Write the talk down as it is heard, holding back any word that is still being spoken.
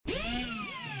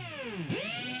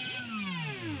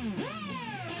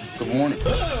Good morning.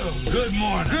 Oh, good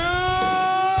morning.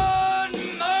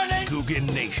 Good morning. Coogan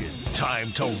Nation.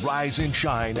 Time to rise and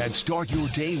shine and start your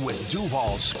day with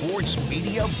Duval Sports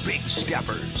Media Big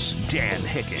Steppers. Dan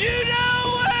Hicken. You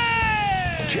know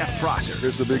it! Jeff Prosser.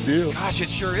 It's a big deal. Gosh, it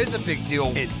sure is a big deal.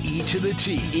 And E to the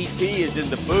T. E.T. is in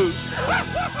the booth.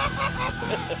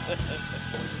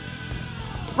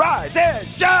 Rise and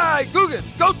shine,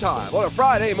 Googans. Go time on a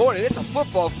Friday morning. It's a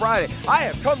football Friday. I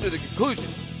have come to the conclusion,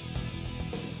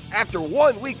 after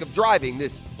 1 week of driving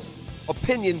this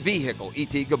opinion vehicle,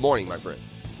 E.T., good morning, my friend.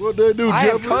 What they do, I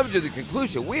have Jeffrey? come to the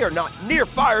conclusion we are not near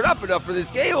fired up enough for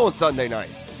this game on Sunday night.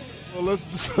 Well,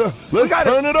 let's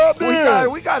turn it up then.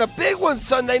 We got a big one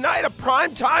Sunday night, a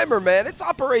prime timer, man. It's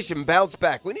Operation Bounce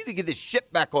Back. We need to get this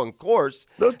ship back on course.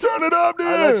 Let's turn it up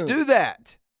then. Let's do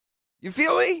that. You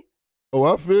feel me? Oh,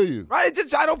 I feel you. Right?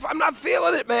 I'm not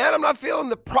feeling it, man. I'm not feeling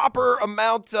the proper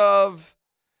amount of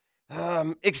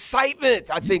excitement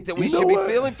I think that we should be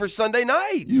feeling for Sunday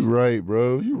nights. You right,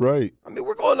 bro. You right. I mean,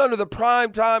 we're going under the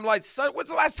prime time lights. When's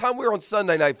the last time we were on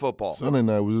Sunday Night Football? Sunday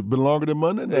night was been longer than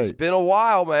Monday night. It's been a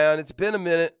while, man. It's been a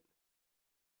minute.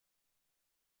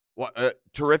 What a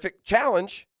terrific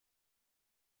challenge.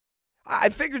 I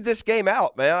figured this game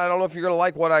out, man. I don't know if you're going to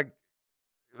like what I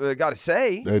got to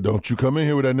say. Hey, don't you come in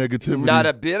here with that negativity. Not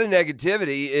a bit of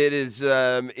negativity. It is.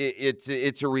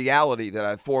 It's a reality that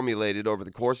I've formulated over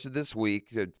the course of this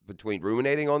week between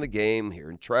ruminating on the game,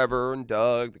 hearing Trevor and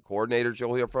Doug, the coordinators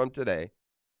you'll hear from today.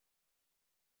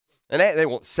 And they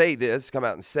won't say this, come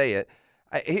out and say it.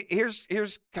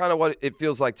 Here's kind of what it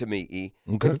feels like to me, E.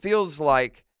 Okay. It feels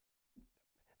like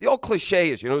the old cliche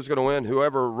is, who's going to win?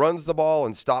 Whoever runs the ball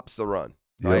and stops the run.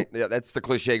 Right? Yep. Yeah, that's the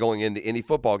cliche going into any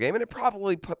football game, and it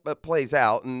probably plays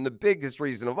out. And the biggest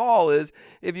reason of all is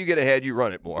if you get ahead, you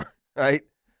run it more, right?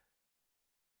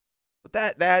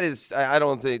 But that is, I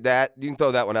don't think that you can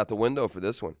throw that one out the window for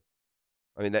this one.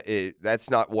 I mean, that's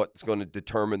not what's going to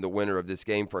determine the winner of this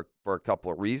game for a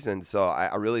couple of reasons. So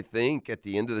I really think at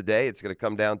the end of the day, it's going to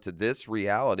come down to this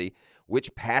reality: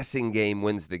 which passing game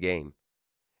wins the game.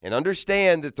 And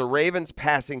understand that the Ravens'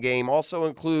 passing game also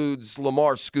includes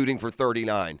Lamar scooting for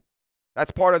 39. That's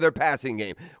part of their passing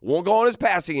game. Won't go on his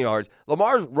passing yards.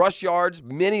 Lamar's rush yards,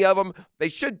 many of them,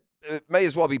 may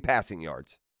as well be passing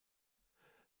yards.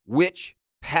 Which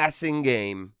passing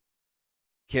game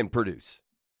can produce?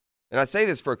 And I say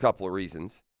this for a couple of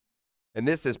reasons. And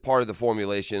this is part of the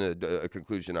formulation, a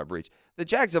conclusion I've reached. The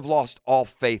Jags have lost all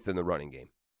faith in the running game.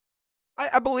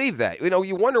 I believe that.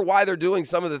 You wonder why they're doing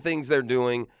some of the things they're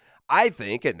doing. I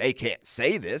think, and they can't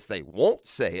say this, they won't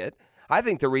say it, I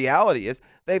think the reality is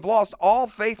they've lost all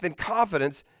faith and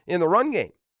confidence in the run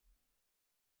game.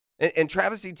 And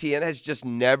Travis Etienne has just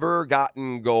never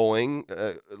gotten going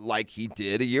like he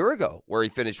did a year ago, where he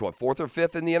finished, 4th or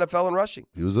 5th in the NFL in rushing?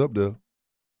 He was up there.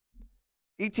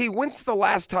 E.T., when's the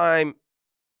last time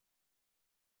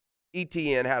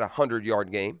Etienne had a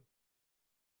 100-yard game?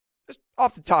 Just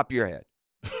off the top of your head.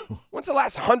 When's the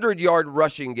last 100-yard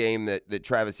rushing game that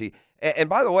Travis E? And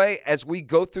by the way, as we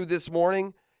go through this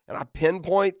morning, and I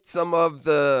pinpoint some of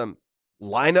the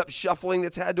lineup shuffling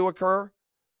that's had to occur,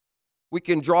 we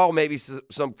can draw maybe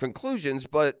some conclusions.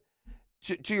 But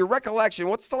to your recollection,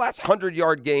 what's the last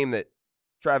 100-yard game that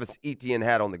Travis Etienne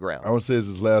had on the ground? I would say it's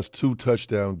his last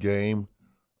 2-touchdown game,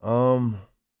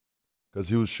 because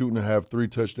he was shooting to have 3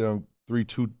 2-touchdown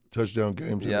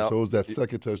games. Yep. So it was that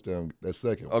second touchdown. That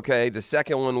second one. Okay, the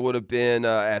second one would have been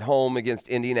at home against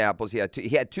Indianapolis. He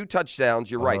had 2 touchdowns.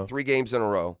 You're right, 3 games in a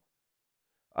row.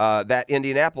 That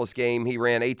Indianapolis game, he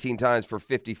ran 18 times for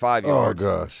 55 yards.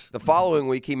 Oh, gosh. The following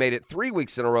week, he made it 3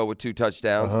 weeks in a row with 2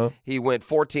 touchdowns. He went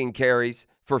 14 carries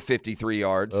for 53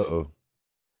 yards.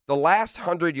 The last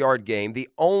 100-yard game, the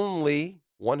only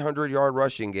 100-yard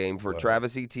rushing game for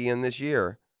Travis Etienne this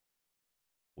year,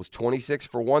 was 26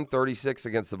 for 136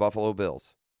 against the Buffalo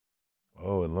Bills.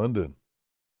 Oh, in London.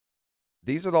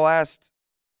 These are the last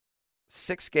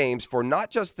 6 games for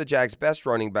not just the Jags' best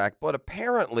running back, but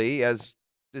apparently, as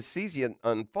this season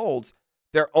unfolds,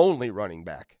 their only running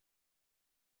back.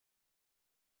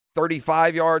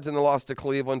 35 yards in the loss to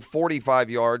Cleveland, 45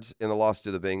 yards in the loss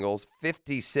to the Bengals,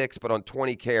 56 but on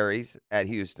 20 carries at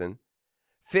Houston,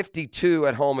 52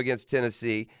 at home against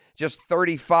Tennessee, just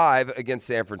 35 against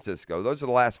San Francisco. Those are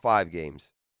the last 5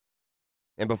 games.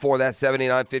 And before that,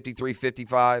 79, 53,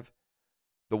 55.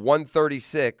 The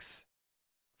 136,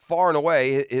 far and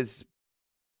away, his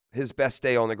best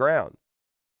day on the ground.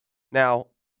 Now,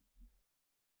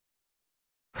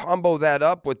 combo that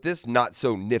up with this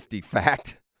not-so-nifty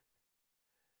fact.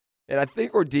 And I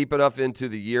think we're deep enough into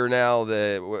the year now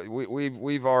that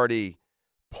we've already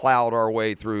plowed our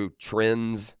way through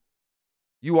trends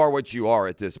you are what you are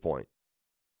at this point.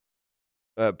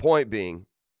 Point being,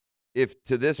 if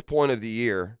to this point of the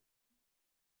year,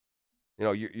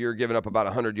 you're giving up about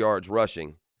 100 yards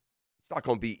rushing, it's not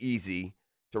going to be easy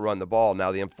to run the ball.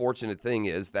 Now, the unfortunate thing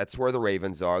is that's where the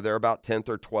Ravens are. They're about 10th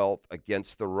or 12th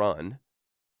against the run,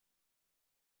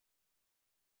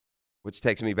 which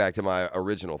takes me back to my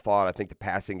original thought. I think the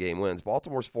passing game wins.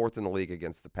 Baltimore's 4th in the league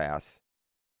against the pass.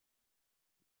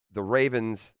 The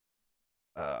Ravens,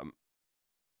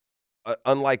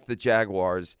 unlike the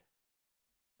Jaguars,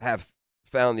 have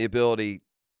found the ability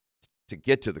to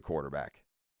get to the quarterback.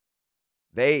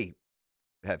 They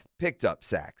have picked up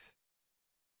sacks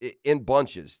in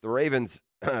bunches. The Ravens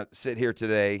sit here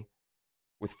today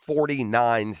with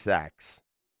 49 sacks.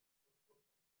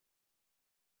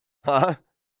 Huh?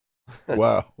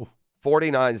 Wow.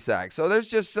 49 sacks. So there's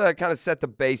just kind of set the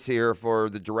base here for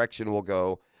the direction we'll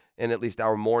go in at least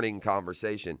our morning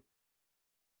conversation.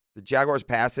 The Jaguars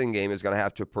passing game is going to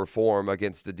have to perform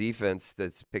against a defense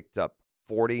that's picked up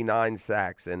 49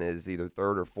 sacks and is either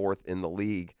 3rd or 4th in the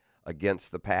league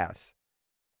against the pass.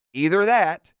 Either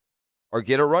that or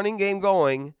get a running game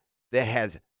going that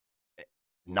has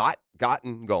not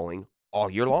gotten going all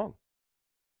year long.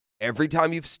 Every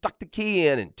time you've stuck the key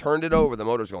in and turned it over, the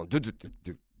motor's going do do do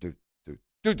do do do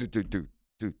do do do do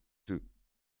do do.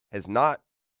 Has not.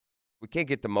 We can't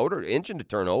get the engine to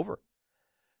turn over.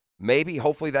 Maybe,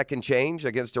 hopefully, that can change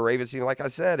against a Ravens team. Like I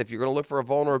said, if you're going to look for a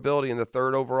vulnerability in the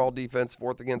 3rd overall defense,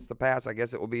 4th against the pass, I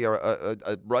guess it will be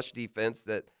a rush defense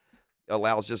that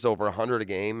allows just over 100 a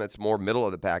game. That's more middle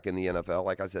of the pack in the NFL.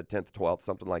 Like I said, 10th, 12th,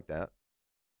 something like that.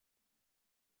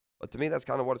 But to me, that's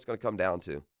kind of what it's going to come down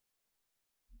to.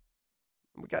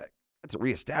 We got to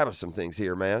reestablish some things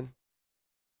here, man.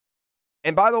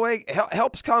 And by the way,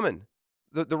 help's coming.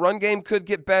 The run game could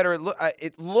get better.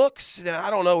 It looks, I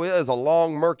don't know, it is a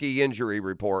long, murky injury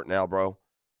report now, bro.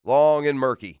 Long and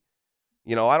murky.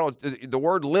 The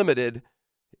word limited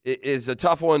is a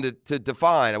tough one to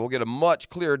define, and we'll get a much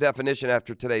clearer definition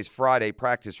after today's Friday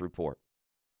practice report.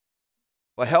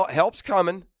 But help's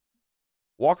coming.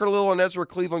 Walker Little and Ezra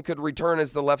Cleveland could return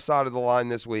as the left side of the line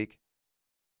this week.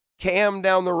 Cam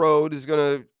down the road is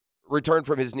going to return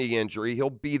from his knee injury. He'll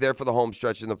be there for the home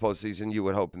stretch in the postseason, you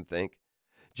would hope and think.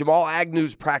 Jamal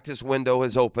Agnew's practice window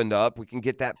has opened up. We can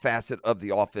get that facet of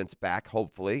the offense back,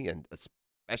 hopefully, and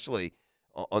especially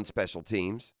on special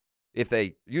teams, if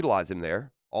they utilize him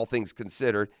there, all things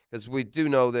considered, because we do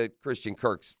know that Christian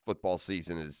Kirk's football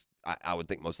season is, I would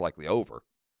think, most likely over.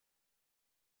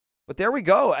 But there we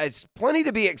go. It's plenty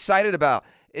to be excited about.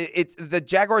 It's the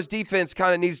Jaguars defense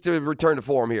kind of needs to return to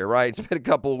form here, right? It's been a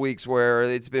couple of weeks where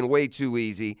it's been way too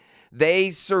easy.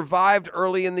 They survived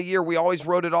early in the year. We always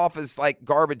wrote it off as like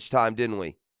garbage time, didn't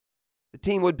we? The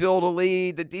team would build a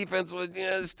lead. The defense would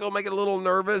still make it a little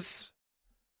nervous.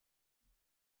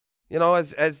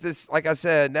 As this, like I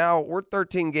said, now we're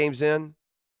 13 games in.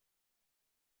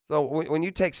 So when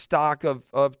you take stock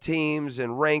of teams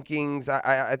and rankings,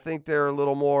 I think they're a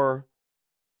little more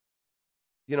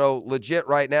legit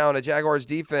right now in a Jaguars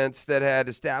defense that had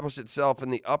established itself in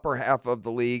the upper half of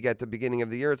the league at the beginning of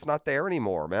the year. It's not there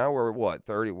anymore, man. We're what,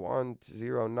 31,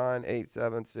 0, 9, 8,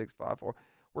 7, 6, 5, 4.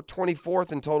 We're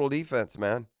 24th in total defense,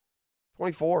 man.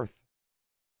 24th.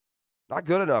 Not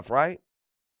good enough, right?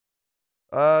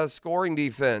 Scoring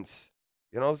defense,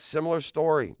 similar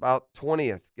story. About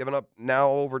 20th, giving up now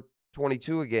over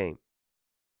 22 a game.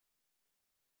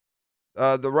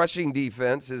 The rushing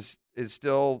defense is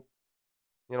still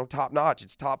top notch.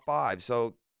 It's top 5.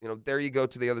 So, there you go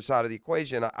to the other side of the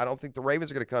equation. I don't think the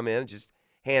Ravens are going to come in and just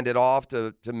hand it off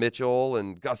to Mitchell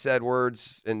and Gus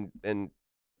Edwards and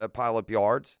pile up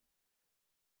yards.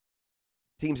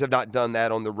 Teams have not done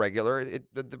that on the regular.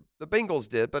 The Bengals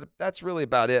did, but that's really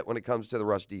about it when it comes to the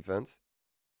rush defense.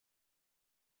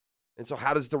 And so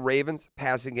how does the Ravens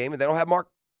passing game, and they don't have Mark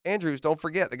Andrews, don't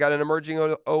forget. They got an emerging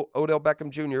Odell Beckham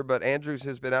Jr., but Andrews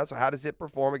has been out. So how does it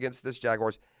perform against this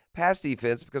Jaguars pass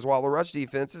defense? Because while the rush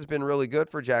defense has been really good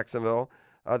for Jacksonville,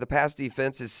 the pass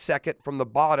defense is second from the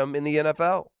bottom in the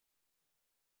NFL.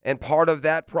 And part of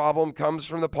that problem comes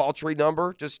from the paltry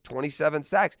number, just 27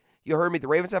 sacks. You heard me. The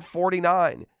Ravens have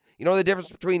 49. You know the difference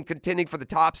between contending for the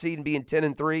top seed and being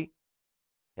 10-3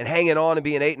 and hanging on and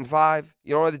being 8-5?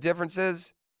 You know what the difference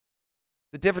is?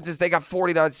 The difference is they got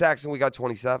 49 sacks and we got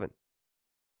 27.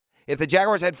 If the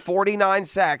Jaguars had 49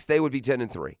 sacks, they would be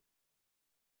 10-3.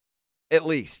 At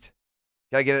least.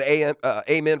 Can I get an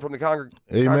amen from the congregation?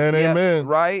 Amen, amen.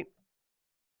 Right?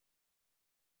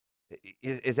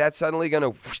 Is that suddenly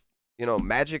going to,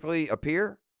 magically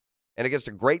appear? And against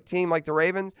a great team like the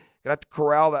Ravens, going to have to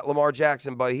corral that Lamar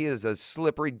Jackson, but he is a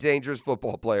slippery, dangerous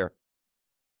football player.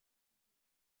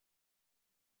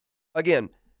 again,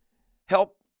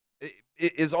 help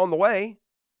is on the way.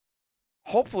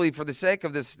 Hopefully, for the sake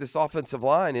of this offensive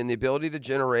line and the ability to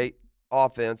generate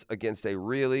offense against a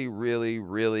really, really,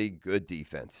 really good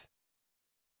defense.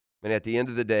 And at the end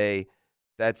of the day,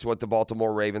 that's what the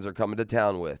Baltimore Ravens are coming to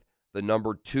town with. The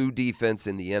number 2 defense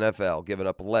in the NFL, giving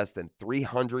up less than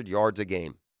 300 yards a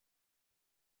game.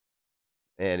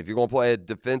 And if you're going to play a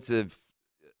defensive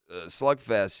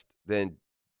slugfest, then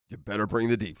you better bring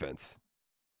the defense.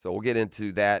 So we'll get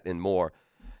into that and more.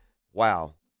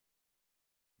 Wow.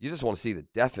 You just want to see the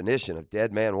definition of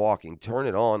dead man walking. Turn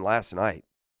it on last night.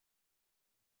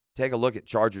 Take a look at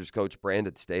Chargers coach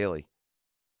Brandon Staley,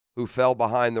 who fell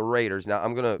behind the Raiders. Now,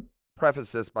 I'm going to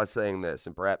preface this by saying this,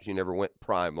 and perhaps you never went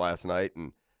prime last night,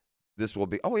 and this will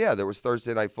be, oh, yeah, there was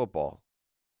Thursday Night Football.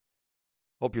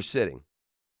 Hope you're sitting.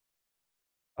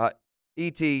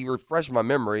 E.T., refresh my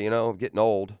memory, I'm getting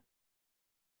old.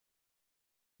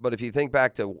 But if you think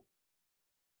back to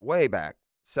way back,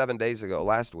 7 days ago,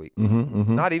 last week,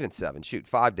 not even 7,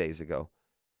 5 days ago,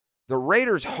 the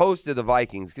Raiders hosted the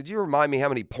Vikings. Could you remind me how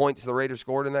many points the Raiders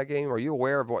scored in that game? Are you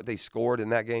aware of what they scored in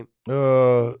that game?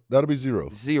 That'll be 0.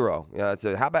 0. Yeah,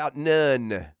 how about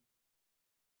none?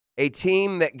 A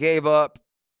team that gave up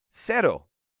 0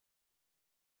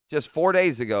 just 4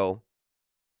 days ago.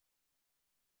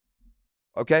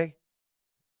 Okay?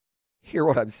 Hear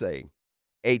what I'm saying.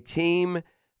 A team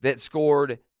that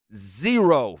scored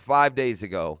 0 5 days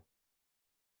ago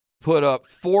put up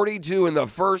 42 in the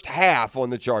first half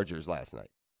on the Chargers last night.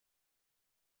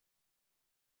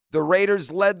 The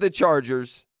Raiders led the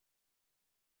Chargers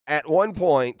at one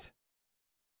point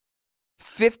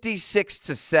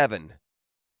 56-7.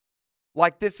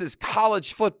 Like this is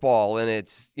college football and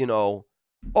it's,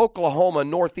 Oklahoma,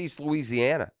 Northeast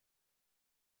Louisiana.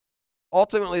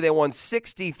 Ultimately, they won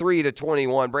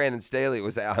 63-21. Brandon Staley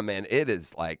was, it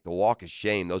is like the walk of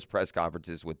shame, those press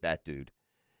conferences with that dude.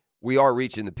 We are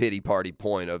reaching the pity party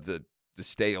point of the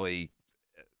Staley,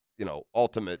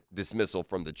 ultimate dismissal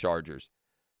from the Chargers.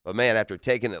 But, man, after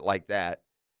taking it like that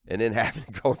and then having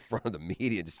to go in front of the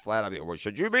media and just flat out be, well,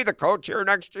 should you be the coach here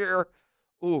next year?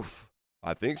 Oof,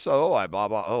 I think so. Blah,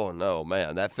 blah. Oh, no,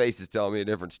 man, that face is telling me a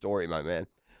different story, my man.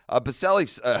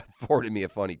 Baselli forwarded me a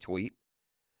funny tweet.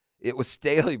 It was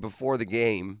Staley before the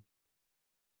game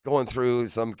going through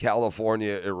some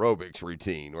California aerobics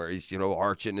routine where he's,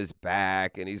 arching his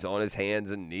back and he's on his hands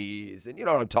and knees. And you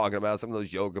know what I'm talking about, some of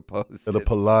those yoga poses. And the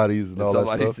Pilates and all that stuff.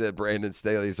 Somebody said Brandon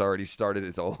Staley's already started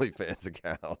his OnlyFans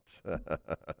account.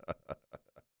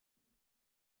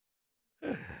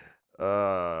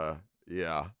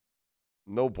 Yeah.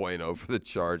 No bueno for the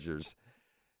Chargers.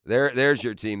 There's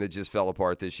your team that just fell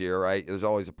apart this year, right? There's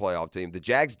always a playoff team. The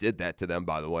Jags did that to them,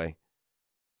 by the way.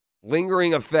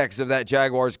 Lingering effects of that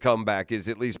Jaguars comeback is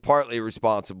at least partly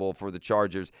responsible for the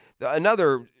Chargers.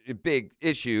 Another big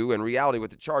issue and reality with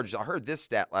the Chargers, I heard this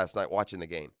stat last night watching the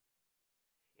game.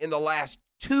 In the last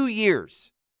 2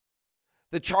 years,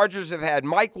 the Chargers have had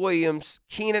Mike Williams,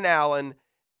 Keenan Allen,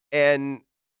 and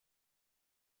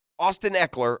Austin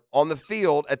Eckler on the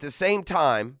field at the same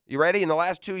time. You ready? In the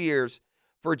last 2 years,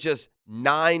 for just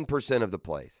 9% of the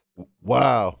plays.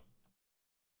 Wow.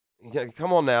 Yeah,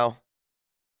 come on now.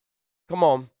 Come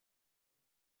on.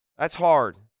 That's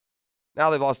hard.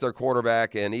 Now they've lost their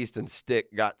quarterback, and Easton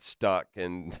Stick got stuck,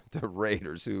 and the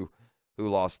Raiders, who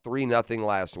lost 3-0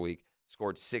 last week,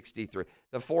 scored 63.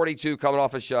 The 42 coming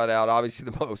off a shutout, obviously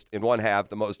the most in one half,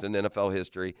 the most in NFL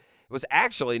history. It was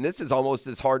actually, and this is almost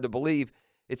as hard to believe,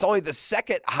 it's only the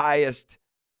second highest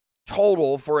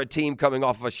total for a team coming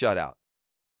off of a shutout.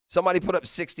 Somebody put up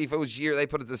 60. If it was year, they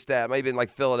put it to stat. Maybe in like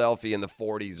Philadelphia in the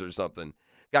 40s or something.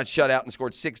 Got shut out and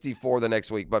scored 64 the next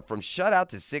week. But from shutout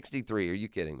to 63, are you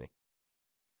kidding me?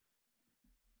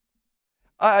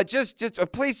 Just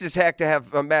pleased as heck to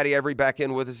have Matty Every back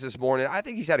in with us this morning. I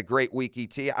think he's had a great week,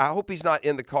 ET. I hope he's not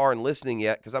in the car and listening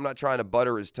yet because I'm not trying to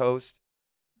butter his toast.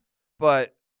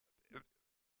 But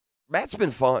Matt's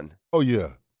been fun. Oh,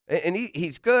 yeah. And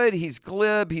he's good. He's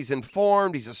glib. He's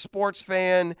informed. He's a sports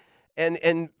fan.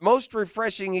 And most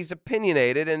refreshing, he's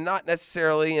opinionated and not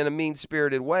necessarily in a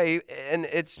mean-spirited way. And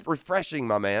it's refreshing,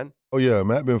 my man. Oh, yeah,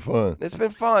 Matt been fun. It's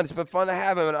been fun. It's been fun to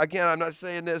have him. And, again, I'm not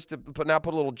saying this to put a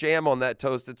little jam on that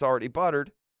toast that's already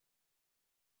buttered.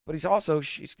 But he's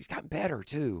gotten better,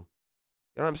 too.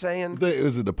 You know what I'm saying?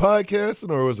 Is it the podcasting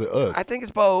or was it us? I think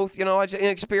it's both.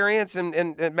 Inexperience, and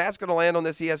Matt's going to land on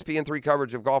this ESPN3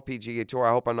 coverage of Golf PGA Tour. I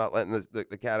hope I'm not letting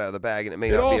the cat out of the bag, and it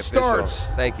may not be official. It all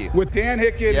starts. Thank you. With Dan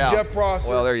Hickett and Jeff Prosser.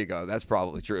 Well, there you go. That's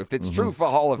probably true. If it's true for a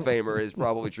Hall of Famer, it's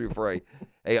probably true for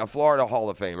a Florida Hall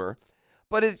of Famer.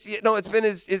 But it's been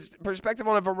his perspective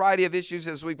on a variety of issues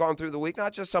as we've gone through the week,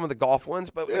 not just some of the golf ones,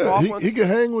 but the golf ones. He can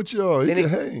hang with y'all. He can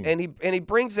hang. And he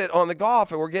brings it on the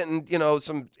golf, and we're getting,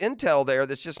 some intel there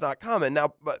that's just not coming.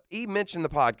 Now, but he mentioned the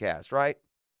podcast, right?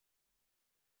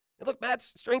 And look,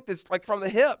 Matt's strength is like from the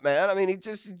hip, man. I mean, he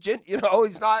just,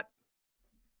 he's not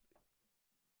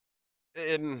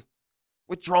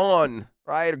withdrawn,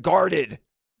 right? Or guarded.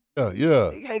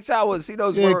 Yeah. He hangs out with us. He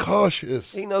knows where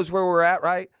cautious. He knows where we're at,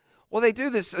 right? Well, they do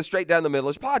this Straight Down the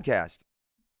Middle-ish podcast.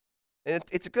 And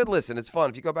it's a good listen. It's fun.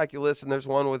 If you go back, you listen. There's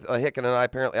one with Hicken and I.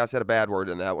 Apparently, I said a bad word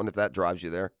in that one, if that drives you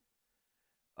there.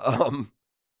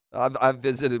 I've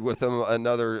visited with him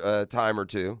another time or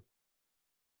two.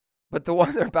 But the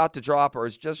one they're about to drop or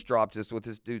has just dropped is with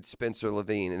this dude, Spencer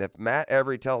Levine. And if Matt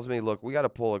Every tells me, look, we got to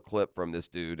pull a clip from this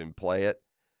dude and play it,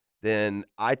 then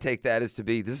I take that as to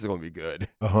be, this is going to be good.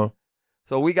 Uh-huh.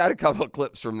 So we got a couple of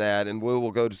clips from that, and we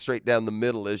will go Straight Down the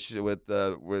Middle-ish with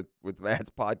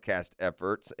Matt's podcast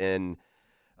efforts and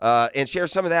share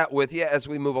some of that with you as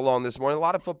we move along this morning. A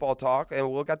lot of football talk,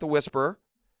 and we'll got the Whisperer,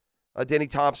 Denny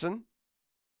Thompson,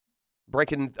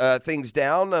 breaking things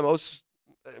down most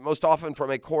often from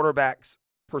a quarterback's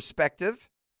perspective.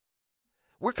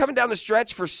 We're coming down the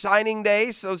stretch for signing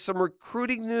day, so some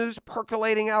recruiting news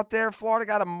percolating out there. Florida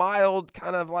got a mild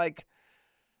kind of like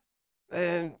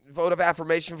vote of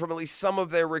affirmation from at least some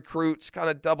of their recruits, kind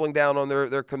of doubling down on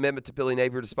their commitment to Billy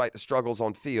Napier despite the struggles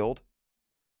on field.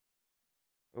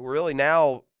 We're really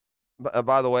now,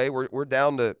 by the way, we're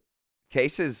down to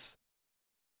cases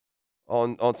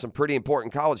on some pretty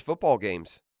important college football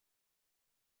games.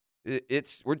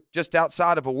 We're just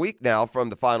outside of a week now from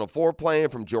the Final Four playing,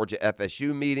 from Georgia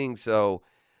FSU meeting. So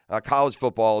college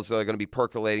football is going to be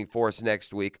percolating for us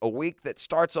next week. A week that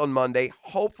starts on Monday,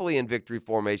 hopefully in victory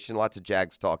formation. Lots of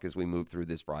Jags talk as we move through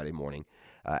this Friday morning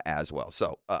as well.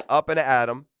 So up and at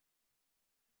 'em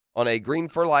on a Green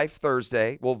for Life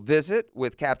Thursday. We'll visit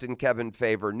with Captain Kevin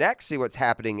Favor next, see what's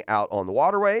happening out on the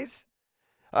waterways.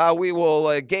 We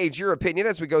will gauge your opinion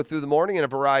as we go through the morning in a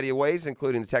variety of ways,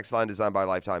 including the text line designed by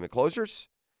Lifetime Enclosures.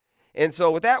 And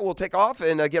so with that, we'll take off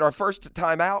and get our first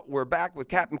time out. We're back with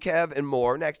Captain Kev and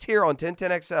more next here on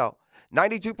 1010XL,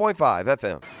 92.5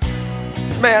 FM.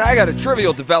 Man, I got a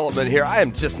trivial development here I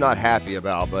am just not happy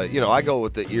about, but, I go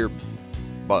with the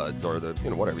earbuds or the,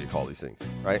 whatever you call these things,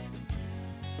 right?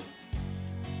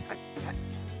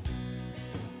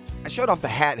 I showed off the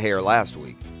hat hair last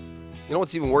week. You know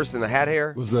what's even worse than the hat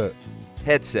hair? What's that?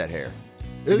 Headset hair.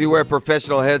 If you wear a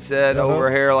professional headset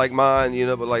over hair like mine,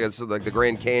 but like it's like the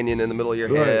Grand Canyon in the middle of your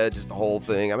head, just the whole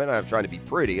thing. I mean, I'm not trying to be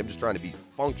pretty. I'm just trying to be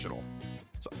functional.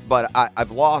 So, but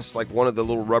I've lost like one of the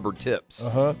little rubber tips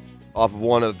off of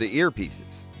one of the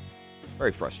earpieces.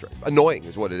 Very frustrating. Annoying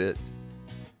is what it is.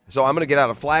 So I'm going to get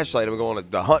out a flashlight. I'm going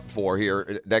to hunt for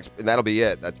here next, and that'll be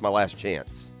it. That's my last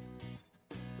chance.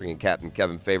 Bringing Captain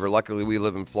Kevin Favor. Luckily, we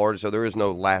live in Florida, so there is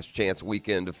no last chance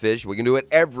weekend to fish. We can do it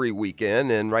every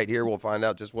weekend, and right here we'll find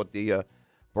out just what the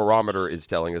barometer is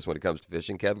telling us when it comes to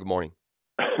fishing. Kev, good morning.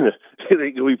 It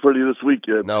ain't going to be pretty this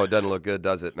weekend. No, it doesn't look good,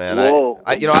 does it, man? Whoa,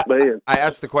 I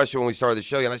asked the question when we started the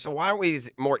show, and I said, why aren't we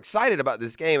more excited about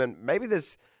this game? And maybe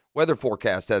this weather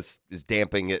forecast is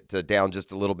damping it down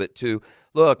just a little bit, too.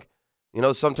 Look,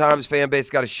 sometimes fan base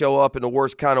got to show up in the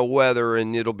worst kind of weather,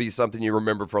 and it'll be something you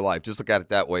remember for life. Just look at it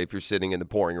that way if you're sitting in the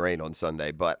pouring rain on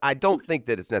Sunday. But I don't think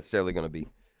that it's necessarily going to be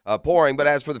pouring. But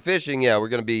as for the fishing, we're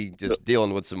going to be just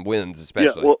dealing with some winds,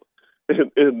 especially. Yeah,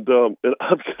 well, and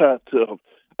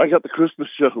I got the Christmas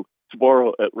show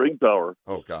tomorrow at Ring Power.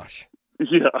 Oh gosh.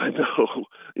 Yeah, I know.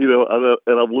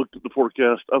 And I've looked at the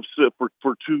forecast. I've sit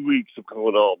for 2 weeks of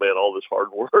going, oh man, all this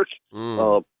hard work.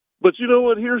 But you know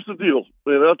what? Here's the deal.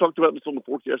 And I talked about this on the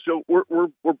forecast show. We're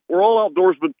all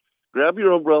outdoorsmen. Grab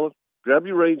your umbrella. Grab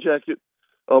your rain jacket.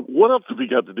 What else have we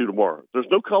got to do tomorrow? There's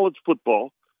no college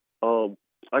football.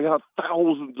 I got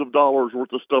thousands of dollars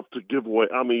worth of stuff to give away.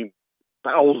 I mean,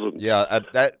 thousands. Yeah,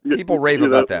 people rave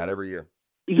about that every year.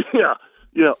 Yeah.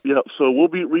 So we'll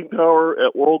be at Ring Power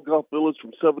at World Golf Village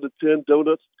from 7 to 10.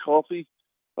 Donuts, coffee,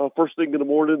 first thing in the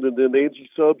morning, and then Angie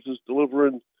Subs is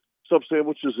delivering sub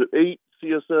sandwiches at 8.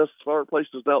 CSS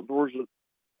Fireplaces Outdoors.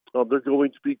 They're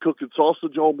going to be cooking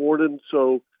sausage all morning.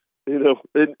 So,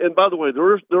 and by the way,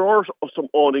 there are some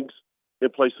awnings in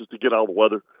places to get out of the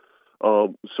weather.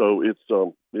 So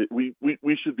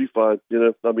we should be fine.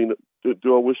 I mean,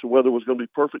 do I wish the weather was going to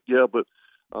be perfect? Yeah, but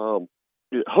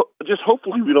just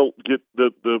hopefully we don't get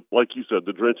the like you said,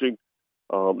 the drenching.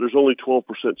 There's only 12%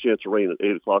 chance of rain at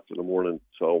 8 o'clock in the morning.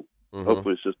 So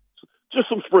hopefully it's just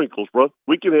some sprinkles, bro.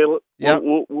 We can handle it. Yeah.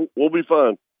 We'll be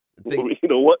fine. You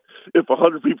know what? If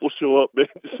 100 people show up, man,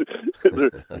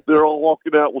 they're all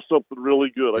walking out with something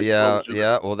really good. Yeah.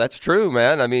 Well, that's true,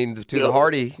 man. I mean, to the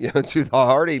hardy,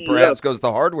 perhaps goes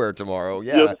the hardware tomorrow.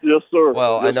 Yeah. Yes, sir.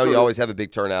 Well, yes, I know sir. you always have a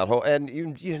big turnout, and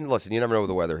you listen. You never know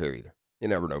the weather here either. You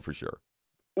never know for sure.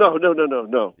 No,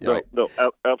 Right.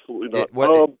 absolutely not.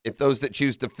 If those that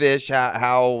choose to fish,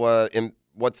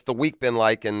 what's the week been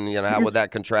like, and how would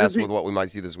that contrast with what we might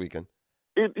see this weekend?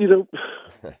 It's been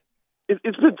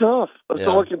tough. That's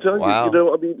all I can tell you. I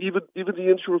mean, even the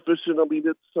inshore fishing. I mean,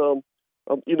 it's on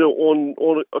a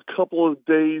couple of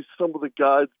days, some of the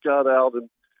guides got out and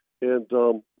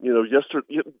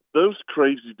yesterday those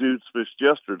crazy dudes fished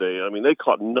yesterday. I mean, they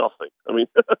caught nothing. I mean,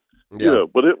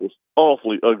 but it was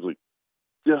awfully ugly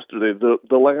yesterday.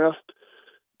 The last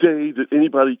day that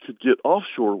anybody could get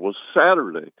offshore was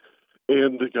Saturday,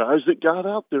 and the guys that got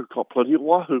out there caught plenty of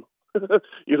wahoo.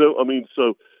 I mean,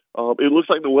 so it looks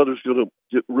like the weather's going to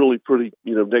get really pretty,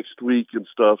 next week and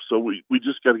stuff. So we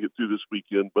just got to get through this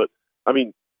weekend. But I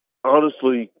mean,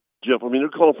 honestly, Jeff, I mean, they're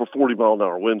calling for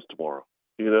 40-mile-an-hour winds tomorrow.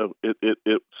 At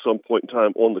some point in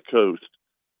time on the coast.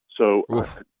 So I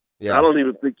don't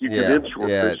even think you can inshore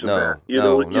fish in that. You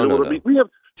know what I mean? We have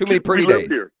too many pretty days.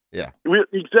 Here. Yeah.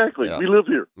 Exactly. Yeah. We live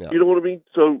here. Yeah. You know what I mean?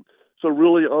 So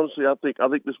really, honestly, I think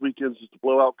this weekend's just a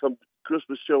blowout. Come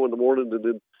Christmas show in the morning, and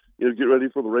then get ready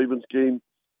for the Ravens game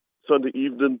Sunday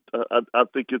evening. I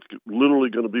think it's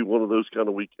literally going to be one of those kind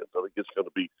of weekends. I think it's going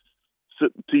to be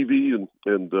sit on TV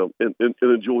and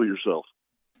enjoy yourself.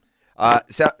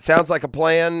 Sounds like a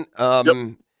plan.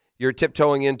 You're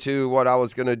tiptoeing into what I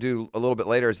was going to do a little bit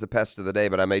later as the pest of the day,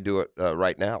 but I may do it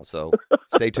right now. So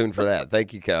stay tuned for that.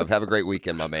 Thank you, Kev. Have a great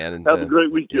weekend, my man. And, have a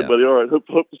great weekend, buddy. All right. Hope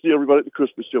to see everybody at the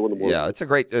Christmas show in the morning. Yeah, it's a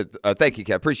great thank you,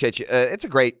 Kev. Appreciate you. It's a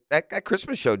great that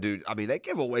Christmas show, dude. I mean, they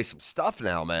give away some stuff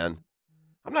now, man.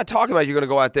 I'm not talking about you're going to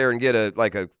go out there and get a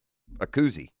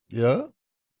koozie. Yeah.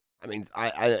 I mean,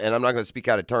 and I'm not going to speak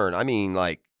out of turn. I mean,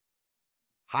 like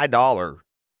high dollar,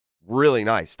 really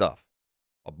nice stuff.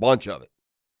 A bunch of it.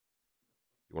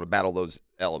 You want to battle those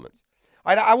elements.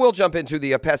 All right, I will jump into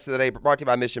the Pest of the Day, brought to you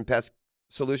by Mission Pest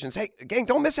Solutions. Hey, gang,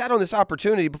 don't miss out on this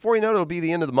opportunity. Before you know it, it'll be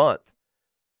the end of the month.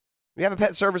 If you have a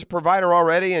pet service provider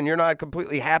already and you're not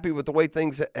completely happy with the way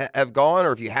things have gone,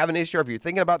 or if you have an issue, or if you're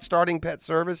thinking about starting pest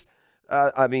service,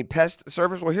 well,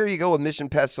 here you go with Mission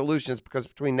Pest Solutions, because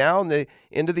between now and the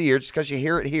end of the year, just because you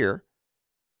hear it here,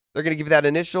 they're going to give you that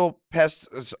initial pest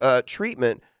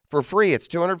treatment for free. It's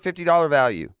 $250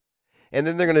 value. And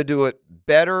then they're going to do it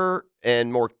better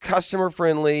and more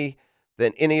customer-friendly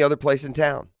than any other place in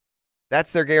town.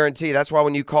 That's their guarantee. That's why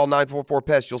when you call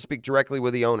 944-PEST, you'll speak directly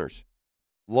with the owners.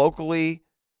 Locally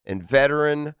and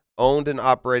veteran-owned and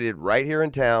operated right here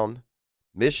in town.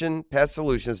 Mission Pest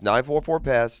Solutions,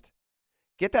 944-PEST.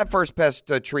 Get that first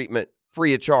pest treatment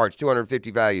free of charge,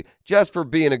 $250 value, just for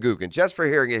being a Googan, just for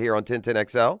hearing it here on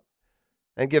 1010XL.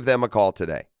 And give them a call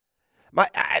today.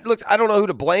 I don't know who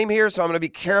to blame here, so I'm going to be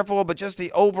careful, but just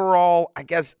the overall, I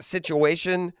guess,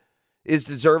 situation is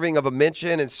deserving of a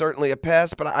mention and certainly a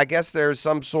pest, but I guess there's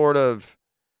some sort of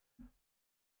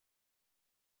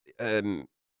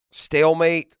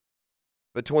stalemate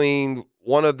between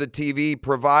one of the TV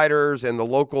providers and the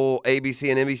local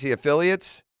ABC and NBC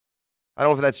affiliates. I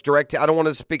don't know if that's direct. I don't want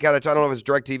to speak out of. I don't know if it's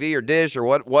DirecTV or Dish or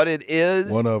what it is.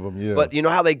 One of them, yeah. But you know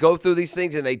how they go through these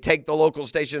things and they take the local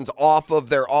stations off of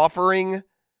their offering?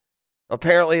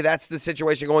 Apparently, that's the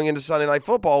situation going into Sunday Night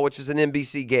Football, which is an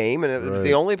NBC game, and right.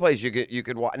 The only place you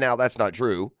could watch. Now, that's not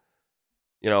true.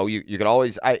 You can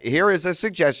always. Here is a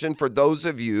suggestion for those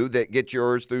of you that get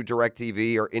yours through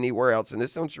DirecTV or anywhere else, and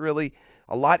this one's really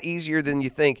a lot easier than you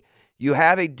think. You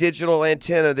have a digital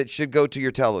antenna that should go to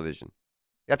your television.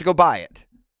 You have to go buy it.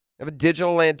 You have a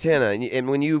digital antenna, and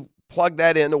when you plug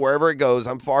that into wherever it goes,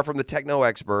 I'm far from the techno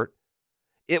expert,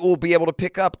 it will be able to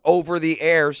pick up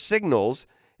over-the-air signals,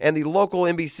 and the local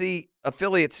NBC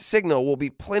affiliate's signal will be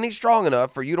plenty strong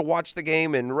enough for you to watch the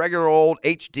game in regular old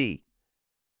HD.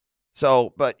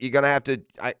 So, but you're going to have to,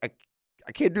 I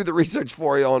can't do the research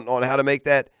for you on how to make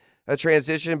that a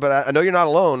transition, but I know you're not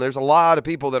alone. There's a lot of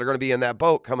people that are going to be in that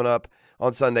boat coming up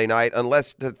on Sunday night,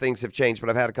 unless things have changed. But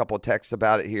I've had a couple of texts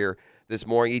about it here this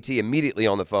morning. ET immediately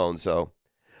on the phone. So,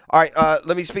 all right,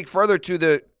 let me speak further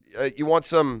to you want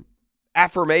some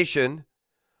affirmation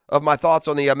of my thoughts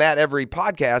on the Matt Every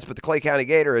podcast, but the Clay County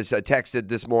Gator has texted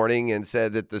this morning and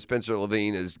said that the Spencer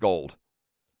Levine is gold.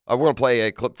 We're going to play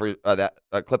a clip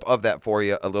of that for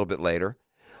you a little bit later.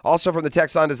 Also from the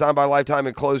text line designed by Lifetime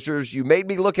Enclosures, you made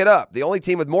me look it up. The only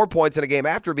team with more points in a game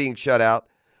after being shut out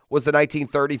was the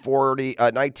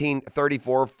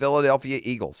 1934 Philadelphia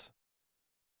Eagles,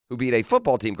 who beat a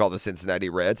football team called the Cincinnati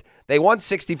Reds. They won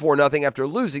 64-0 after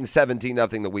losing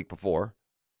 17-0 the week before.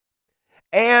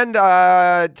 And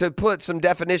to put some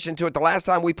definition to it, the last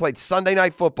time we played Sunday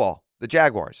Night Football, the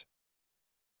Jaguars,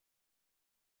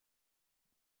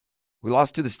 we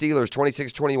lost to the Steelers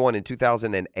 26-21 in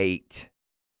 2008.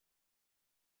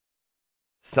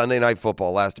 Sunday Night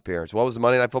Football, last appearance. What was the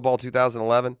Monday Night Football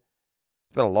 2011?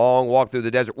 It's been a long walk through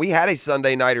the desert. We had a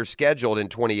Sunday nighter scheduled in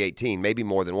 2018, maybe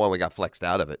more than one. We got flexed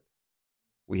out of it.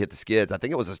 We hit the skids. I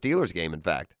think it was a Steelers game, in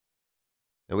fact.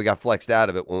 And we got flexed out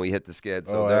of it when we hit the skids.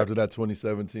 So after that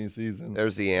 2017 season.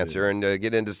 There's the answer. And to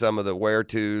get into some of the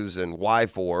where-tos and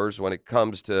why-fors when it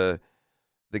comes to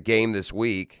the game this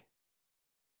week,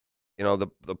 you know,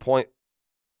 the point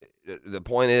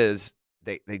is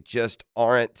they just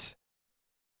aren't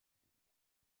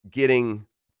getting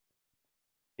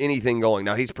anything going.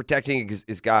 Now, he's protecting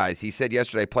his guys. He said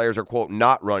yesterday players are, quote,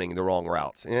 not running the wrong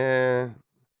routes.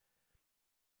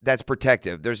 That's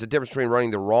protective. There's a difference between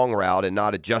running the wrong route and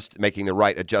not making the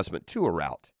right adjustment to a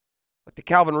route. Like the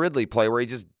Calvin Ridley play where he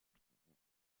just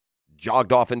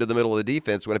jogged off into the middle of the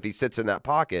defense when if he sits in that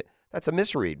pocket, that's a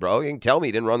misread, bro. You can tell me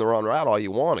he didn't run the wrong route all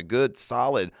you want. A good,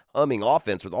 solid, humming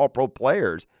offense with all-pro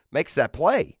players makes that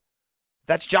play.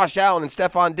 That's Josh Allen and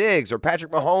Stephon Diggs or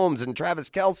Patrick Mahomes and Travis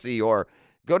Kelce or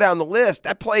go down the list.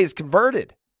 That play is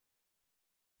converted.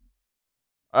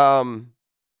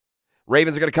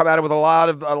 Ravens are going to come at it with a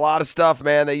lot of stuff,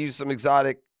 man. They use some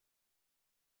exotic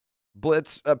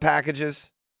blitz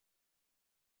packages.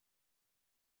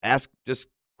 Just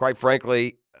quite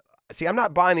frankly, see, I'm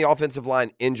not buying the offensive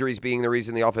line injuries being the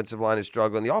reason the offensive line is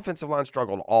struggling. The offensive line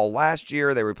struggled all last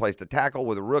year. They replaced a tackle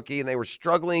with a rookie, and they were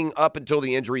struggling up until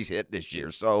the injuries hit this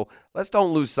year. So let's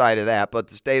don't lose sight of that. But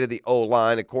the state of the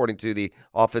O-line, according to the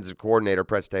offensive coordinator,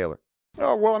 Press Taylor.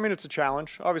 Oh, well, I mean, it's a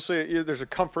challenge. Obviously, there's a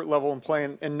comfort level in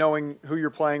playing and knowing who you're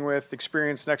playing with,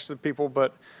 experience next to the people.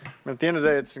 But I mean, at the end of the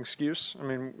day, it's an excuse. I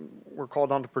mean, we're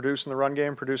called on to produce in the run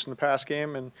game, produce in the pass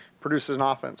game, and produce as an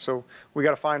offense. So we got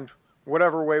to find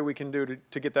whatever way we can do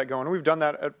to get that going. And we've done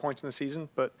that at points in the season,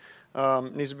 but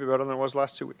it needs to be better than it was the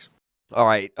last 2 weeks. All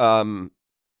right.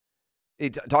 He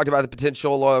talked about the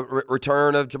potential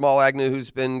return of Jamal Agnew,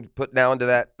 who's been put now into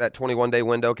that 21-day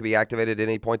window, can be activated at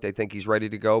any point. They think he's ready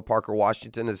to go. Parker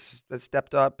Washington has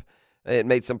stepped up and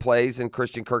made some plays in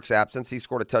Christian Kirk's absence. He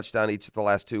scored a touchdown each of the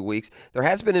last 2 weeks. There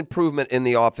has been improvement in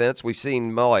the offense. We've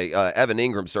seen Evan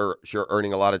Ingram sure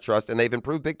earning a lot of trust, and they've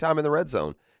improved big time in the red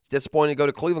zone. It's disappointing to go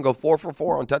to Cleveland, go 4 for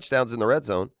 4 on touchdowns in the red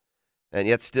zone, and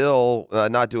yet still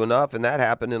not do enough. And that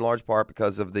happened in large part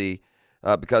because of the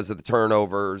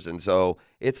turnovers. And so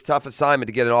it's a tough assignment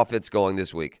to get an offense going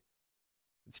this week.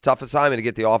 It's a tough assignment to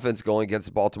get the offense going against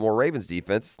the Baltimore Ravens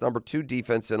defense. It's number 2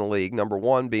 defense in the league, number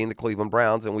 1 being the Cleveland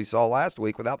Browns. And we saw last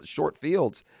week, without the short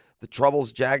fields, the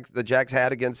troubles the Jags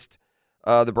had against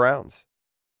the Browns.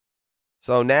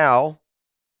 So now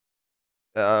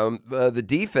the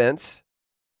defense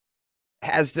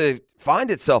has to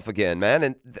find itself again, man.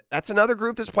 And that's another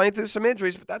group that's playing through some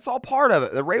injuries, but that's all part of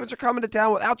it. The Ravens are coming to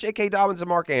town without J.K. Dobbins and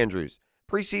Mark Andrews.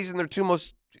 Preseason, they're 2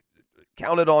 most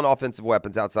counted on offensive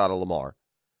weapons outside of Lamar.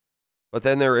 But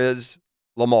then there is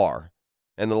Lamar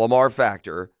and the Lamar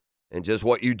factor and just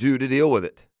what you do to deal with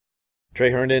it.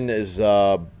 Trey Herndon is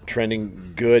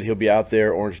trending good. He'll be out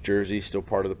there, orange jersey, still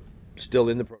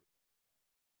in the program.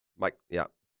 Mike, yeah.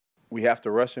 We have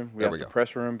to rush him. We have to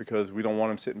pressure him because we don't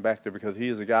want him sitting back there because he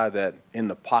is a guy that in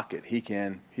the pocket he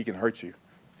can hurt you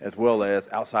as well as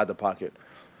outside the pocket.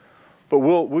 But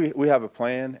we have a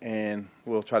plan and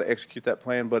we'll try to execute that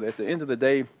plan. But at the end of the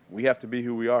day, we have to be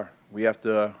who we are. We have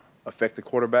to affect the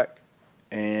quarterback,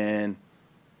 and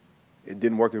it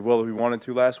didn't work as well as we wanted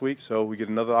to last week. So we get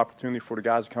another opportunity for the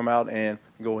guys to come out and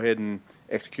go ahead and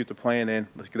execute the plan, and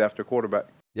let's get after the quarterback.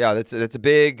 Yeah, that's a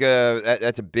big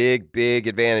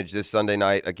advantage this Sunday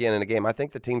night. Again, in a game, I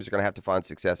think the teams are going to have to find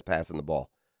success passing the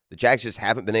ball. The Jags just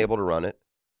haven't been able to run it,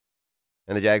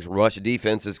 and the Jags' rush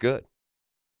defense is good.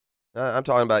 I'm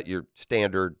talking about your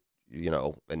standard,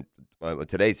 and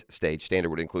today's stage standard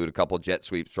would include a couple of jet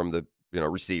sweeps from the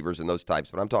receivers and those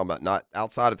types, but I'm talking about not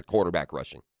outside of the quarterback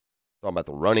rushing. I'm talking about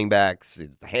the running backs,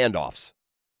 the handoffs.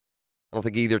 I don't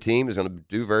think either team is going to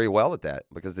do very well at that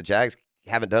because the Jags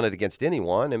haven't done it against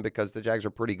anyone, and because the Jags are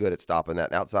pretty good at stopping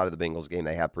that. And outside of the Bengals game,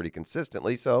 they have pretty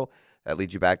consistently. So that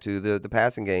leads you back to the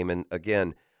passing game. And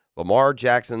again, Lamar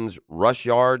Jackson's rush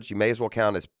yards, you may as well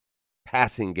count as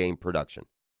passing game production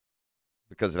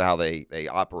because of how they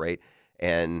operate.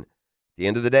 And at the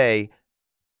end of the day,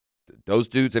 those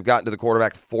dudes have gotten to the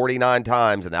quarterback 49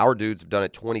 times, and our dudes have done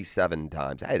it 27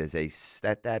 times. That is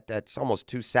that's almost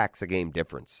 2 sacks a game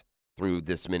difference through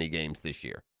this many games this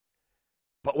year.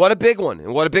 But what a big one,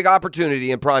 and what a big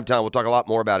opportunity in primetime. We'll talk a lot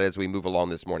more about it as we move along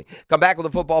this morning. Come back with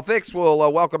a football fix.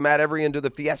 We'll welcome Matt Every into the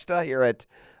Fiesta here at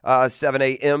 7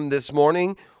 a.m. this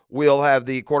morning. We'll have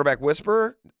the quarterback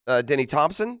whisperer, Denny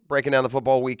Thompson, breaking down the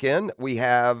football weekend. We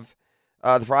have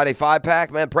the Friday 5-pack.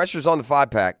 Man, pressure's on the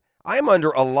 5-pack. I am under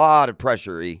a lot of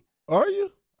pressure, E. Are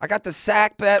you? I got the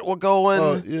sack bet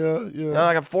going. Yeah.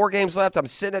 I got 4 games left. I'm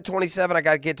sitting at 27. I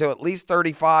got to get to at least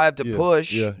 35 to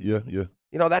push. Yeah.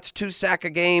 That's 2 sack a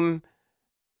game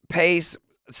pace,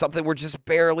 something we're just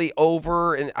barely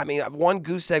over. And, I mean, 1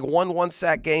 goose egg, 1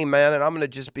 sack game, man, and I'm going to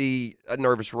just be a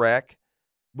nervous wreck.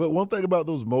 But one thing about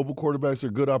those mobile quarterbacks are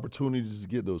good opportunities to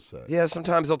get those sacks. Yeah,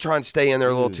 sometimes they'll try and stay in there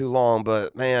a little too long,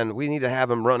 but, man, we need to have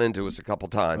them run into us a couple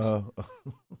times.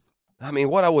 I mean,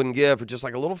 what I wouldn't give for just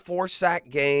like a little 4-sack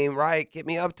game, right? Get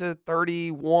me up to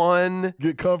 31.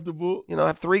 Get comfortable. I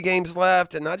have 3 games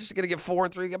left, and not just going to get 4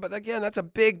 and 3. But again, that's a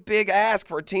big, big ask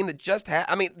for a team that just had.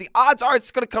 I mean, the odds are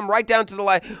it's going to come right down to the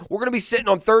last. We're going to be sitting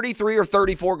on 33 or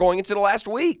 34 going into the last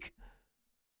week.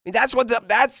 I mean, that's what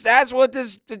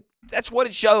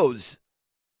it shows.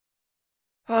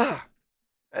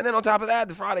 And then on top of that,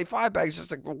 the Friday 5-pack is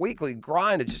just a weekly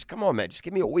grind. It's just, come on, man, just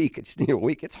give me a week. I just need a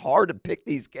week. It's hard to pick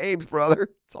these games, brother.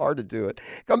 It's hard to do it.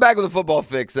 Come back with a football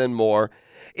fix and more.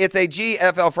 It's a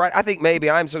GFL Friday. I think maybe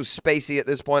I'm so spacey at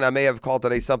this point, I may have called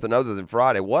today something other than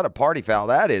Friday. What a party foul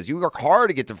that is. You work hard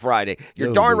to get to Friday.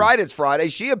 You're darn right it's Friday.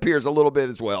 She appears a little bit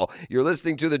as well. You're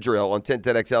listening to The Drill on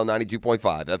 1010XL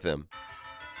 92.5 FM.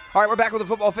 All right, we're back with the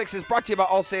football fix. It's brought to you by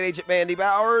Allstate agent Mandy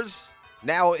Bowers.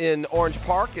 Now in Orange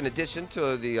Park, in addition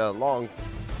to the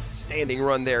long-standing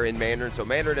run there in Mandarin. So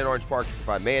Mandarin and Orange Park, you can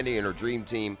find Mandy and her dream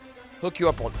team. Hook you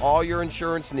up on all your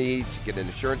insurance needs. Get an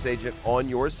insurance agent on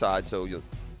your side so you'll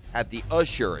have the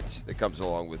assurance that comes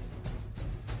along with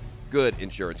good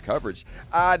insurance coverage.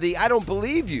 The I Don't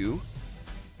Believe You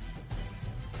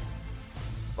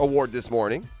award this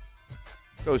morning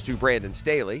goes to Brandon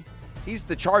Staley. He's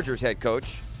the Chargers head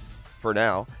coach for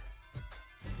now,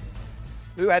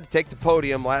 who had to take the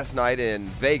podium last night in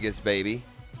Vegas, baby.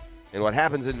 And what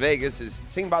happens in Vegas is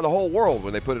seen by the whole world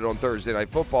when they put it on Thursday Night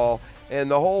Football.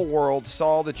 And the whole world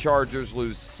saw the Chargers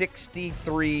lose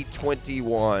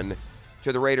 63-21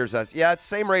 to the Raiders. It's the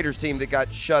same Raiders team that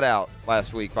got shut out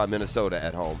last week by Minnesota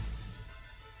at home.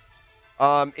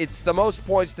 It's the most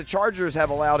points the Chargers have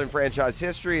allowed in franchise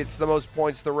history. It's the most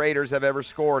points the Raiders have ever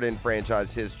scored in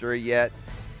franchise history. Yet,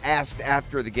 asked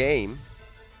after the game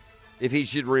if he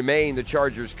should remain the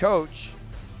Chargers coach,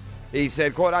 he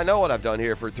said, quote, "I know what I've done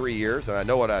here for 3 years, and I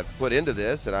know what I've put into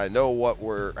this, and I know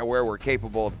where we're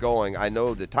capable of going. I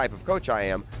know the type of coach I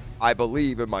am. I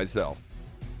believe in myself.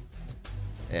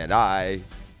 And I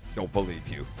don't believe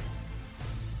you."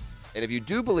 And if you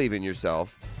do believe in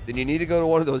yourself, then you need to go to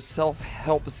one of those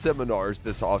self-help seminars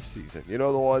this offseason. You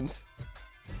know the ones?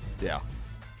 Yeah.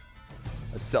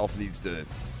 That self needs to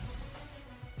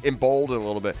embolden a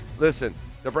little bit. Listen,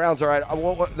 the Browns are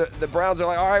all right. The Browns are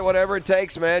like, all right, whatever it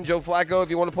takes, man. Joe Flacco, if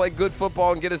you want to play good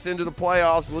football and get us into the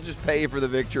playoffs, we'll just pay you for the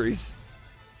victories.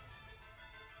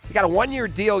 He got a 1-year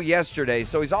deal yesterday,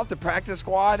 so he's off the practice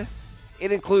squad.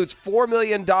 It includes $4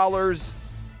 million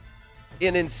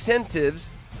in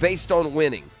incentives based on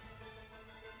winning.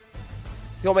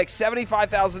 He'll make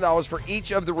 $75,000 for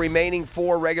each of the remaining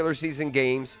 4 regular season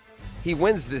games he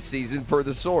wins this season, per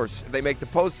the source. If they make the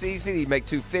postseason, he'd make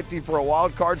 $250 for a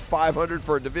wild card, $500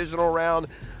 for a divisional round,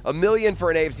 $1 million for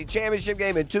an AFC Championship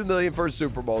game, and $2 million for a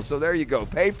Super Bowl. So there you go.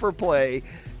 Pay for play.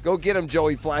 Go get him,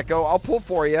 Joey Flacco. I'll pull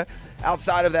for you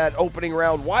outside of that opening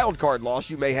round wild card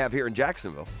loss you may have here in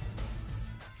Jacksonville.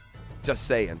 Just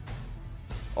saying.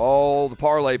 Oh, the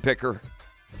parlay picker.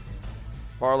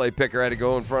 Parlay picker had to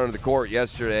go in front of the court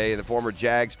yesterday. The former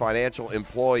Jags financial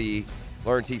employee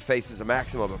learns he faces a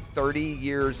maximum of 30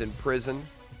 years in prison.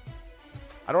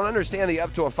 I don't understand the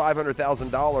up to a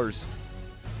 $500,000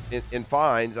 in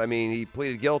fines. I mean, he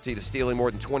pleaded guilty to stealing more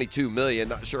than $22 million.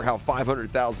 Not sure how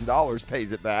 $500,000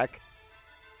 pays it back.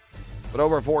 But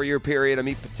over a 4-year period,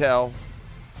 Amit Patel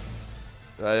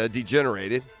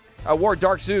degenerated. Wore a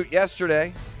dark suit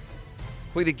yesterday.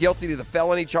 Pleaded guilty to the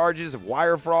felony charges of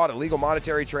wire fraud, illegal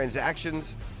monetary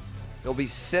transactions. He'll be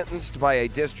sentenced by a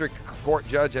district court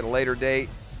judge at a later date.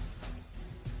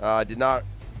 Did not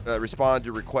respond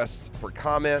to requests for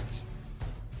comment.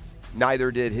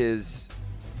 Neither did his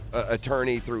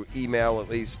attorney through email, at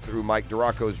least through Mike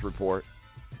DeRocco's report.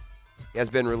 He has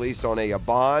been released on a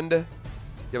bond,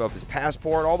 give up his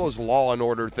passport, all those Law and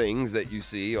Order things that you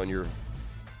see on your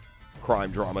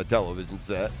crime drama television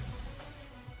set.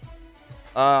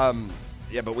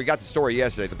 Yeah, but we got the story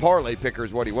yesterday. The parlay picker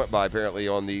is what he went by apparently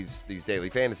on these daily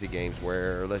fantasy games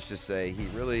where, let's just say, he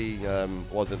really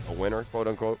wasn't a winner, quote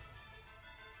unquote.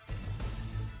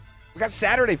 We got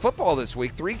Saturday football this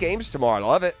week. 3 games tomorrow.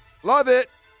 Love it. Love it.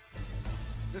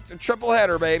 Just a triple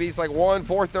header, baby. It's like 1,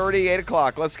 4:30, 8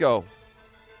 o'clock. Let's go.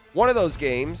 One of those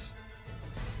games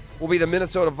will be the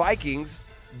Minnesota Vikings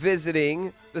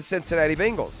visiting the Cincinnati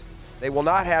Bengals. They will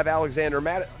not have Alexander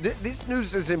Mattison. This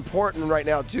news is important right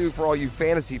now, too, for all you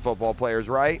fantasy football players,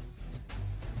 right?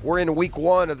 We're in week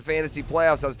 1 of the fantasy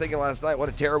playoffs. I was thinking last night, what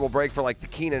a terrible break for, like, the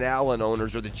Keenan Allen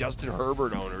owners or the Justin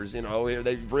Herbert owners. You know,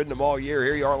 they've ridden them all year.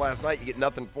 Here you are last night. You get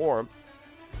nothing for them.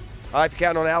 If you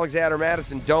count on Alexander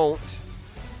Mattison, don't.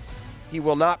 He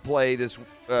will not play this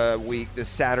week, this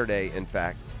Saturday, in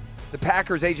fact. The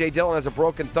Packers' A.J. Dillon has a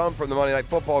broken thumb from the Monday Night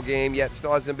Football game, yet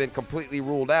still hasn't been completely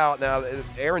ruled out. Now,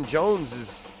 Aaron Jones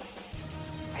is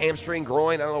hamstring,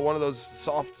 groin, I don't know, one of those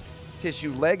soft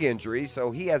tissue leg injuries,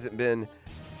 so he hasn't been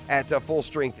at full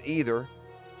strength either.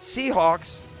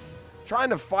 Seahawks trying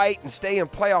to fight and stay in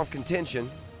playoff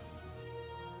contention.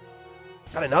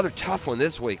 Got another tough one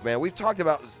this week, man. We've talked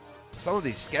about some of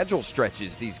these schedule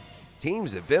stretches these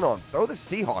teams have been on. Throw the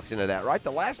Seahawks into that, right? The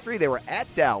last 3, they were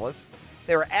at Dallas.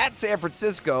 They were at San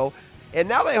Francisco, and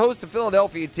now they host a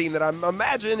Philadelphia team that I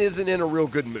imagine isn't in a real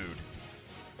good mood.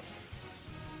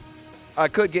 I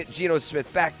could get Geno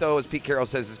Smith back, though, as Pete Carroll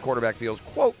says his quarterback feels,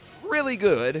 quote, really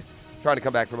good, trying to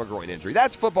come back from a groin injury.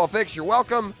 That's Football Fix. You're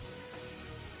welcome.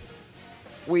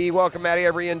 We welcome Matty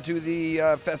Every into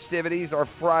the festivities, our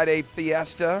Friday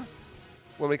fiesta.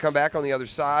 When we come back on the other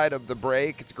side of the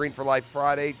break, it's Green for Life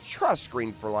Friday. Trust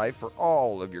Green for Life for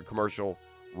all of your commercial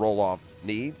roll-off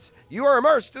needs. You are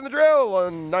immersed in the drill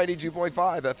on 92.5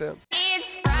 FM.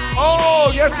 It's Friday.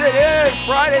 Oh, yes it is.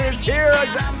 Friday is here.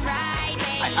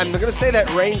 I'm going to say that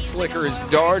rain slicker is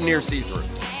darn near see-through.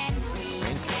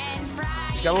 Rain slicker.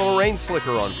 She's got a little rain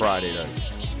slicker on Friday, does.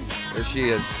 There she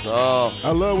is. Oh.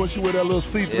 I love when she wear that little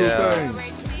see-through thing.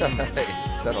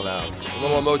 Hey, settle down. A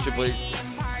little emotion, please.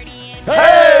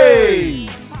 Hey!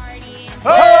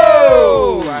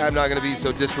 Oh! I'm not going to be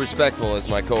so disrespectful as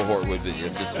my cohort would be.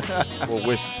 We'll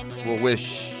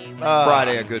wish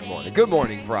Friday a good morning. Good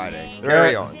morning, Friday.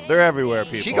 Carry on. They're everywhere,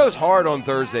 people. She goes hard on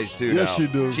Thursdays, too, Yes, now.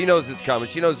 she do. She knows it's coming.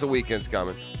 She knows the weekend's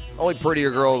coming. Only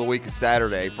prettier girl of the week is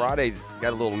Saturday. Friday's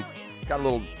got a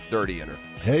little dirty in her.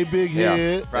 Hey, big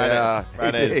head. Friday.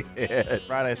 Hey, big head.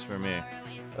 Friday's for me.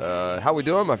 How we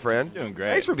doing, my friend? Doing great.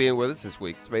 Thanks for being with us this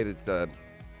week. It's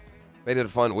made it a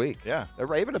fun week. Yeah. They're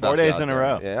raving about 4 days in a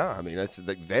row. Yeah, I mean,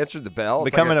 they've answered the bell.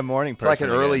 Becoming a morning person. It's like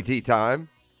an early tea time.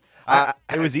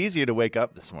 It was easier to wake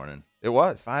up this morning. It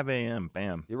was. 5 a.m.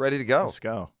 Bam. You're ready to go. Let's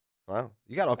go. Wow.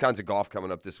 You got all kinds of golf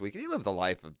coming up this week. You live the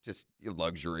life of just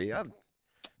luxury. I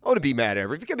want to be mad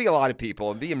every. If you could be a lot of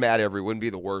people and being mad every wouldn't be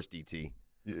the worst, ET.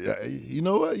 Yeah, you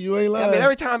know what? You ain't lying. I mean,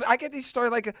 every time I get these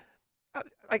stories,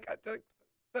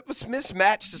 that was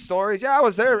mismatched the stories. Yeah, I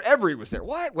was there. Every was there.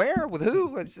 What? Where? With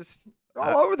who? It's just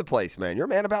all over the place, man. You're a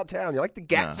man about town. You're like the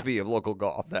Gatsby of local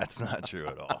golf. That's not true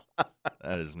at all.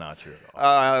 That is not true at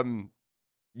all.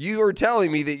 You were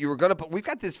telling me that you were going to. We've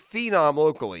got this phenom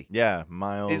locally. Yeah,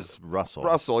 Miles Russell.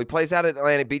 Russell. He plays out at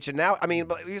Atlantic Beach, and now, I mean,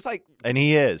 he's like, and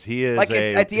he is like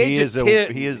at the age of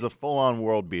 10, he is a full-on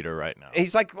world beater right now.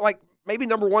 He's like maybe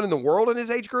number 1 in the world in his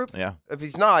age group. Yeah. If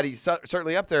he's not, he's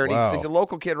certainly up there, and Wow. he's a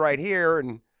local kid right here,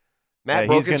 and Matt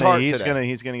broke his heart today.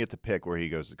 He's gonna get to pick where he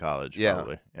goes to college. Yeah.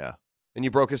 Probably. Yeah. And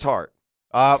you broke his heart.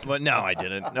 But no, I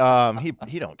didn't.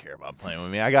 He don't care about playing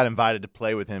with me. I got invited to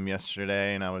play with him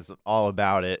yesterday, and I was all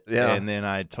about it. Yeah. And then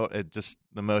just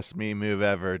the most me move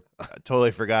ever. I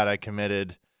totally forgot I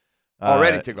committed.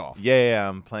 Already to golf. Yeah,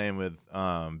 I'm playing with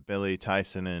Billy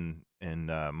Tyson and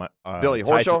Billy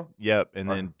Tyson, Horschel? Yep, and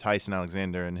then Tyson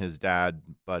Alexander and his dad,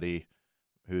 Buddy,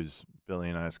 who's Billy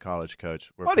and I's college coach.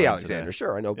 We're Buddy playing Alexander, today.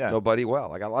 sure. I know Buddy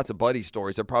well. I got lots of Buddy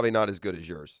stories. They're probably not as good as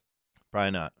yours.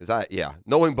 Probably not.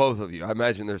 Knowing both of you, I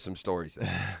imagine there's some stories there.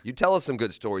 You tell us some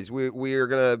good stories. We are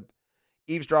going to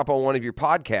eavesdrop on one of your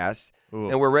podcasts,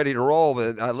 and we're ready to roll.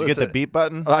 But I Did you get the beat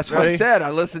button? That's what I ready? said. I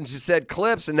listened to said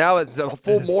clips, and now it's a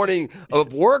full morning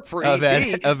of work for Of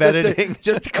ET editing.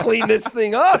 just to clean this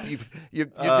thing up. You're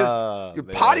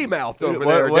potty mouthed over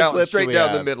there, what straight clip do we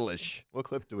down the have? middle-ish. What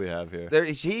clip do we have here?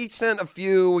 He sent a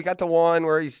few. We got the one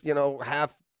where he's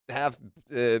half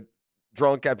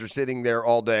drunk after sitting there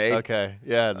all day. Okay,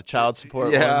 yeah, the child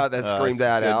support. Yeah, one. that screamed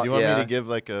that good. out. Do you want yeah. me to give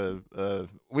like a?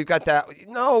 We've got that.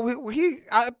 No,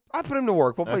 I put him to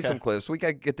work. We'll play Okay. some clips. We got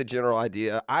to get the general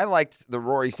idea. I liked the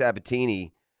Rory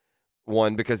Sabatini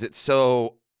one because it's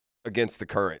so against the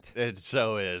current. It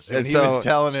so is. And And he so- was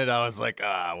telling it, I was like,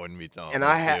 I wouldn't be telling. And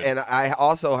this dude. I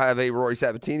also have a Rory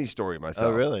Sabatini story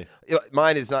myself. Oh, really?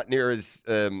 Mine is not near as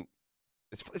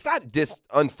it's not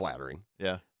unflattering.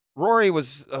 Yeah. Rory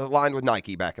was aligned with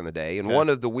Nike back in the day, and Okay. one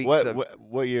of the weeks.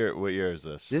 What year? What year is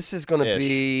this? This is going to Ish.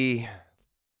 be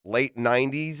late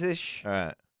 '90s ish. All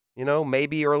right.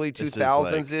 Maybe early This is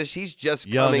 2000s ish. He's just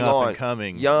young coming up on, and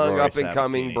coming. young Rory up and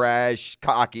coming, Sabatini. brash,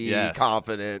 cocky, Yes.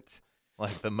 confident.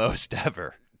 Like the most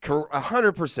ever.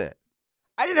 100%.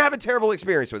 I didn't have a terrible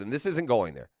experience with him. This isn't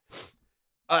going there.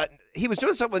 He was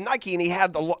doing something with Nike, and he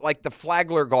had the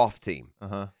Flagler golf team.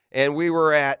 Uh-huh. And we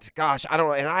were at,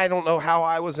 I don't know how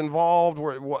I was involved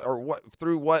or what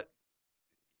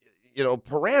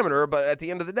parameter, but at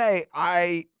the end of the day,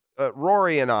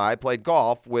 Rory and I played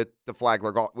golf with the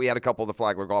Flagler golf. We had a couple of the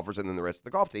Flagler golfers and then the rest of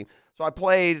the golf team. So I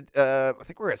played, I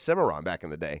think we were at Cimarron back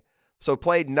in the day. So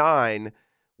played 9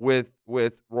 with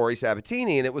Rory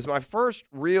Sabatini, and it was my first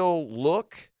real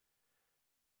look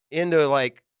into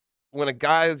when a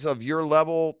guy's of your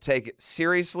level take it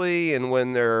seriously and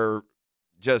when they're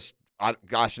just,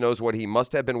 gosh knows what he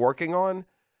must have been working on.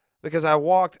 Because I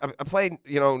played,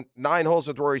 9 holes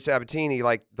with Rory Sabatini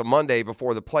the Monday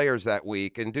before the Players that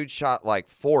week, and dude shot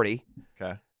 40.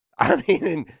 Okay.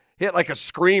 And hit like a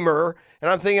screamer.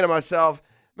 And I'm thinking to myself,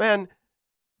 man,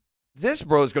 this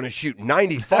bro's going to shoot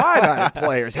 95 out of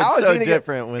Players. How It's is so he gonna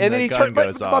different when and the then gun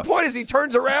goes my off. point is he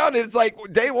turns around and it's like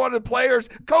day 1 of the Players,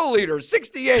 co-leader,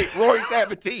 68, Rory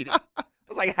Sabatini. I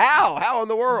was like, how in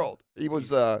the world? He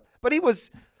was, but he was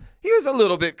a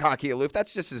little bit cocky aloof.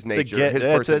 That's just his nature, his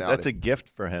personality. That's a gift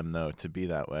for him, though, to be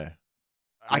that way.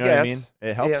 You I know guess. what I mean?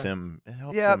 It helps Yeah. him. It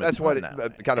helps Yeah, him a that's what ton it that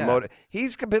way. kind of Yeah. motivated.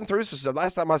 He's been through some stuff.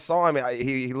 Last time I saw him,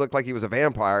 he looked like he was a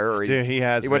vampire. Or Dude, he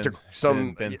has. He went to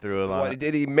some. been through a lot. What,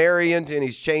 did he marry into and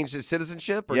he's changed his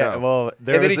citizenship? Or Yeah, no? well, And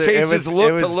then he changed his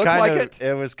look to look like it?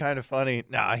 It was kind of funny.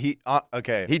 Nah,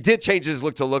 okay. He did change his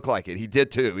look to look like it. He did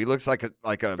too. He looks like a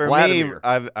For Vladimir.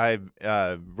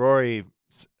 me, Rory,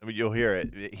 you'll hear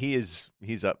it. He's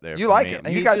up there. You for like me. him.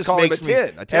 He You guys just call him a makes me-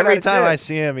 10. A 10 Every out of time 10. I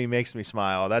see him, he makes me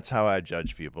smile. That's how I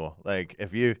judge people. Like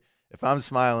if I'm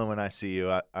smiling when I see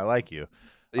you, I like you.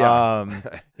 Yeah.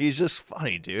 He's just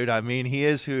funny, dude. I mean, he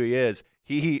is who he is.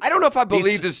 I don't know if I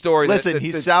believe this story. Listen,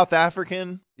 he's South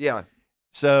African. Yeah.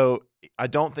 So I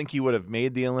don't think he would have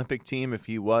made the Olympic team if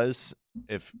he was,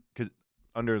 because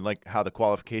under how the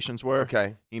qualifications were.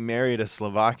 Okay. He married a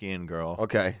Slovakian girl.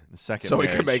 Okay. The second So he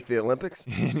marriage. could make the Olympics?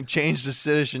 He changed his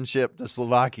citizenship to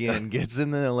Slovakian, gets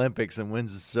in the Olympics, and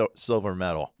wins the silver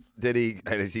medal.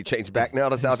 Has he changed back now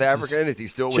to South African? Is he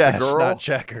still with Chess, the girl? not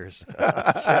checkers.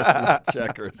 Chess, not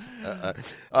checkers.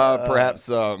 Perhaps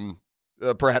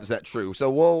that's true. So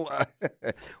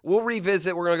we'll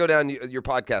revisit. We're going to go down your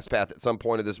podcast path at some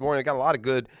point of this morning. I got a lot of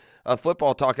good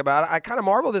football talk about. I kind of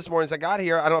marvel this morning as I got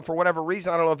here. I don't know, for whatever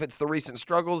reason. I don't know if it's the recent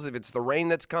struggles, if it's the rain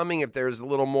that's coming, if there's a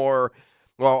little more.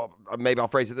 Well, maybe I'll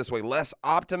phrase it this way, less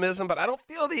optimism, but I don't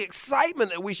feel the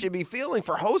excitement that we should be feeling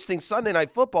for hosting Sunday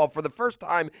Night Football for the first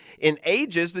time in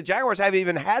ages. The Jaguars haven't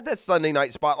even had that Sunday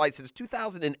night spotlight since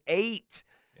 2008.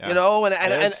 Yeah.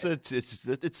 It's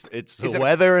the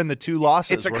weather and the 2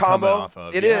 losses. It's a we're combo. coming off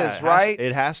of. It is, right?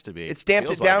 It has to be. It's damped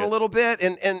it Feels down like a little bit.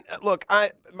 And look,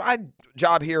 my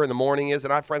job here in the morning is,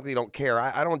 and I frankly don't care.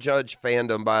 I don't judge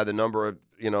fandom by the number of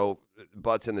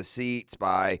butts in the seats,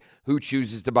 by who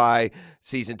chooses to buy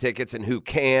season tickets and who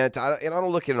can't. I don't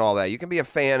look at all that. You can be a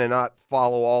fan and not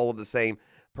follow all of the same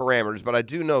parameters, but I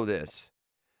do know this.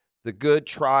 The good,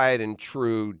 tried, and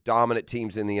true dominant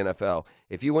teams in the NFL.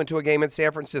 If you went to a game in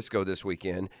San Francisco this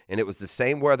weekend and it was the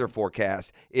same weather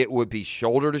forecast, it would be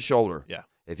shoulder to shoulder. Yeah.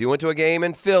 If you went to a game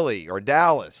in Philly or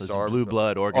Dallas Those or blue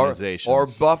blood organizations or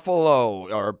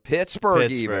Buffalo or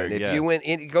Pittsburgh even. If yeah. you went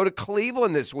in, go to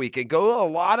Cleveland this weekend, go to a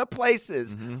lot of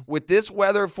places with this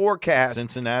weather forecast.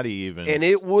 Cincinnati even. And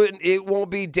it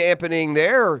won't be dampening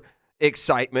their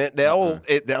excitement. Those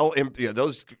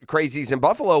crazies in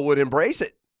Buffalo would embrace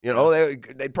it.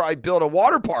 They'd probably build a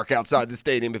water park outside the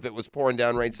stadium if it was pouring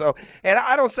down rain. So, and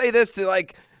I don't say this to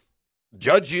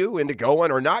judge you into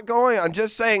going or not going. I'm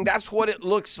just saying that's what it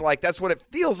looks like. That's what it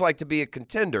feels like to be a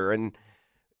contender. And,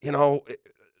 an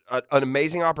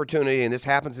amazing opportunity, and this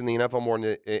happens in the NFL more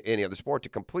than any other sport, to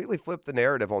completely flip the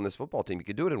narrative on this football team. You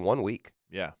could do it in 1 week.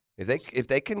 Yeah. If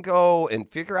they can go and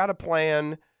figure out a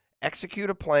plan,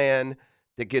 execute a plan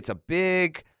that gets a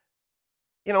big –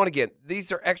 and again,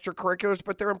 these are extracurriculars,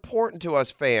 but they're important to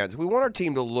us fans. We want our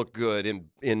team to look good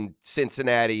in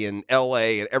Cincinnati and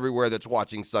L.A. and everywhere that's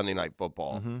watching Sunday Night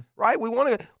Football, right? We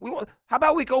want. How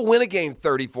about we go win a game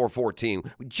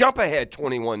 34-14? We jump ahead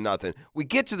 21-0. We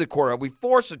get to the corner. We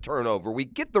force a turnover. We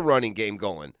get the running game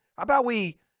going. How about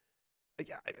we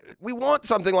want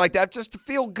something like that just to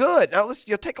feel good. Now, listen,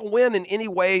 you'll take a win in any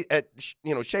way,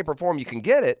 shape or form you can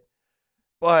get it,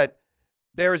 but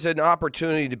there's an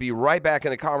opportunity to be right back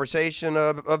in the conversation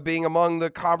of being among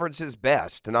the conference's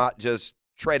best, not just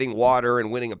treading water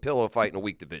and winning a pillow fight in a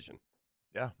weak division.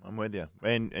 Yeah, I'm with you.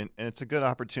 And it's a good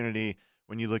opportunity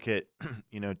when you look at,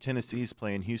 Tennessee's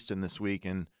playing Houston this week,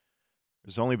 and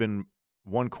there's only been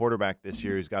one quarterback this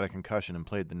year who's got a concussion and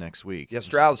played the next week. Yeah,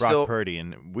 Stroud's Brock still Purdy,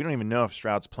 and we don't even know if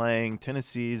Stroud's playing.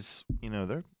 Tennessee's,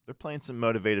 they're playing some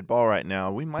motivated ball right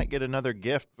now. We might get another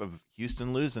gift of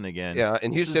Houston losing again. Yeah,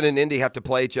 and Houston and Indy have to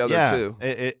play each other too.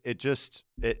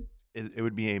 It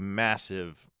would be a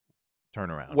massive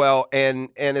turnaround. Well, and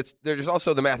there's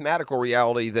also the mathematical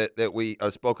reality that we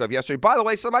spoke of yesterday. By the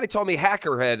way, somebody told me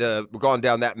Hacker had gone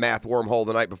down that math wormhole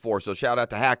the night before, so shout out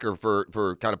to Hacker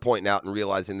for kind of pointing out and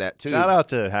realizing that too. Shout out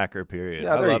to Hacker, period.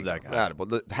 Yeah, I love that guy.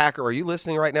 Hacker, are you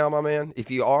listening right now, my man? If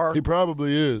you are, he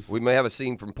probably is. We may have a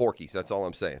scene from Porky's. That's all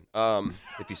I'm saying.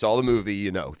 If you saw the movie,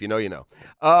 you know. If you know, you know.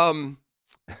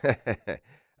 That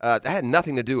had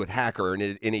nothing to do with Hacker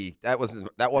and any. That wasn't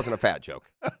a fat joke.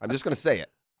 I'm just going to say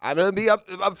it. I'm going to be up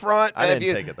front. I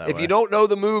didn't take it that way. If you don't know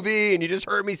the movie and you just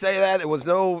heard me say that, it was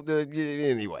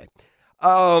anyway.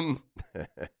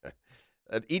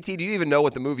 E.T., do you even know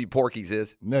what the movie Porky's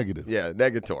is? Negative. Yeah,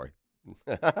 negatory.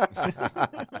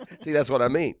 See, that's what I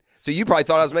mean. So you probably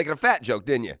thought I was making a fat joke,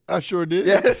 didn't you? I sure did.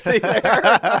 Yeah, see there?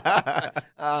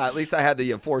 At least I had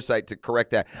the foresight to correct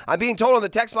that. I'm being told on the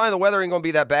text line the weather ain't going to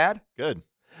be that bad. Good.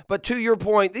 But to your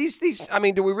point, these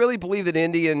do we really believe that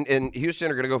Indy and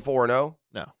Houston are going to go 4-0?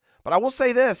 No. But I will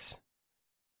say this.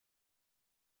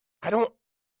 Are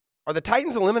the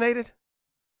Titans eliminated?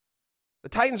 The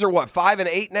Titans are what,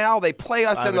 5-8 now? They play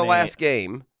us in the last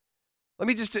game. Let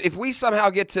me just, if we somehow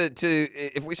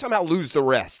if we somehow lose the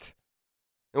rest,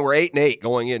 and we're 8-8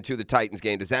 going into the Titans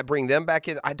game, does that bring them back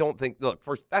in? I don't think, look,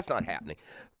 first, that's not happening.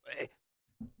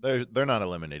 They're not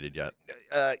eliminated yet.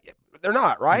 They're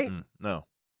not, right? Mm-mm, no.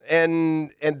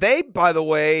 And they, by the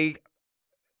way,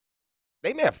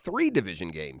 they may have 3 division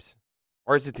games.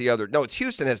 Or is it the other? No, it's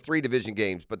Houston has 3 division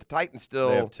games, but the Titans still.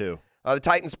 They have 2. The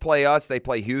Titans play us. They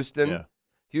play Houston. Yeah.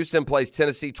 Houston plays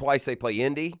Tennessee twice. They play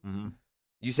Indy. Mm-hmm.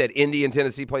 You said Indy and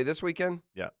Tennessee play this weekend?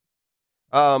 Yeah.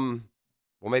 Well,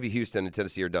 maybe Houston and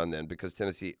Tennessee are done then because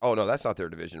Tennessee. Oh, no, that's not their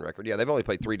division record. Yeah, they've only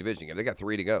played 3 division games. They got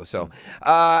 3 to go. So,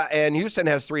 and Houston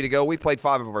has 3 to go. We played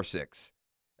 5 of our 6.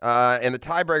 And the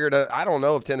tiebreaker, I don't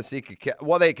know if Tennessee could catch.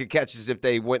 Well, they could catch us if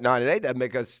they went 9-8. That'd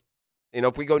make us,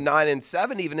 if we go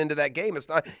 9-7 even into that game, it's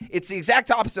not. It's the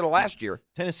exact opposite of last year.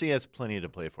 Tennessee has plenty to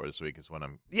play for this week is what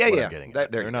I'm getting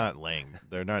at. They're not laying.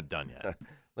 They're not done yet.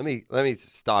 Let me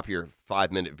stop your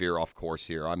 5-minute veer off course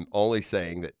here. I'm only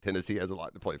saying that Tennessee has a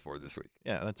lot to play for this week.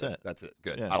 Yeah, that's it. That's it.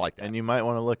 Good. Yeah. I like that. And you might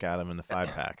want to look at them in the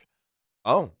 5-pack.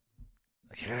 Oh,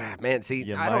 yeah, man. See,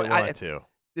 you might want to.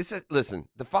 Listen.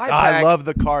 The 5-pack. I love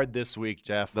the card this week,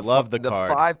 Jeff. Love the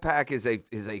card. The 5-pack is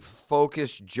a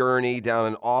focused journey down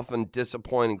an often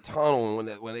disappointing tunnel. And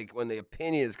when the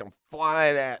opinions come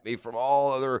flying at me from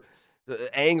all other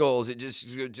angles, it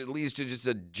leads to just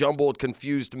a jumbled,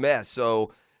 confused mess.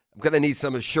 So I'm gonna need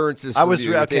some assurances.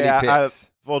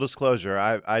 Full disclosure,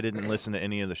 I didn't listen to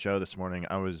any of the show this morning.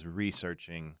 I was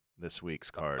researching this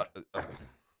week's card.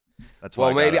 That's why.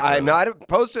 Well, maybe I'm not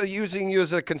opposed to using you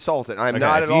as a consultant. I'm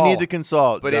not at all. If you need to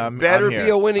consult, but it better be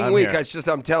a winning week.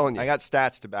 I'm telling you. I got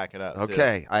stats to back it up.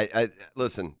 Okay, I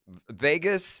listen.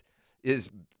 Vegas is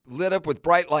lit up with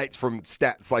bright lights from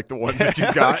stats like the ones that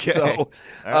you got. Okay. So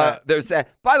there's that.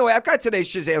 By the way, I've got today's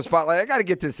Shazam Spotlight. I got to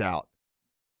get this out.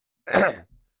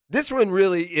 This one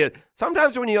really is.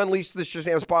 Sometimes when you unleash the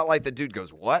Shazam Spotlight, the dude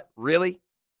goes, "What? Really?"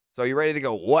 So you ready to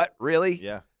go, "What? Really?"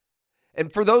 Yeah.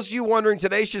 And for those of you wondering,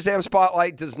 today's Shazam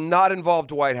Spotlight does not involve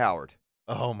Dwight Howard.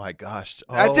 Oh, my gosh.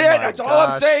 That's it. That's all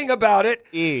I'm saying about it.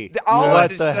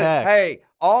 What the heck? Hey,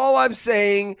 all I'm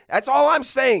saying, that's all I'm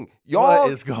saying. Y'all,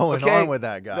 what is going on with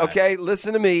that guy? Okay,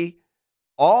 listen to me.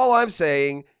 All I'm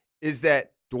saying is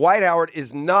that Dwight Howard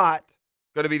is not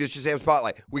going to be the Shazam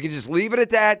Spotlight. We can just leave it at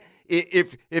that.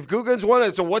 If Guggen's won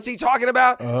it, so what's he talking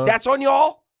about? That's on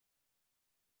y'all?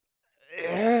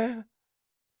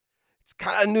 It's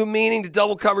kind of a new meaning to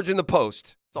double coverage in the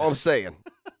post. That's all I'm saying.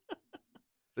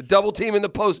 The double team in the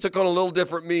post took on a little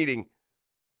different meaning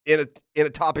in a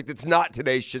topic that's not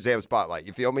today's Shazam Spotlight.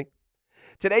 You feel me?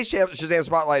 Today's Shazam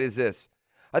Spotlight is this.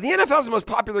 The NFL is the most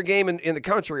popular game in the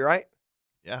country, right?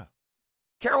 Yeah.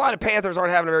 Carolina Panthers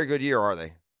aren't having a very good year, are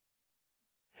they?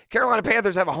 Carolina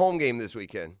Panthers have a home game this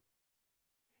weekend.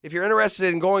 If you're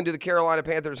interested in going to the Carolina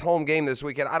Panthers home game this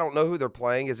weekend, I don't know who they're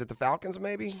playing. Is it the Falcons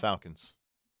maybe? It's Falcons.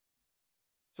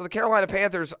 So the Carolina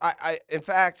Panthers, in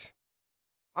fact,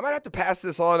 I might have to pass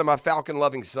this on to my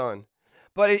Falcon-loving son.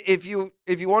 But if you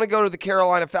want to go to the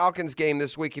Carolina Falcons game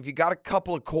this week, if you got a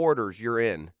couple of quarters, you're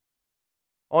in.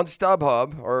 On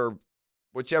StubHub, or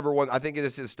whichever one, I think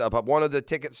this is StubHub, one of the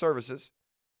ticket services,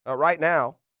 right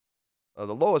now,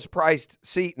 the lowest priced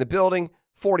seat in the building,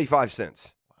 45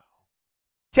 cents. Wow.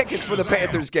 Tickets for the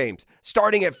Panthers games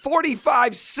starting at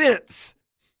 45 cents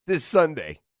this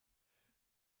Sunday.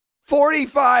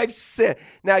 45 cents.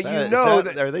 Now,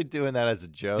 are they doing that as a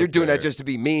joke? They're doing that just to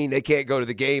be mean. They can't go to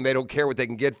the game. They don't care what they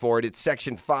can get for it. It's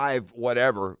Section 5,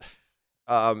 whatever.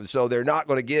 So they're not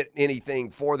going to get anything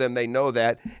for them. They know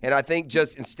that. And I think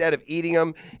just instead of eating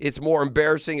them, it's more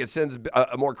embarrassing. It sends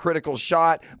a more critical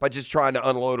shot by just trying to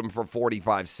unload them for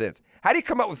 45 cents. How do you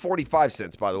come up with 45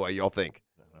 cents, by the way, y'all think?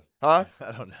 Huh?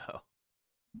 I don't know.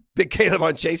 Big Caleb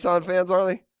on Chason fans, are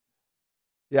they?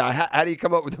 Yeah, how do you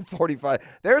come up with the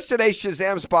 45? There's today's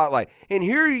Shazam Spotlight. And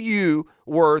here you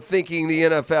were thinking the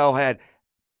NFL had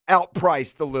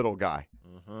outpriced the little guy.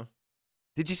 Mm-hmm.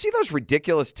 Did you see those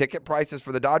ridiculous ticket prices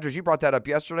for the Dodgers? You brought that up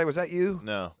yesterday. Was that you?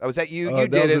 No. Was that you? You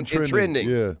did it in trending.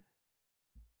 Yeah.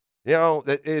 You know,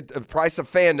 the price of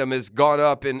fandom has gone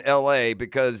up in L.A.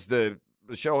 because the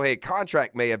Shohei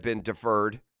contract may have been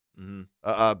deferred. Mm-hmm.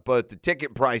 But the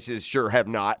ticket prices sure have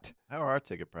not. How are our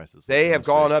ticket prices? They have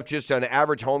gone up just an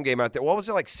average home game out there. What was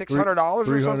it, like $600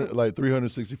 or something? Like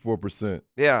 364%.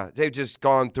 Yeah, they've just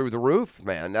gone through the roof,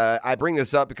 man. I bring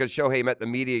this up because Shohei met the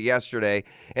media yesterday,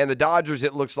 and the Dodgers,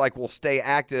 it looks like, will stay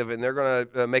active, and they're going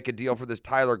to make a deal for this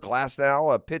Tyler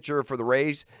Glasnow, a pitcher for the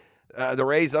Rays. The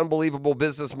Rays' unbelievable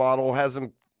business model has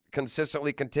them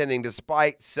consistently contending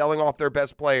despite selling off their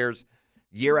best players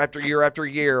year after year after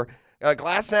year.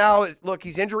 Glasnow, look,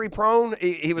 he's injury prone.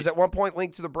 He was at one point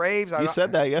linked to the Braves. You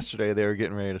said that yesterday. They were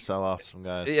getting ready to sell off some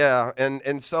guys. Yeah,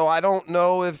 and so I don't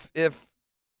know if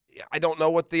I don't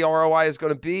know what the ROI is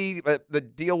going to be, but the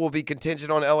deal will be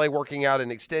contingent on LA working out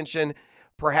an extension.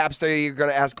 Perhaps they're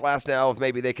going to ask Glasnow if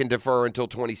maybe they can defer until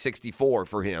 2064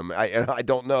 for him. I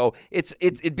don't know.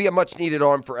 It'd be a much needed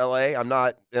arm for LA. I'm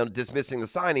not dismissing the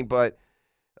signing, but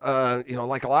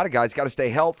like a lot of guys, got to stay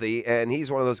healthy, and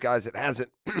he's one of those guys that hasn't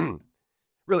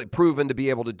really proven to be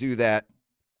able to do that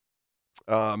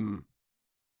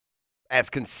as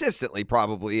consistently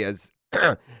probably as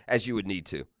as you would need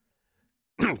to.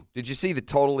 Did you see the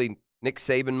totally Nick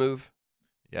Saban move?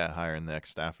 Yeah, hiring the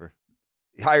ex-staffer.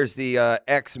 He hires the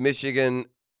ex-Michigan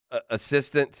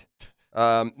assistant.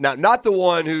 Not the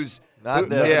one who's not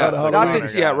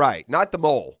the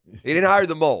mole. He didn't hire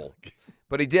the mole,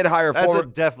 but he did hire. That's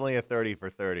definitely a 30 for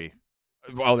 30.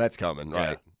 Well, that's coming,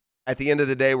 right? Yeah. At the end of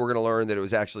the day, we're going to learn that it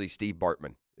was actually Steve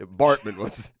Bartman. Bartman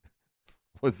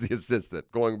was the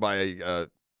assistant, going by a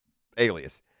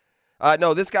alias.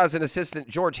 No, this guy's an assistant,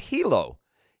 George Hilo.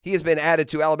 He has been added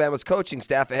to Alabama's coaching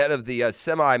staff ahead of the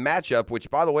semi-matchup, which,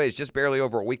 by the way, is just barely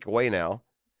over a week away now.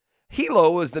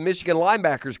 Hilo was the Michigan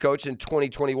linebackers coach in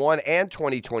 2021 and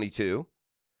 2022.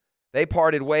 They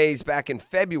parted ways back in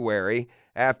February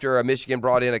after Michigan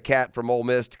brought in a cat from Ole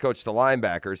Miss to coach the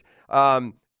linebackers.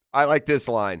 I like this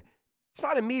line. It's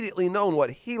not immediately known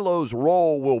what Hilo's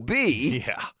role will be.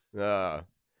 Yeah.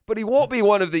 But he won't be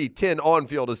one of the 10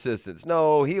 on-field assistants.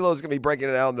 No, Hilo's going to be breaking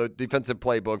it down the defensive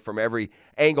playbook from every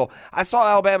angle. I saw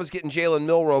Alabama's getting Jalen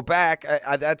Milroe back.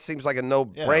 That seems like a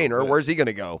no-brainer. Where's he going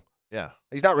to go? Yeah.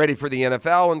 He's not ready for the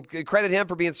NFL, and credit him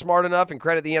for being smart enough and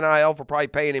credit the NIL for probably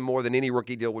paying him more than any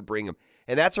rookie deal would bring him.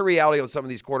 And that's a reality of some of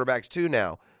these quarterbacks, too,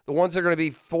 now. The ones that are going to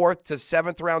be 4th to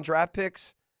 7th round draft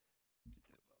picks,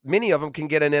 many of them can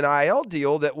get an NIL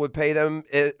deal that would pay them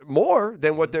more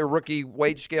than what their rookie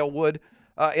wage scale would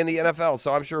in the NFL.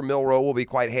 So I'm sure Milroe will be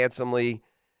quite handsomely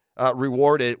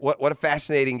rewarded. What a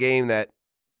fascinating game that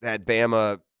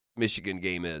Bama-Michigan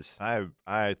game is. I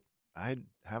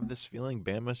have this feeling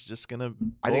Bama's just going to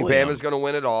I think Bama's going to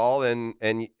win it all, and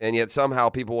yet somehow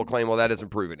people will claim, well, that doesn't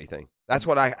prove anything. That's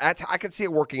what I could see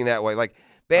it working that way. Like,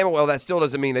 Bama, well, that still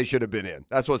doesn't mean they should have been in.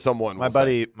 That's what someone will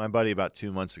say. My buddy about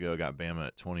 2 months ago got Bama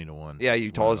at 20-1. Yeah, you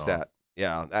told us that.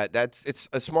 Yeah, it's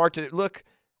a smart to look.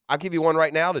 I'll give you one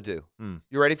right now to do.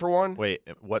 You ready for one? Wait,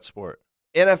 what sport?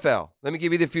 NFL. Let me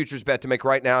give you the futures bet to make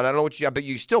right now. And I don't know what you got, but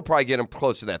you still probably get them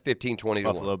close to that 15-20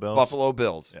 Buffalo to 1. Bills. Buffalo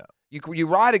Bills. Yeah. You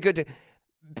ride a good.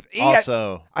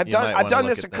 Also, I've done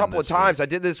this a couple of times. I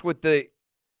did this with the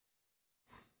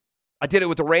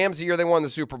Rams the year they won the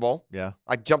Super Bowl. Yeah.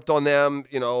 I jumped on them,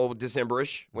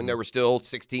 December-ish when they were still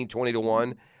 16-20 to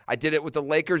 1. I did it with the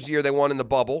Lakers the year they won in the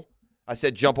bubble. I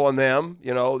said jump on them.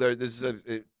 It's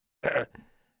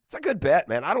It's a good bet,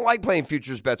 man. I don't like playing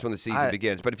futures bets when the season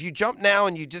begins, but if you jump now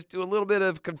and you just do a little bit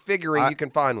of configuring, you can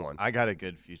find one. I got a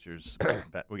good futures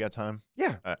bet. We got time?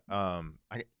 Yeah. I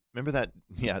remember that.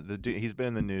 Yeah, the dude, he's been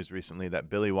in the news recently. That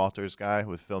Billy Walters guy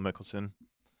with Phil Mickelson.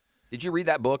 Did you read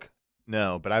that book?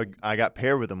 No, but I got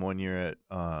paired with him one year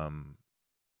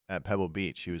at Pebble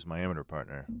Beach. He was my amateur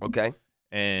partner. Okay.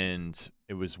 And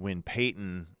it was when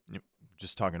Peyton,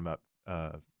 just talking about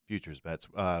futures bets,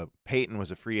 Peyton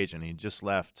was a free agent. He just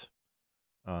left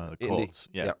the Colts.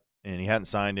 Yeah. Yep. And he hadn't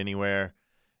signed anywhere.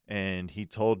 And he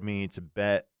told me to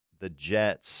bet the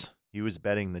Jets. He was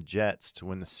betting the Jets to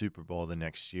win the Super Bowl the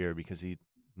next year because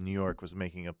New York was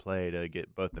making a play to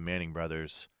get both the Manning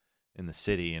brothers in the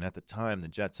city. And at the time, the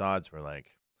Jets odds were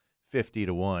like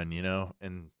 50-1,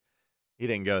 and he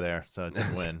didn't go there, so it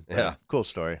didn't win. Yeah. Cool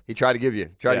story. He tried to give you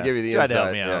the insight. To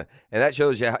help me out. And that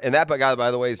shows you. And that guy, by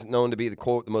the way, is known to be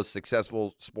the most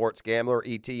successful sports gambler.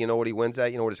 ET, you know what he wins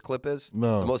at? You know what his clip is?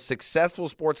 No. The most successful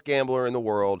sports gambler in the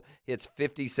world hits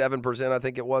 57%, I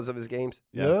think it was, of his games.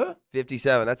 Yeah?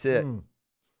 57. That's it. You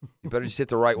better just hit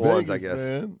the right ones, I guess.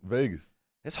 Man. Vegas.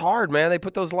 It's hard, man. They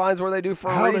put those lines where they do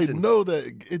for a reason. How they know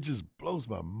that, it just blows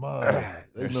my mind.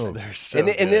 They know. They're so and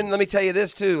then let me tell you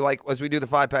this, too. Like, as we do the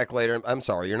 5-pack later, I'm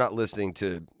sorry, you're not listening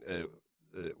to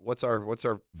what's our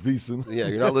VSiN. Yeah,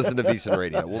 you're not listening to VSiN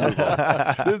Radio. We'll move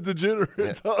on. This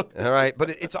degenerate talk. All right, but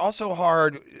it's also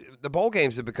hard. The bowl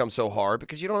games have become so hard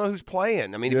because you don't know who's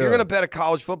playing. I mean, if you're going to bet a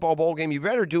college football bowl game, you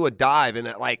better do a dive in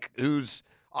it, like who's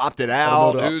opted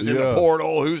out, who's in the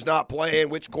portal, who's not playing,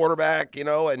 which quarterback,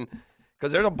 and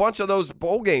because there's a bunch of those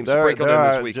bowl games sprinkled in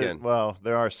this weekend.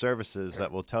 There are services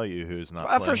that will tell you who's not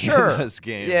playing for sure. in those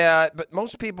games. Yeah, but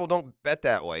most people don't bet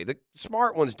that way. The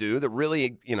smart ones do. That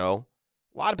really, a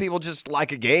lot of people just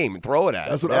like a game and throw it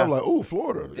at That's it. what I'm like. Oh,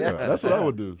 Florida. Yeah, that's what I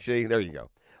would do. See, there you go.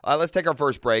 Let's take our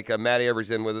first break. Matty Every's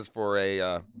in with us for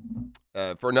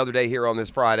another day here on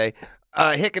this Friday.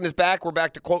 Hicken is back. We're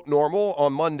back to quote normal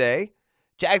on Monday.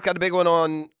 Jags got a big one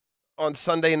on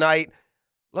Sunday night.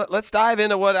 Let's dive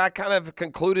into what I kind of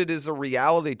concluded is a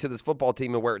reality to this football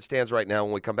team and where it stands right now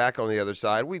when we come back on the other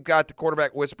side. We've got the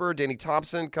quarterback whisperer, Danny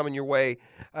Thompson, coming your way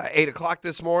 8 o'clock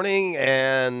this morning,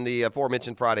 and the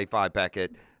aforementioned Friday 5-pack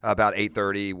at about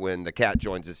 8:30 when the Cat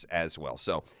joins us as well.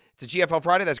 So it's a GFL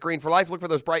Friday. That's Green for Life. Look for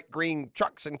those bright green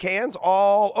trucks and cans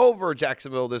all over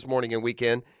Jacksonville this morning and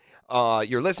weekend.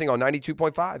 You're listening on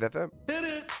 92.5 FM. Hit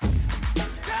it.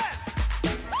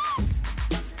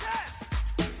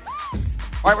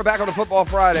 All right, we're back on a Football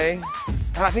Friday.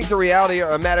 And I think the reality,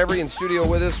 Matt Every in studio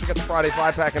with us. We got the Friday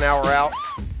 5-pack an hour out.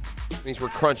 It means we're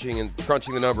crunching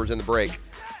the numbers in the break.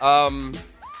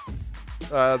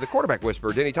 The quarterback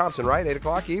whisperer, Denny Thompson, right? 8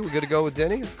 o'clock. We good to go with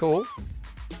Denny? Cool.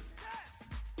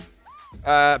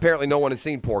 Apparently no one has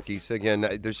seen Porky's.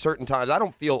 Again, there's certain times I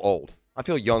don't feel old. I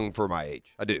feel young for my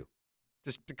age. I do.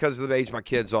 Just because of the age my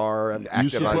kids are. I'm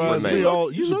active.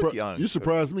 You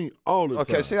surprise me all the time.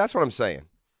 Okay, see, that's what I'm saying.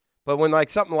 But when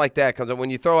something like that comes up,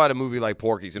 when you throw out a movie like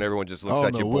Porky's and everyone just looks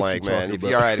at you blank, man. If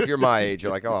you're my age,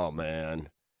 you're like, oh man,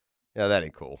 yeah, that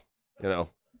ain't cool, And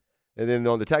then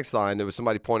on the text line, there was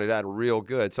somebody pointed out real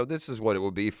good. So this is what it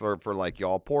would be for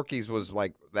y'all. Porky's was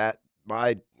like that.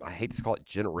 I hate to call it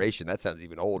generation. That sounds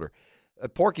even older.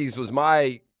 Porky's was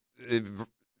my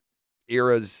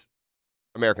era's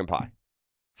American Pie.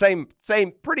 Same,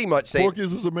 pretty much same.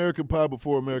 Porky's was American Pie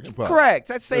before American Pie. Correct.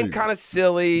 That same kind of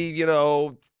silly,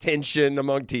 tension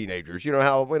among teenagers. You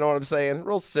know what I'm saying?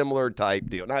 Real similar type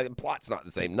deal. Now, the plot's not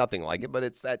the same, nothing like it, but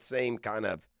it's that same kind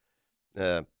of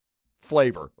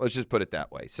flavor. Let's just put it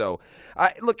that way. So,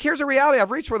 look, here's a reality I've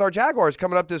reached with our Jaguars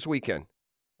coming up this weekend.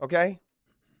 Okay?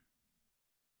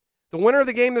 The winner of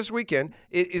the game this weekend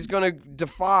is going to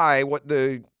defy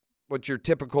what your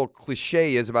typical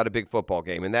cliche is about a big football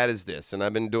game, and that is this. And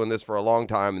I've been doing this for a long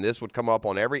time, and this would come up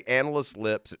on every analyst's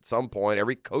lips at some point.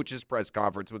 Every coach's press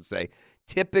conference would say,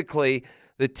 typically,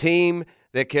 the team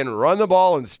that can run the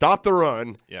ball and stop the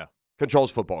run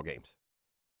controls football games.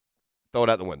 Throw it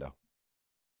out the window.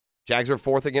 Jags are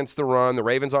fourth against the run. The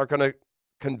Ravens aren't going to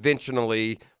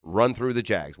conventionally run through the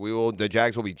Jags. The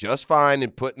Jags will be just fine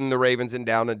in putting the Ravens in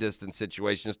down and distance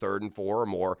situations, 3rd and 4 or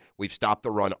more. We've stopped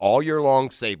the run all year long,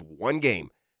 save one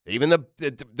game. Even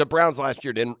the Browns last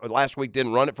week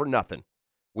didn't run it for nothing.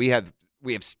 We have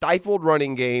stifled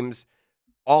running games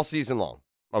all season long.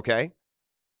 Okay.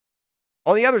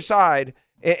 On the other side,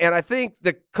 and I think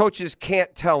the coaches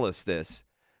can't tell us this,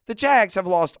 the Jags have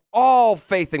lost all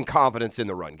faith and confidence in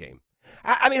the run game.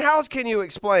 I mean, how else can you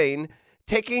explain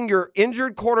taking your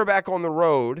injured quarterback on the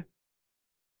road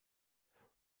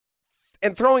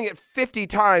and throwing it 50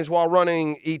 times while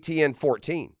running ETN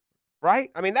 14? right?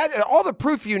 I mean, that all the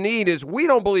proof you need is we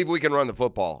don't believe we can run the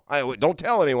football. Don't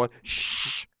tell anyone.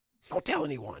 Shh. Don't tell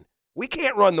anyone. We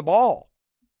can't run the ball.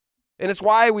 And it's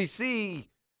why we see,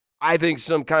 I think,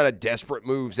 some kind of desperate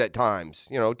moves at times.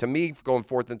 To me, going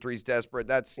 4th and 3 is desperate.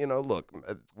 That's, look,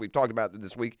 we've talked about it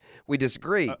this week. We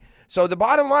disagree. So the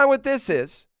bottom line with this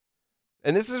is,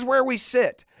 and this is where we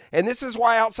sit, and this is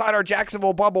why outside our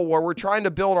Jacksonville bubble where we're trying to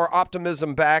build our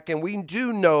optimism back, and we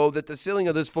do know that the ceiling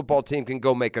of this football team can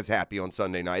go make us happy on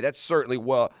Sunday night. That's certainly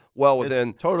well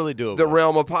within totally doable. The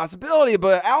realm of possibility.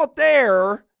 But out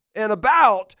there and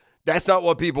about, that's not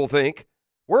what people think.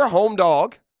 We're a home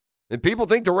dog, and people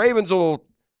think the Ravens will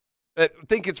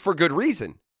think it's for good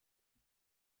reason.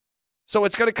 So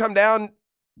it's going to come down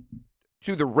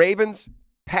to the Ravens'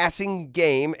 passing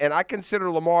game, and I consider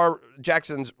Lamar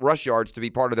Jackson's rush yards to be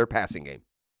part of their passing game.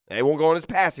 They won't go on his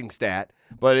passing stat,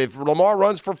 but if Lamar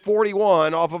runs for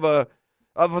 41 off of a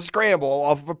scramble,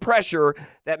 off of a pressure,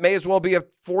 that may as well be a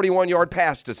 41-yard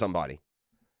pass to somebody.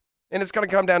 And it's going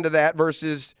to come down to that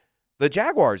versus the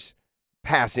Jaguars'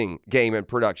 passing game and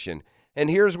production. And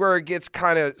here's where it gets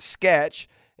kind of sketch.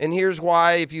 And here's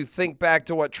why, if you think back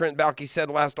to what Trent Baalke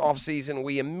said last offseason,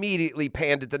 we immediately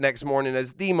panned it the next morning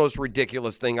as the most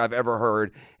ridiculous thing I've ever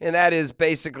heard. And that is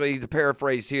basically, to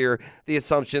paraphrase here, the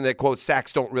assumption that, quote,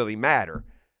 sacks don't really matter.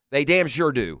 They damn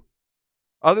sure do.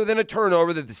 Other than a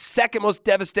turnover, that's the second most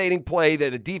devastating play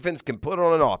that a defense can put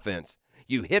on an offense.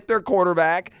 You hit their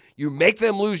quarterback, you make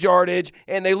them lose yardage,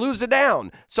 and they lose it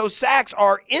down. So sacks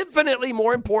are infinitely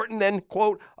more important than,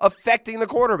 quote, affecting the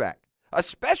quarterback.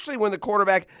 Especially when the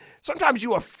quarterback, sometimes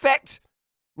you affect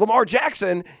Lamar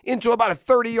Jackson into about a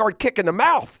 30-yard kick in the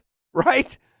mouth,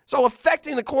 right? So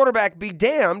affecting the quarterback, be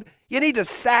damned, you need to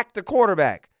sack the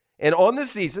quarterback. And on this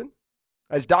season,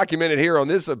 as documented here on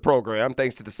this program,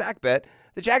 thanks to the sack bet,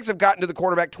 the Jags have gotten to the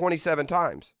quarterback 27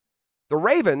 times. The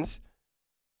Ravens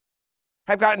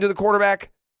have gotten to the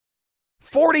quarterback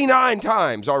 49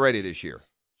 times already this year.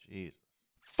 Jeez.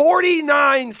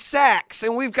 49 sacks,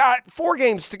 and we've got 4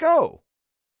 games to go.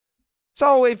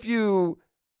 So if you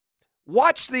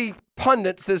watch the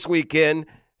pundits this weekend,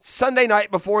 Sunday night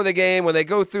before the game, when they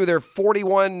go through their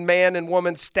 41 man and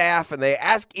woman staff and they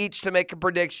ask each to make a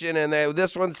prediction, and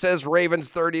this one says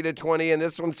Ravens 30-20, and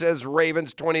this one says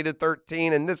Ravens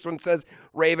 20-13, and this one says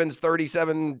Ravens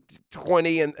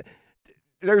 37-20, and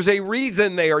there's a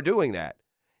reason they are doing that.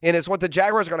 And it's what the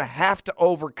Jaguars are going to have to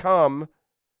overcome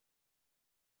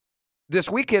this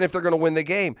weekend if they're going to win the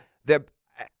game.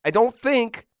 I don't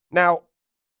think now.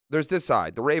 There's this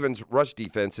side. The Ravens' rush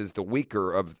defense is the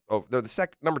weaker of they're the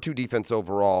number 2 defense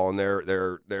overall, and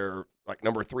they're like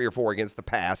number 3 or 4 against the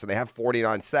pass, and they have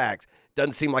 49 sacks.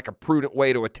 Doesn't seem like a prudent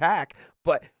way to attack.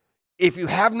 But if you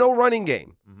have no running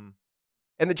game,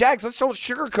 and the Jags, let's don't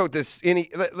sugarcoat this.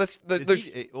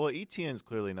 Well, Etienne's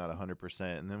clearly not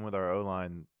 100%, and then with our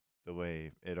O-line the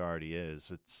way it already is,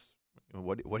 it's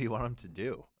what do you want him to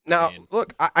do? Now,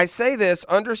 look, I say this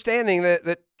understanding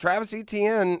that Travis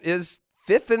Etienne is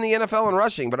 5th in the NFL in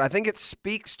rushing, but I think it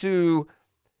speaks to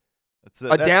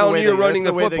a down year running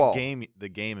the football. The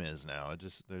game is now. It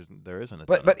just there isn't a.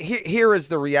 But here is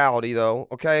the reality, though.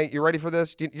 Okay, you ready for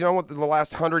this? You know what the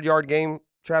last 100-yard game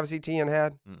Travis Etienne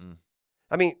had? Mm-mm.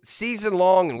 I mean, season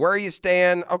long and where you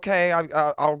stand. Okay,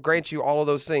 I'll grant you all of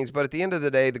those things, but at the end of the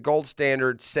day, the gold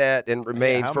standard set and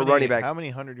remains for running backs. How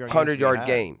many 100-yard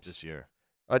games this year?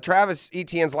 Travis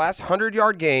Etienne's last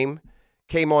 100-yard game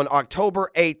came on October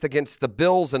 8th against the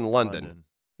Bills in London.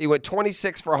 He went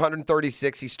 26 for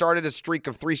 136. He started a streak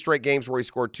of 3 straight games where he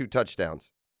scored 2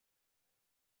 touchdowns.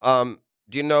 Do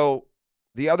you know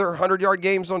the other 100-yard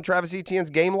games on Travis Etienne's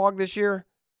game log this year?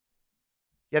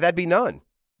 Yeah, that'd be none.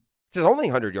 It's his only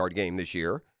 100-yard game this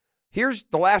year. Here's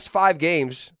the last 5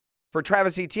 games for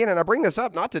Travis Etienne, and I bring this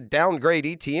up not to downgrade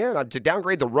Etienne, to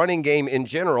downgrade the running game in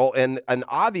general and an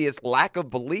obvious lack of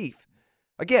belief.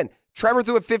 Again, Trevor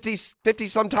threw it 50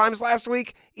 sometimes last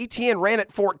week. Etienne ran it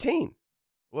 14.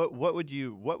 What would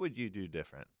you do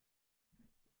different?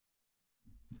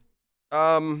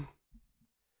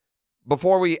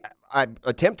 Before I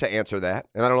attempt to answer that,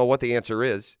 and I don't know what the answer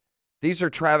is, these are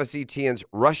Travis Etienne's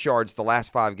rush yards the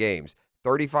last 5 games.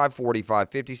 35, 45,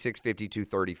 56, 52,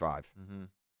 35. Mm-hmm.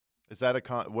 Is that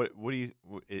what do you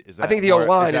is that? I think the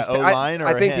O-line is O-line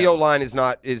I think the O-line is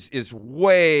not is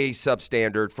way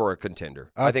substandard for a contender.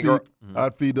 I'd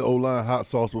feed the O-line hot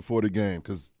sauce before the game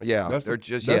because that's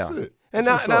it. And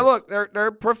now look,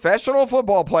 they're professional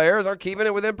football players. Are keeping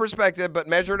it within perspective, but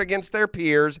measured against their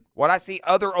peers, what I see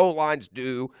other O-lines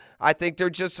do, I think they're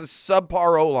just a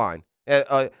subpar O-line.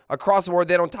 Across the board,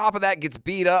 then on top of that gets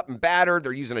beat up and battered.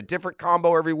 They're using a different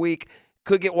combo every week.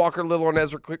 Could get Walker Little and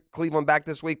Ezra Cleveland back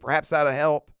this week. Perhaps that'll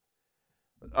help.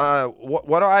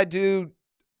 What do I do?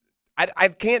 I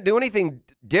can't do anything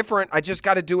different. I just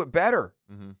got to do it better.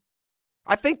 Mm-hmm.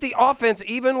 I think the offense,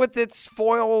 even with its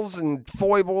foils and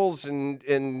foibles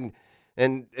and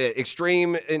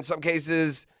extreme, in some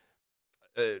cases,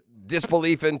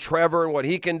 disbelief in Trevor and what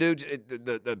he can do,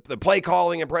 the play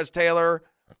calling and Press Taylor,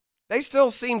 they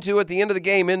still seem to, at the end of the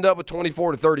game, end up with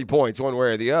 24 to 30 points one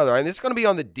way or the other. And it's going to be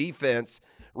on the defense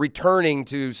returning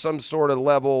to some sort of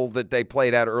level that they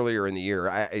played at earlier in the year.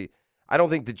 I don't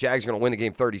think the Jags are going to win the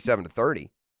game 37 to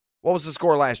 30. What was the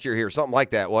score last year here? Something like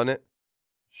that, wasn't it?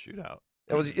 Shootout.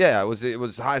 It was, yeah. It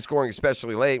was high scoring,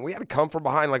 especially late. We had to come from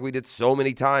behind like we did so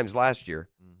many times last year.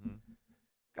 Mm-hmm.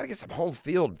 Got to get some home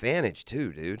field advantage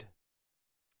too, dude.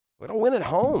 We don't win at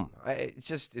home.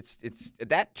 It's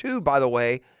that too. By the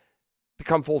way, to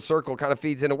come full circle, kind of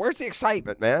feeds into where's the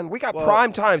excitement, man? We got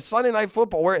prime time Sunday night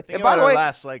football. And by the way,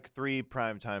 last like 3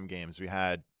 primetime games we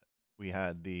had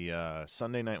the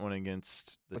Sunday night one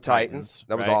against the Titans.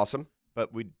 That was awesome.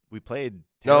 But we played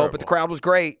terrible. No, but the crowd was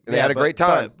great. And they had a great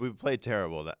time. But we played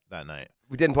terrible that night.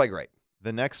 We didn't play great.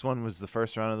 The next one was the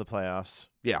first round of the playoffs.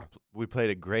 Yeah. We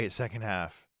played a great second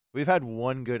half. We've had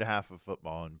one good half of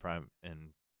football in prime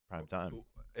time.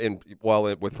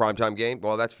 With primetime game,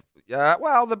 the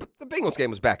Bengals game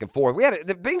was back and forth.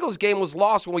 The Bengals game was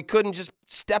lost when we couldn't just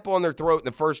step on their throat in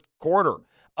the first quarter.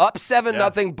 Up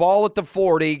 7-0, ball at the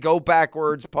 40, go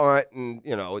backwards, punt, and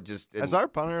Has our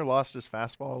punter lost his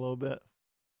fastball a little bit?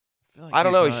 I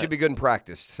don't know. He should be good in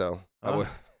practice. So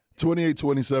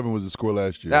 28-27 was the score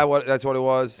last year. That's what it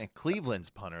was. And Cleveland's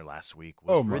punter last week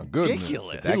was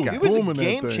ridiculous. He was a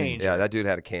game changer. Yeah, that dude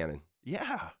had a cannon.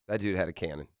 Yeah, that dude had a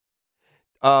cannon.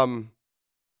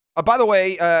 By the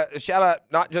way, shout out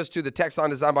not just to the Texon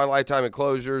Designed by Lifetime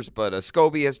Enclosures, but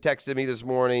Scobie has texted me this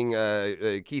morning.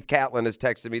 Keith Catlin has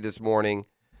texted me this morning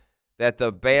that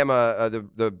the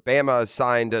Bama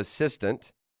signed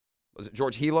assistant, was it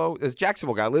George Hilo? This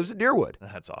Jacksonville guy lives in Deerwood.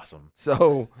 That's awesome.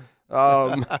 So,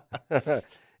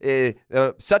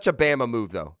 such a Bama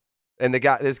move though, and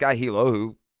this guy Hilo,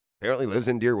 who apparently lives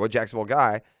in Deerwood, Jacksonville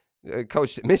guy.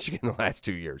 Coached at Michigan the last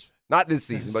 2 years. Not this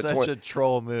season, but such a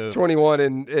troll move. 21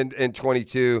 and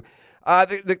 22.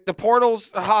 The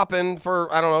portal's hopping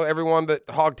for, I don't know, everyone but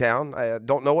Hogtown. I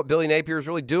don't know what Billy Napier is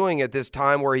really doing at this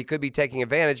time where he could be taking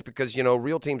advantage because,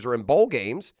 real teams are in bowl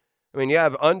games. I mean, you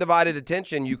have undivided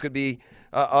attention. You could be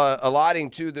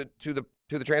allotting to the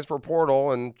transfer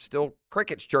portal and still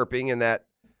crickets chirping in that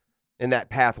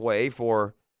pathway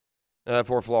for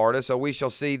Florida. So we shall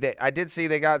see. I did see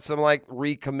they got some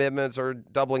recommitments or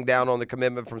doubling down on the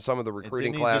commitment from some of the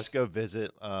recruiting class. Didn't he just go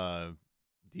visit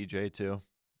DJ too?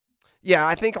 Yeah,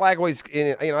 I think Lagway's.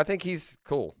 I think he's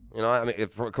cool. I mean,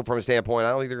 from a standpoint,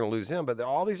 I don't think they're going to lose him. But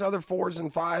all these other 4s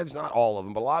and 5s, not all of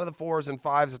them, but a lot of the 4s and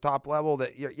 5s at top level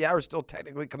that are still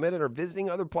technically committed or visiting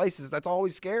other places. That's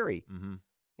always scary.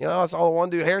 Mm-hmm. I saw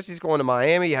one dude, Harris's going to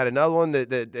Miami. You had another one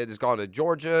that has gone to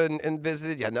Georgia and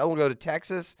visited. You had another one go to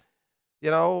Texas.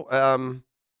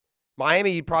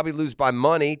 Miami, you'd probably lose by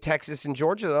money. Texas and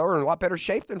Georgia, though, are in a lot better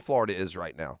shape than Florida is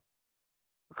right now.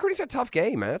 Recruiting's a tough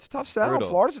game, man. It's a tough sell. Brutal.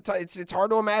 Florida's it's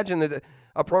hard to imagine that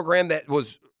a program that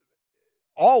was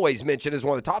always mentioned as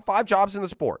one of the top 5 jobs in the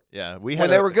sport. Yeah, when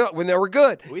they were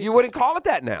good, you wouldn't call it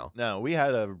that now. No, we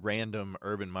had a random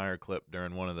Urban Meyer clip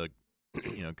during one of the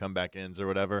comeback ends or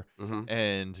whatever,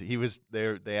 and he was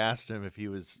there. They asked him if he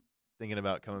was thinking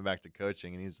about coming back to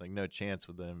coaching, and he's like, no chance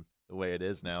with them the way it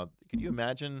is now. Can you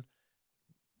imagine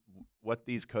what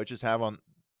these coaches have on,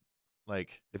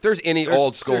 if there's any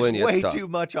old school in you? There's way too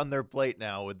much on their plate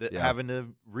now with having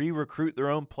to re-recruit their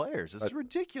own players. It's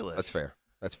ridiculous. That's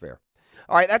fair.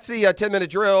 All right, that's the 10-minute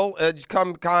drill.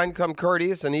 Come kind, come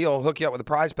courteous, and he'll hook you up with a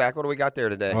prize pack. What do we got there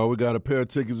today? We got a pair of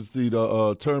tickets to see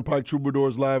the Turnpike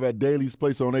Troubadours live at Daly's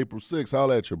Place on April 6th.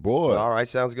 Holla at your boy. All right,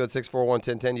 sounds good.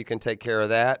 641-1010. You can take care of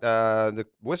that. The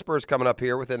Whisper's coming up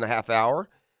here within the half hour.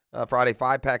 Friday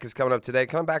 5-pack is coming up today.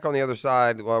 Come back on the other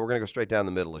side. Well, we're going to go straight down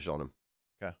the middle-ish on him.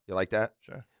 Okay. You like that?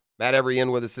 Sure. Matt Every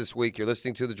in with us this week. You're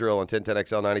listening to The Drill on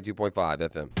 1010XL 92.5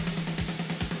 FM.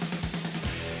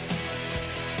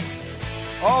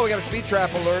 Oh, we got a speed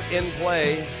trap alert in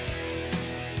play.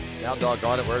 Now,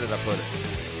 doggone it, where did I put it?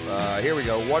 Here we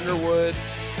go. Wonderwood,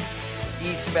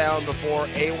 eastbound before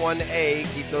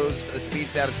A1A. Keep those speed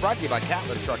status. Brought to you by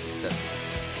Catlin Trucking Center.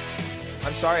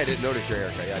 I'm sorry I didn't notice your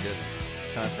haircut. Yeah, I didn't.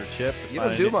 Time for Chip. You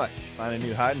don't do much. Find a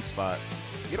new hiding spot.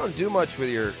 You don't do much with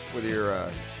your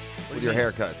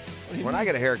haircuts. When I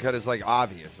get a haircut, it's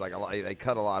obvious. They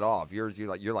cut a lot off. Yours,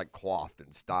 you're like coiffed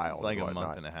and styled. It's like a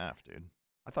month and a half, dude.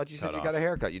 I thought you said you got a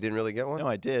haircut. You didn't really get one? No,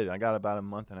 I did. I got about a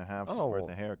month and a half's worth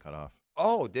of hair cut off.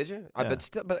 Oh, did you? Yeah.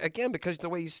 But again, because the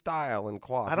way you style and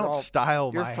coif. I don't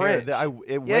style my French. hair.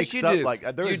 It yes, wakes up do.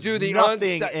 like there's you do the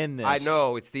nothing in this. I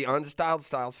know. It's the unstyled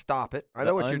style. Stop it. I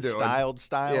know what you're doing. Unstyled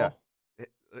style? Yeah.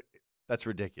 That's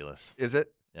ridiculous. Is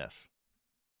it? Yes.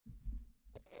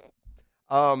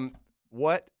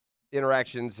 What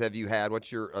interactions have you had?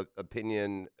 What's your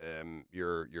opinion,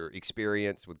 your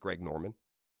experience with Greg Norman?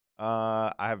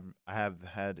 I have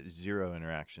had 0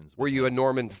 interactions. Were you a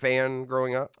Norman fan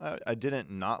growing up? I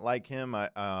didn't not like him.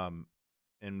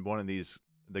 In one of these,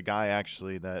 the guy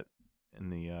actually that in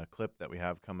the clip that we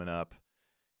have coming up,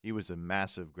 he was a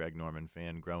massive Greg Norman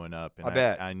fan growing up. And I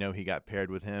bet. I know he got paired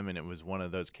with him, and it was one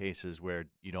of those cases where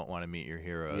you don't want to meet your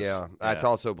heroes. Yeah, that's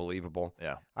also believable.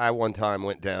 Yeah. I one time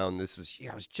went down.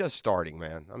 I was just starting,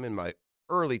 man. I'm in my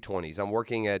early 20s. I'm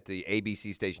working at the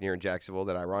ABC station here in Jacksonville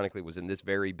that ironically was in this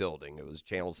very building. It was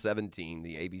Channel 17,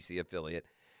 the ABC affiliate.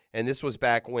 And this was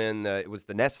back when it was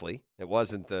the Nestle. It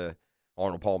wasn't the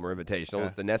Arnold Palmer Invitational. It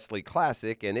was the Nestle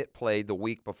Classic, and it played the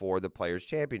week before the Players'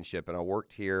 Championship. And I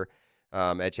worked here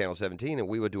at Channel 17, and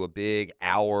we would do a big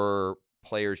hour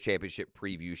Players' Championship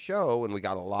preview show, and we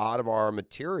got a lot of our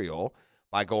material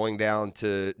by going down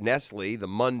to Nestle the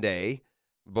Monday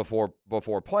before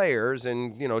players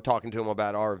and, talking to them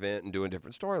about our event and doing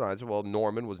different storylines. Well,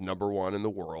 Norman was #1 in the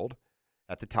world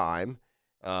at the time.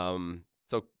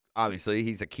 So obviously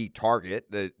he's a key target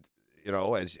that,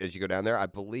 as you go down there, I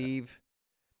believe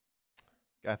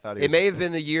I thought it may have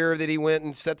been the year that he went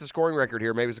and set the scoring record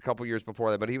here. Maybe it was a couple years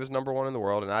before that, but he was #1 in the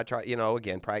world. And I try,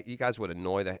 again, you guys would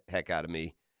annoy the heck out of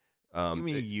me. You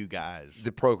mean you guys?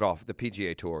 The pro golf, the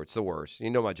PGA Tour, it's the worst. You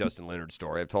know my Justin Leonard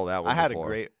story. I've told that one before. I had a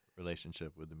great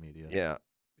relationship with the media. Yeah.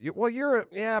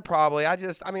 Probably. I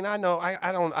know.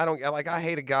 I don't like. I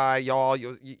hate a guy, y'all.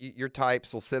 Your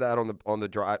types will sit out on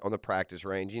the practice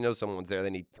range. Someone's there. They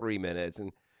need 3 minutes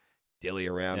and dilly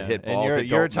around and hit balls. And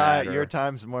your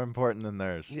time's more important than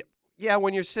theirs. Yeah,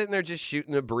 when you're sitting there just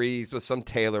shooting a breeze with some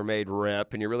tailor-made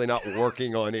rep and you're really not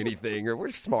working on anything, or we're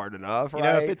smart enough,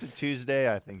 right? If it's a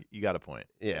Tuesday, I think you got a point.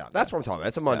 Yeah, that's what I'm talking about.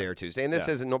 It's a Monday or Tuesday, and this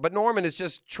isn't. But Norman is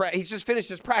just he's just finished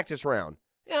his practice round.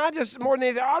 Yeah,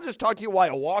 I'll just talk to you while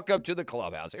I walk up to the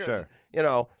clubhouse. Sure.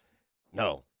 No,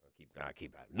 keep at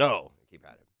it. No, keep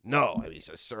at it. No, and he's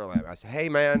just surly. I said, hey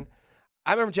man,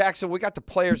 I remember Jackson. We got the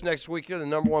players next week. You're the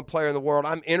 #1 player in the world.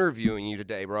 I'm interviewing you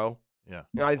today, bro. Yeah.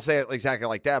 I didn't say it exactly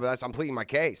like that, but I'm pleading my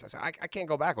case. I said, I can't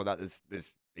go back without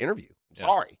this interview. I'm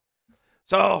sorry.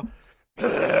 So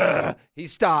he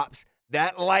stops.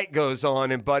 That light goes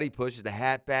on, and Buddy pushes the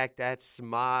hat back. That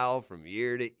smile from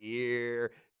ear to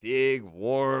ear. Big,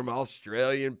 warm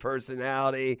Australian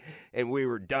personality. And we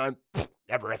were done.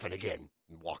 Never effing again.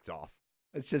 And walked off.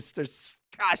 It's just,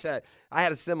 I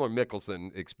had a similar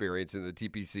Mickelson experience in the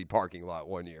TPC parking lot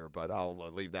one year, but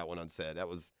I'll leave that one unsaid. That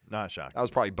was not shocking. That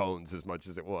was probably bones as much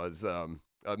as it was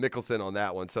Mickelson on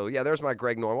that one. So yeah, there's my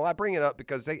Greg Norman. Well, I bring it up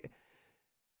because is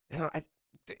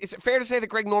it fair to say that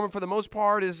Greg Norman, for the most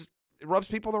part, it rubs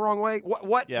people the wrong way?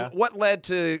 What led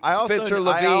to Spencer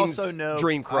Levine's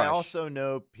dream crush? I also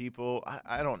know people.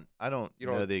 I don't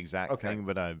know the exact thing,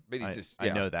 but I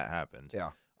know that happened. Yeah.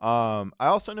 I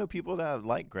also know people that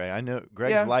like Greg. I know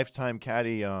Greg's lifetime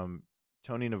caddy,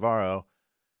 Tony Navarro,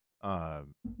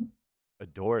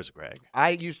 adores Greg.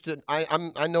 I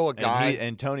know a guy,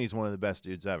 and Tony's one of the best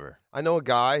dudes ever. I know a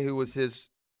guy who was his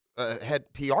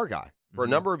head PR guy for a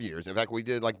number of years. In fact, we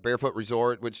did like Barefoot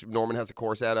Resort, which Norman has a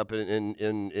course at up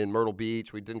in Myrtle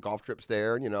Beach. We did golf trips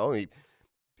there. He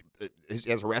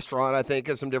has a restaurant, I think,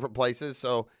 at some different places.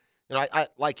 So, I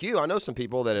like you. I know some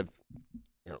people that have.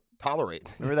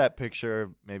 Tolerate. Remember that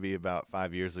picture maybe about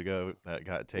 5 years ago that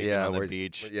got taken on the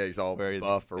beach? Yeah, he's all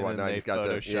buff or whatnot. He's got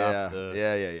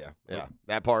the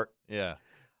that part. Yeah.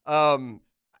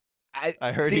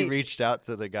 I heard he reached out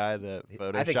to the guy that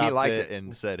photoshopped I think he liked it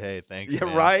and said, "Hey, thanks." Yeah,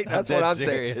 man. right. That's what I'm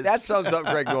serious. saying. That sums up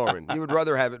Greg Norman. You would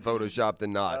rather have it photoshopped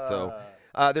than not. So.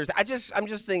 I'm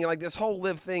just thinking like this whole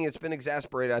live thing. It's been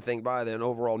exasperated, I think, by an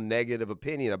overall negative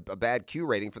opinion, a bad Q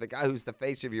rating for the guy who's the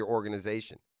face of your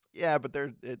organization. Yeah, but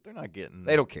they're not getting.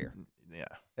 They don't care. Yeah,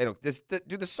 they don't. Do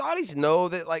the Saudis know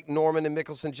that like Norman and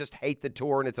Mickelson just hate the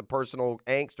tour and it's a personal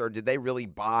angst, or did they really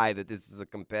buy that this is a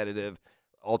competitive,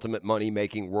 ultimate money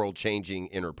making, world changing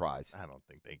enterprise? I don't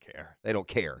think they care. They don't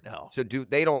care. No. So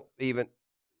they don't even.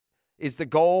 Is the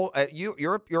goal?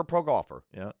 You're a pro golfer.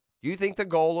 Yeah. Do you think the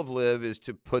goal of LIV is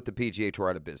to put the PGA Tour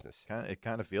out of business? It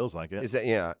kind of feels like it. Is that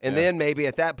And then maybe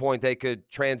at that point they could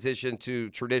transition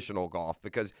to traditional golf.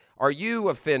 Because are you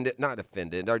offended? Not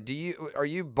offended. Are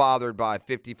you bothered by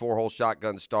 54-hole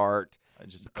shotgun start?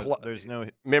 there's no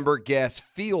member guest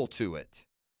feel to it.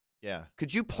 Yeah.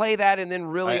 Could you play that and then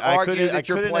really argue that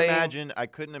you're playing? I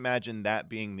couldn't imagine that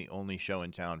being the only show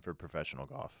in town for professional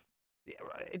golf.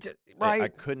 Right. I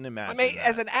couldn't imagine. I mean,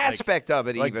 as an aspect of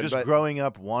it, like even just growing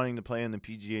up wanting to play in the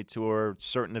PGA Tour,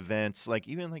 certain events, like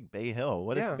even like Bay Hill.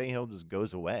 What if Bay Hill just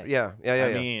goes away? Yeah.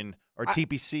 I mean, or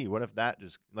TPC. What if that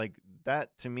just like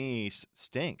that to me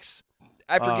stinks?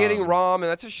 After getting Rahm, and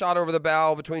that's a shot over the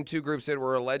bow between two groups that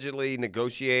were allegedly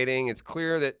negotiating. It's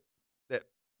clear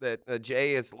that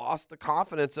Jay has lost the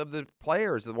confidence of the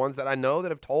players, the ones that I know that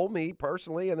have told me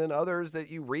personally, and then others that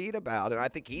you read about, and I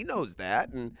think he knows that.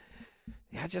 And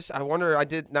yeah, I wonder.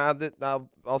 Now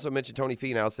also mentioned Tony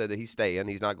Finau said that he's staying.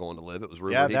 He's not going to live. It was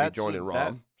rumored he'd be joining Rahm.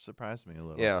 That surprised me a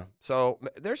little. Yeah. So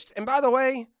and by the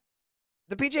way,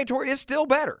 the PGA Tour is still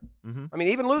better. Mm-hmm. I mean,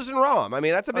 even losing Rahm, I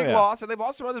mean, that's a big loss, and they've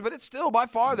lost some others, but it's still by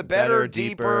far the better,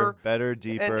 deeper.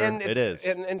 And it is.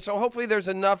 And so hopefully there's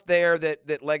enough there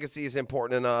that legacy is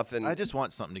important enough. And I just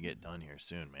want something to get done here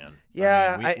soon, man.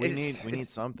 Yeah. I mean, we need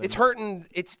something. It's hurting.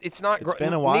 It's not. It's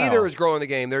been a while. Neither is growing the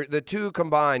game. They're the two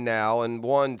combined now, and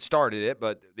one started it,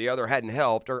 but the other hadn't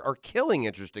helped, are killing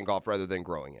interest in golf rather than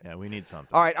growing it. Yeah, we need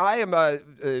something. All right, I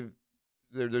am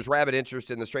there's rabid interest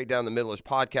in the Straight Down the Middle-ish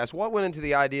podcast. What went into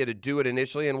the idea to do it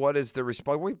initially, and what is the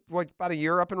response? We about a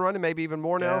year up and running, maybe even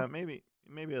more now? Yeah,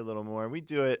 maybe a little more. We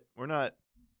do it. We're not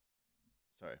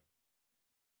 – sorry.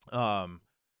 I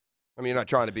mean, you're not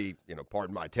trying to be,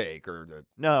 pardon my take or the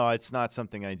 – No, it's not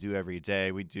something I do every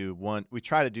day. We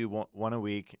try to do one a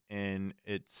week, and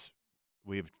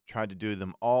we've tried to do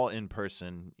them all in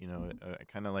person. I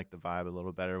kind of like the vibe a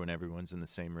little better when everyone's in the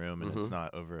same room and it's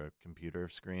not over a computer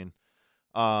screen.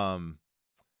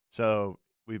 So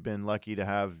we've been lucky to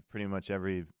have pretty much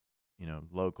every,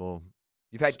 local.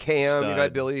 You've had Cam, you've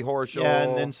had Billy Horschel. Yeah,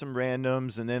 and then some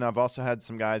randoms. And then I've also had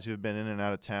some guys who've been in and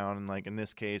out of town. And like in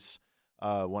this case,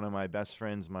 one of my best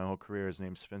friends my whole career is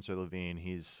named Spencer Levine.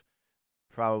 He's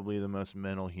probably the most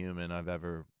mental human I've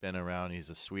ever been around. He's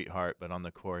a sweetheart, but on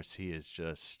the course, he's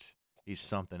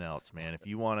something else, man. If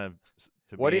you want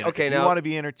to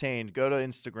be entertained, go to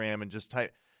Instagram and just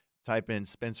type in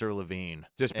Spencer Levine.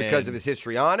 Just because of his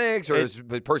histrionics or his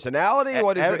personality?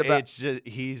 What is it about? It's just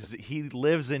he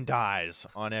lives and dies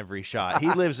on every shot.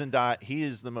 He lives and dies. He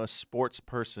is the most sports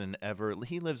person ever.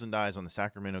 He lives and dies on the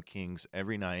Sacramento Kings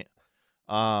every night.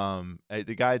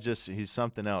 The guy he's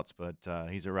something else, but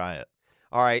he's a riot.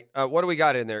 All right, what do we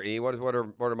got in there, E? What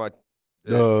are my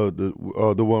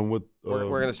the one with we're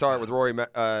going to start with Rory.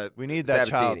 We need that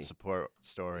Sabatini. child support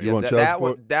story. You want child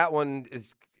support? That one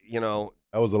is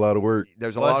that was a lot of work.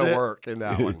 There's a lot of work in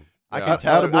that one. I can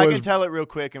tell it real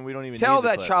quick, and we don't even tell need the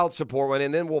that clip. child support one,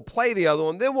 and then we'll play the other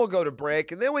one. Then we'll go to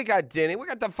break, and then we got Denny. We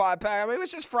got the 5-pack. I mean, it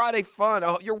was just Friday fun.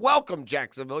 Oh, you're welcome,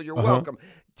 Jacksonville. You're welcome.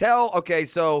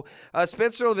 So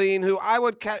Spencer Levine, who I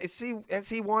would has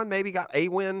he won? Maybe got a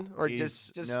win, or he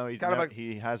hasn't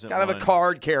kind of a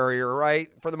card carrier, right?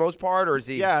 For the most part, or is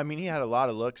he? Yeah, I mean, he had a lot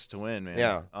of looks to win, man.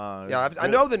 Yeah, I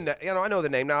know the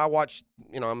name now. I watch.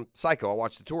 I'm psycho. I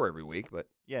watch the tour every week, but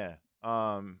yeah.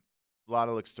 A lot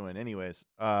of looks to win. Anyways,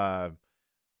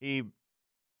 he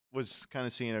was kind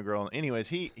of seeing a girl. Anyways,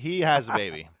 he has a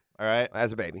baby. All right,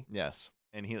 has a baby. Yes,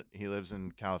 and he lives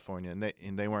in California,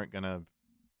 and they weren't gonna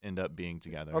end up being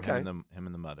together. Okay, him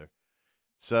and the mother.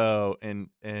 So and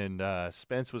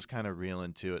Spence was kind of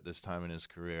reeling to it this time in his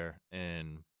career,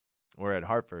 and we're at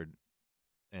Hartford,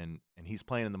 and he's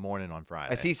playing in the morning on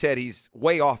Friday. As he said, he's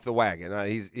way off the wagon.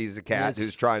 He's a cat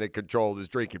who's trying to control his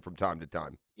drinking from time to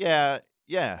time. Yeah.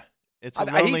 It's a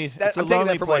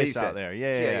lonely place out there.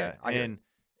 Yeah. And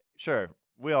sure,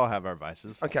 we all have our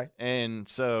vices. Okay. And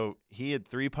so he had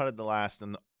 3-putted the last,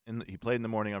 and he played in the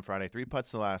morning on Friday. 3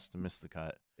 putts the last to miss the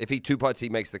cut. If he 2 putts, he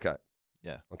makes the cut.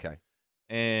 Yeah. Okay.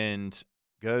 And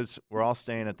we're all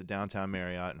staying at the downtown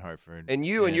Marriott in Hartford. And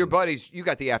you and your buddies, you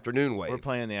got the afternoon wave. We're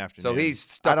playing the afternoon. So he's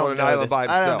stuck on an island by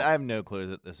himself. I have no clue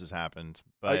that this has happened.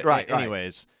 But Right.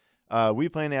 anyways. We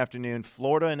play in the afternoon.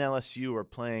 Florida and LSU are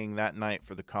playing that night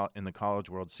for in the College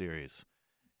World Series,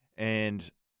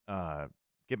 and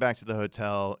get back to the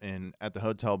hotel. And at the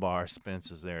hotel bar,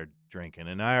 Spence is there drinking,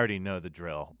 and I already know the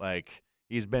drill. Like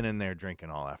he's been in there drinking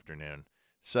all afternoon.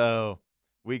 So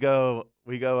we go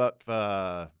up.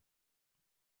 I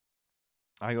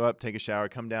go up, take a shower,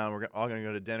 come down. We're all gonna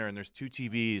go to dinner, and there's 2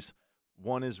 TVs.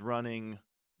 One is running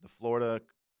the Florida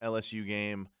LSU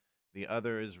game. The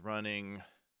other is running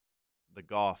the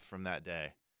golf from that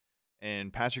day.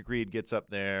 And Patrick Reed gets up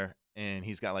there, and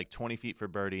he's got like 20 feet for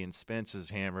birdie, and Spence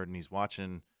is hammered, and he's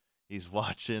watching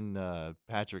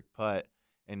Patrick putt,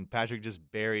 and Patrick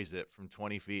just buries it from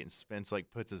 20 feet, and Spence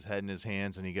like puts his head in his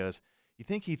hands, and he goes, you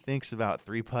think he thinks about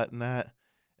 3-putting that?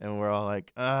 And we're all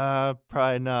like,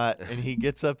 probably not. And he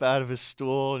gets up out of his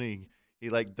stool and he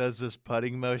like does this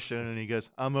putting motion and he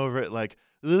goes, I'm over it like,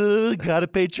 gotta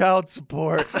pay child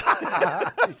support.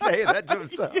 He's saying that to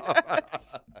himself.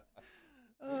 Yes.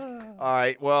 All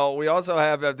right. Well, we also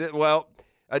have,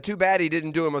 too bad he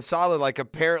didn't do him a solid like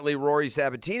apparently Rory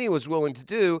Sabatini was willing to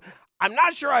do. I'm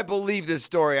not sure I believe this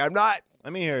story. I'm not.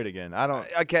 Let me hear it again. I don't.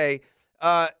 Okay.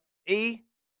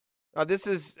 This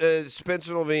is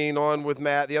Spencer Levine on with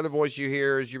Matt. The other voice you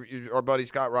hear is our buddy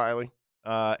Scott Riley.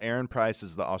 Aaron Price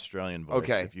is the Australian voice,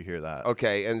 if you hear that.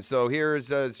 Okay, and so here's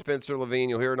Spencer Levine.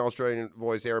 You'll hear an Australian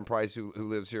voice, Aaron Price, who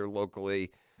lives here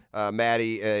locally,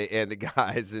 Maddie and the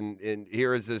guys. And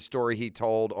here is the story he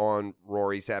told on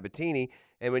Rory Sabatini.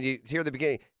 And when you hear the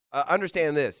beginning,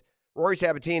 understand this. Rory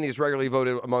Sabatini is regularly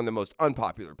voted among the most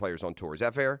unpopular players on tour. Is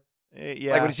that fair?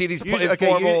 Yeah. Like when you see these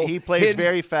informal, he plays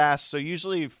very fast. So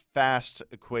usually fast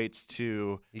equates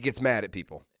to he gets mad at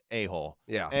people. A-hole.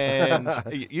 Yeah. And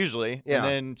usually. Yeah. And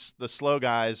then the slow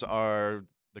guys are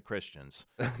the Christians.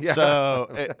 Yeah.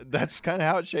 So that's kind of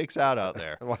how it shakes out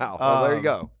there. Wow. Well, there you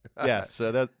go. Yeah.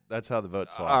 So that's how the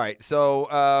votes fall. All right. So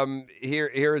here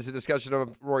is a discussion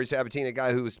of Rory Sabatini, a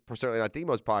guy who's certainly not the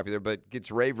most popular, but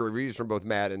gets rave reviews from both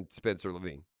Matt and Spencer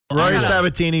Levine. Rory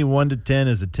Sabatini 1 to 10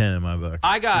 is a 10 in my book.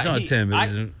 He's not a 10, but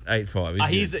he's an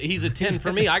 8.5. He's a 10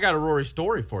 for me. I got a Rory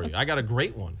story for you. I got a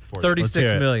great one for you.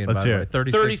 36 million. Let's hear it.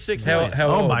 36 million.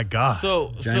 Oh my God.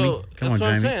 So Jamie, come on,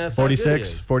 Jamie. I'm saying. That's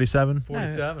 46, 47.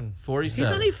 47.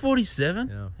 He's only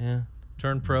 47. Yeah.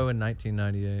 Turned pro in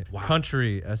 1998. Wow.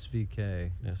 Country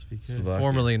SVK.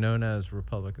 Formerly known as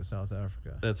Republic of South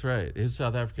Africa. That's right. He's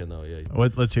South African though. Yeah.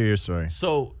 Let's hear your story.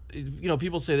 So,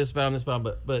 people say this about him,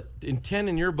 but in 10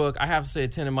 in your book, I have to say a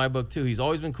 10 in my book too. He's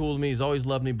always been cool to me. He's always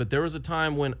loved me. But there was a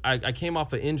time when I came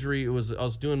off an injury. I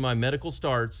was doing my medical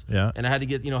starts. Yeah. And I had to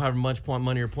get however much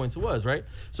money or points it was, right?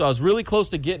 So I was really close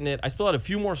to getting it. I still had a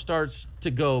few more starts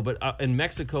to go. But in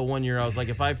Mexico one year, I was like,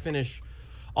 if I finish.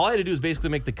 All I had to do was basically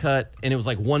make the cut, and it was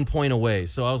like 1 point away.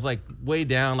 So I was like way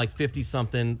down, like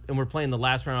 50-something, and we're playing the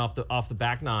last round off the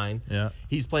back nine. Yeah.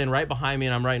 He's playing right behind me,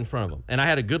 and I'm right in front of him. And I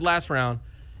had a good last round.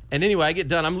 And anyway, I get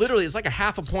done. It's like a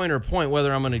half a point or a point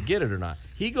whether I'm going to get it or not.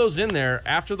 He goes in there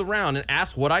after the round and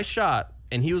asks what I shot,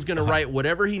 and he was going to write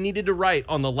whatever he needed to write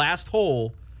on the last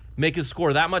hole, make his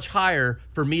score that much higher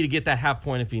for me to get that half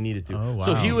point if he needed to. Oh, wow.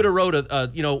 So he would have wrote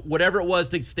whatever it was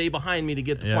to stay behind me to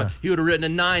get the point. He would have written a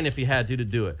 9 if he had to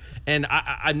do it. And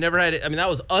I never had it. I mean, that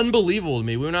was unbelievable to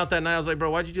me. We went out that night. I was like, bro,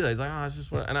 why'd you do that? He's like, it's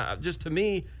just what. And just to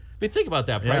me. I mean, think about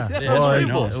that, Price. That's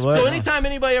unbelievable. So anytime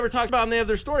anybody ever talks about them, they have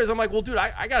their stories, I'm like, well, dude,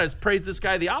 I got to praise this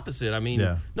guy the opposite. I mean,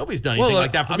 nobody's done anything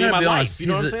like that for me in my life. You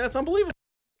know what I'm saying? That's unbelievable.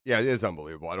 Yeah, it is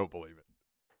unbelievable. I don't believe it.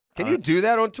 Can you do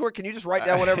that on tour? Can you just write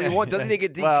down whatever you want? Doesn't he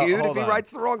get DQ'd if he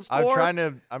writes the wrong score?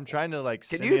 I'm trying to like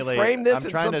Can simulate. you frame this I'm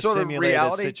in trying some to sort of simulate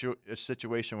reality? a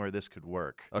situation where this could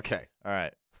work. Okay. All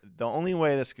right. The only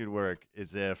way this could work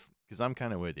is because I'm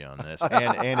kind of with you on this,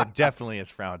 and it definitely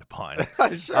is frowned upon.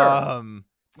 Sure.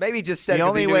 Maybe just said the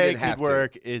only way it could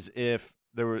work is if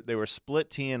they were split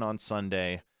teeing on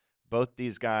Sunday. Both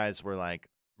these guys were like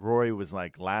Rory was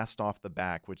like last off the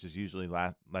back, which is usually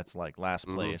last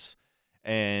place.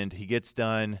 And he gets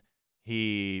done.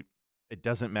 It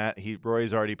doesn't matter.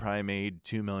 Roy's already probably made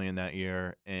 $2 million that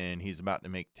year, and he's about to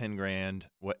make $10,000.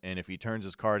 And if he turns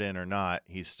his card in or not,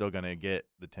 he's still gonna get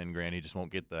the $10,000. He just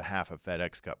won't get the half a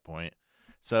FedEx Cup point.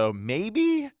 So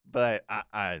maybe, but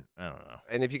I don't know.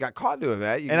 And if you got caught doing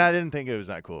that, and I didn't think it was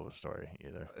that cool of a story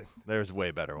either. There's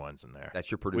way better ones in there. That's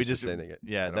your producer saying it.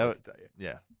 Yeah,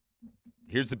 yeah.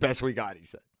 Here's the best we got. He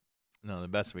said. No, the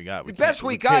best we got. The best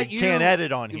we got. You can't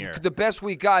edit on here. The best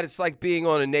we got. It's like being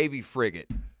on a Navy frigate.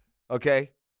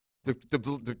 Okay.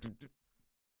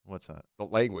 What's that? The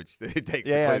language that it takes.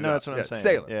 Yeah, no, that's what I'm saying.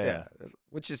 Sailor. Yeah.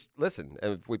 Which is listen.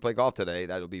 If we play golf today,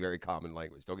 that'll be very common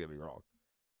language. Don't get me wrong.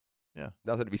 Yeah.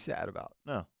 Nothing to be sad about.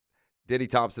 No. Denny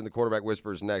Thompson, the quarterback,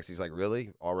 whispers next. He's like,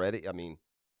 really? Already? I mean,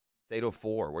 it's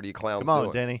 8:04. What are you clowns doing? doing? Come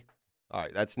on, Denny. All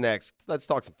right, that's next. Let's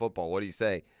talk some football. What do you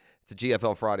say? It's a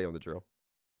GFL Friday on the drill.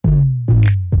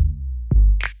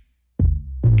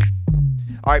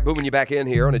 All right, booming you back in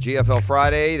here on a GFL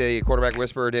Friday. The quarterback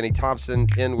whisperer, Denny Thompson,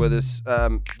 in with us.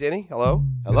 Denny, hello.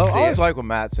 Hello. I always like what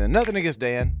Matt's in. Nothing against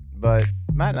Dan, but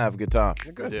Matt and I have a good time.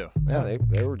 You're good. Yeah,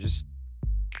 they were just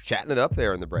chatting it up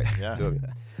there in the break. Yeah.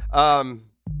 How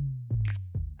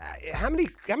many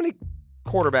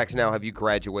quarterbacks now have you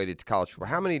graduated to college football?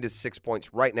 How many does 6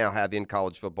 points right now have in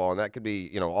college football? And that could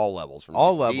be, all levels from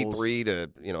all levels. D3 to,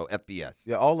 FBS.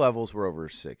 Yeah, all levels were over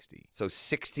 60. So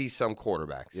 60 some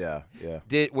quarterbacks. Yeah.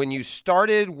 When you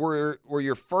started, were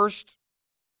your first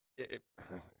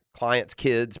clients,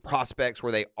 kids, prospects?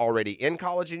 Were they already in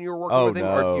college and you were working with them?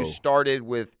 No. Or you started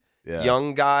with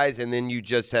young guys and then you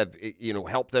just have,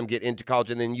 helped them get into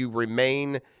college and then do you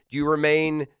remain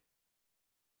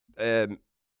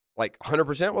like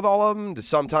 100% with all of them? Do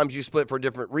sometimes you split for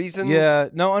different reasons? Yeah,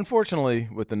 no, unfortunately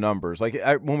with the numbers. Like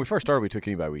when we first started, we took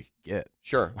anybody we could get.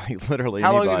 Sure. Like literally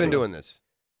How long anybody. have you been doing this?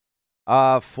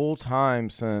 Full time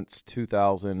since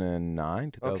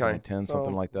 2009, 2010, so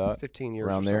something like that. 15 years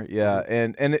around or there. so. Yeah,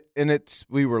 and it's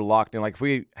we were locked in. Like if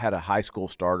we had a high school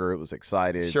starter, it was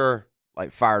excited. Sure.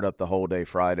 Like fired up the whole day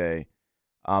Friday.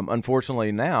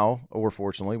 Unfortunately now, or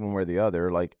fortunately, one way or the other,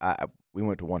 like we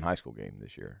went to one high school game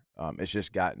this year. It's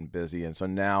just gotten busy, and so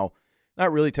now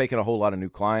not really taking a whole lot of new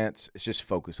clients. It's just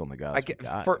focus on the guys.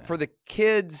 For the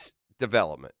kids'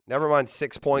 development, never mind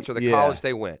 6 points or the college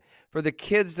they went. For the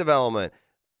kids' development,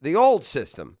 the old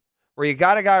system where you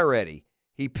got a guy ready,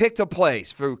 he picked a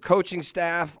place for coaching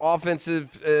staff,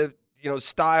 offensive,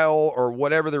 style, or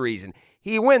whatever the reason.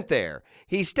 He went there.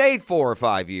 He stayed 4 or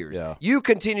 5 years. Yeah. You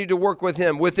continued to work with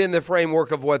him within the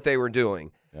framework of what they were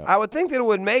doing. Yeah. I would think that it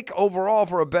would make overall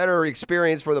for a better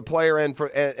experience for the player and for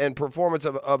and performance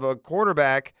of a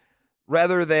quarterback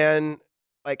rather than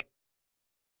like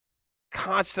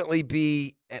constantly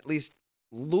be at least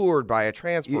lured by a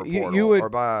transfer portal or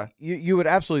by you would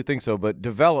absolutely think so, but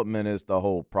development is the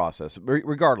whole process,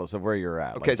 regardless of where you're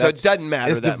at. Okay, so it doesn't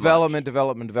matter. It's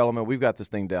development. We've got this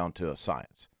thing down to a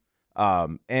science.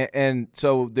 And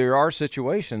so there are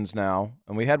situations now,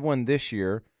 and we had one this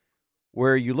year,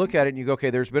 where you look at it and you go, okay,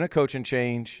 there's been a coaching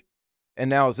change, and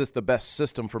now is this the best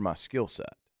system for my skill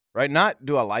set? Right? Not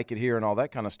do I like it here and all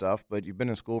that kind of stuff, but you've been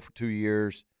in school for 2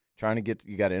 years,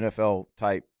 you got an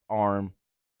NFL-type arm,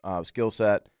 skill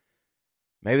set.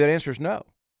 Maybe that answer is no,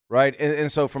 right? And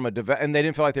so from and they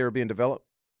didn't feel like they were being developed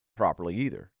properly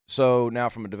either. So now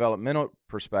from a developmental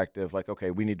perspective, like,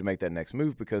 okay, we need to make that next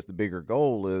move because the bigger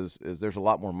goal is there's a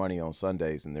lot more money on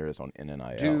Sundays than there is in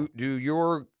NIL. Do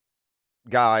your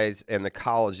guys and the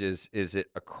colleges, is it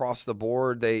across the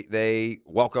board they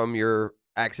welcome your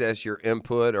access, your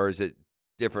input, or is it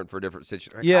different for different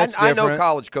situations? Yeah, I know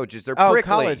college coaches, they're prickly.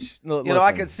 College,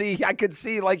 I could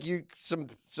see like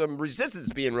some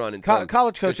resistance being run in some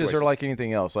college coaches situations. are like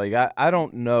anything else. Like I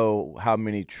don't know how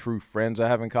many true friends I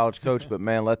have in college coach, but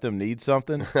man, let them need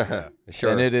something.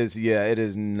 Sure. And it is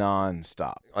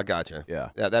nonstop. I gotcha. Yeah,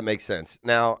 that makes sense.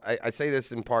 Now I say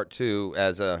this in part two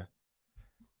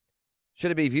should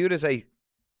it be viewed as a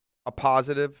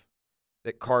positive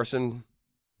that Carson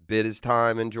bid his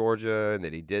time in Georgia and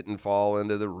that he didn't fall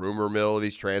into the rumor mill of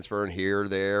he's transferring here,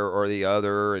 there, or the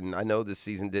other? And I know this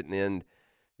season didn't end,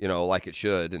 like it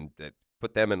should, and that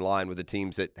put them in line with the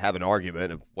teams that have an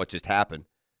argument of what just happened.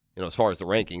 As far as the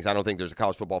rankings, I don't think there's a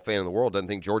college football fan in the world doesn't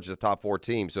think Georgia's a top 4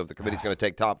 team. So if the committee's going to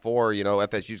take top 4,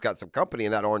 FSU's got some company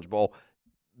in that Orange Bowl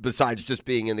besides just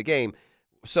being in the game.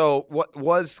 So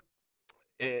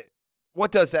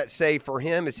what does that say for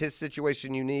him? Is his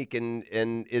situation unique, and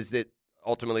is that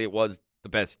ultimately it was the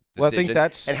best decision? Well, I think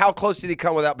that's... And how close did he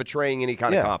come without betraying any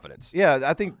kind of confidence? Yeah,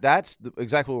 I think that's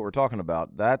exactly what we're talking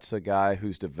about. That's a guy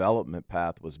whose development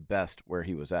path was best where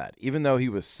he was at. Even though he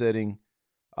was sitting,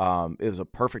 it was a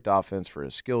perfect offense for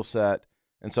his skill set.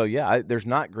 And so, there's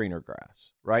not greener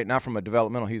grass, right? Not from a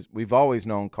developmental. We've always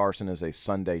known Carson as a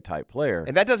Sunday-type player.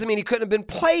 And that doesn't mean he couldn't have been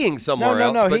playing somewhere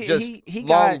else, but he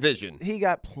long vision. He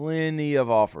got plenty of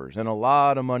offers and a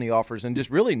lot of money offers and just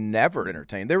really never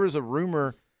entertained. There was a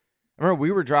rumor. I remember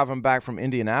we were driving back from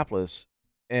Indianapolis,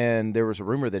 and there was a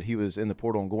rumor that he was in the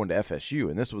portal and going to FSU,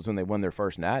 and this was when they won their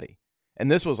first natty. And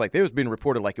this was like, it was being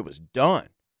reported like it was done.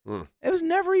 It was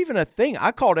never even a thing.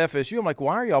 I called FSU. I'm like,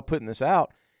 why are y'all putting this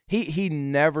out? He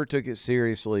never took it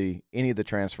seriously, any of the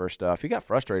transfer stuff. He got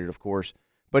frustrated, of course,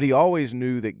 but he always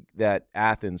knew that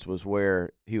Athens was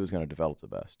where he was going to develop the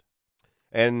best.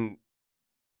 And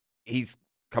he's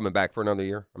coming back for another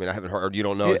year? I mean, I haven't heard. You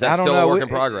don't know. Is that still a work in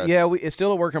progress? It's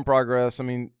still a work in progress. I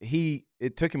mean,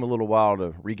 it took him a little while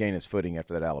to regain his footing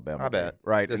after that Alabama. I bet.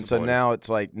 Right. And so now it's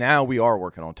like, now we are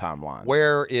working on timelines.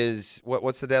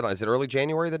 What's the deadline? Is it early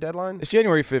January, the deadline? It's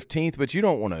January 15th, but you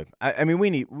don't want to. I mean,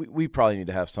 we probably need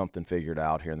to have something figured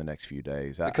out here in the next few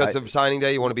days. Because of signing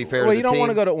day, you want to be fair to the team? Well, you don't want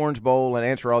to go to Orange Bowl and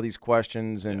answer all these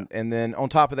questions. And then on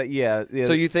top of that,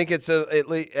 So you think it's at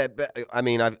least, I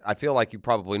mean, I feel like you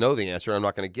probably know the answer. I'm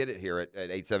not going to get it here at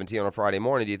 8:17 on a Friday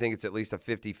morning. Do you think it's at least a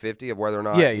 50-50 of whether or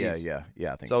not? Yeah,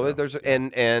 I think so. There's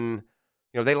and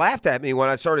they laughed at me when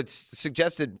I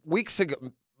suggested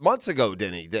months ago,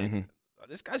 Denny, that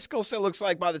this guy's skill set looks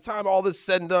like by the time all this is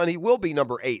said and done, he will be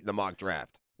number 8 in the mock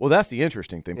draft. Well, that's the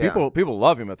interesting thing. Yeah. People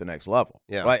love him at the next level.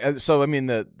 Yeah. Like, so I mean,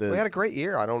 the We had a great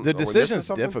year. the decision's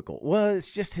difficult. Well,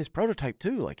 it's just his prototype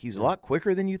too. Like he's a lot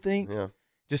quicker than you think. Yeah.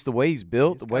 Just the way he's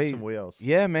built, He's the way got some wheels.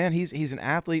 Yeah, man, he's an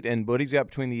athlete, and what he's got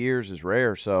between the ears is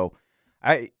rare. So,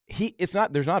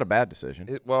 there's not a bad decision.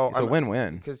 It's a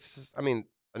win-win. Because I mean,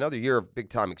 another year of big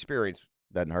time experience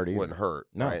doesn't hurt either. Wouldn't hurt.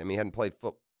 No. Right? I mean, he hadn't played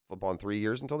football in 3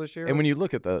 years until this year. And when you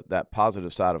look at that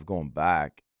positive side of going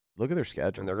back, look at their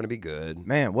schedule. And they're going to be good.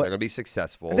 Man, what they're going to be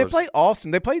successful. And they play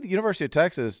Austin. They play the University of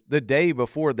Texas the day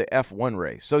before the F1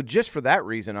 race. So just for that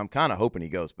reason, I'm kind of hoping he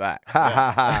goes back.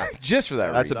 Just for that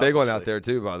reason. That's a big one out there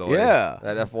too, by the way. Yeah.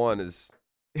 That F1 is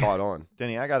caught on.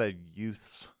 Denny, I got a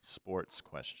youth sports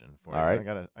question for you. All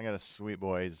right. I got a sweet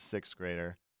boy. He's a 6th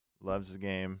grader. Loves the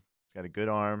game. He's got a good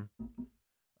arm.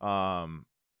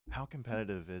 How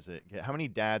competitive is it? How many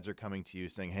dads are coming to you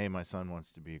saying, "Hey, my son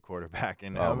wants to be a quarterback,"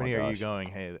 and how many are you going,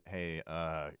 "Hey,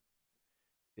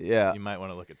 yeah, you might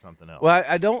want to look at something else"? Well,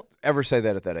 I don't ever say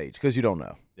that at that age because you don't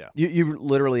know. Yeah, you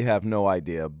literally have no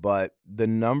idea. But the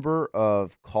number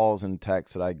of calls and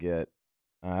texts that I get,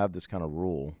 I have this kind of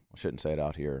rule. I shouldn't say it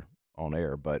out here on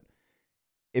air, but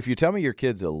if you tell me your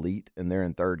kid's elite and they're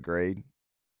in 3rd grade,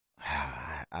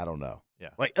 I don't know. Yeah,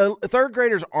 like 3rd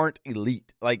graders aren't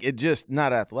elite. Like it just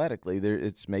not athletically.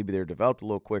 It's maybe they're developed a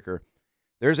little quicker.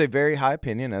 There's a very high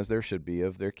opinion, as there should be,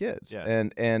 of their kids. Yeah.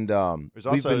 And there's we've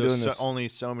also been doing this. only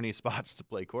so many spots to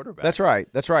play quarterback. That's right.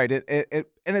 That's right. And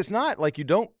it's not like you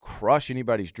don't crush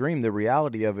anybody's dream. The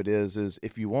reality of it is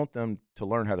if you want them to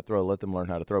learn how to throw, let them learn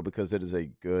how to throw because it is a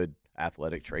good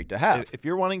athletic trait to have. If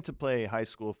you're wanting to play high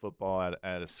school football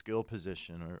at a skill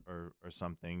position or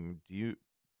something,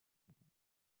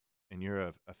 and you're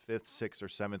a 5th, 6th, or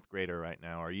 7th grader right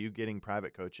now, are you getting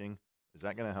private coaching? Is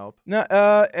that going to help? No,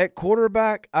 at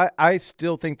quarterback, I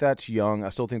still think that's young. I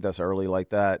still think that's early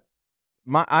like that.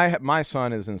 My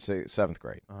son is in 7th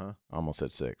grade. Uh-huh. I almost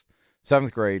said 6th.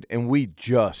 7th grade, and we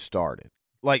just started.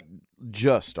 I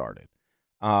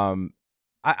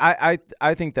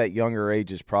think that younger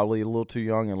age is probably a little too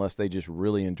young unless they just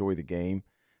really enjoy the game.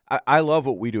 I love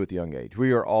what we do at the young age.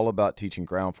 We are all about teaching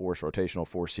ground force, rotational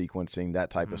force sequencing, that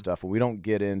type of stuff. And we don't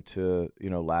get into,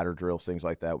 ladder drills, things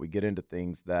like that. We get into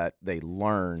things that they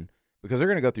learn because they're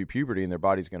going to go through puberty and their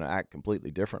body's going to act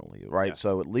completely differently, right? Yeah.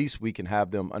 So at least we can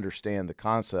have them understand the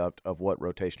concept of what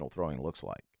rotational throwing looks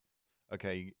like.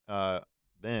 Okay.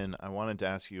 Then I wanted to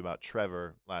ask you about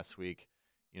Trevor last week.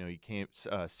 He came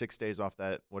 6 days off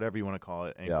that, whatever you want to call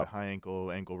it, high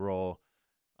ankle roll.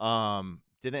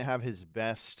 Didn't have his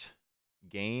best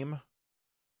game.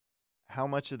 How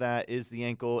much of that is the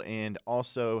ankle? And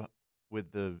also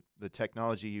with the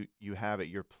technology you have at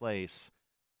your place,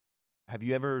 have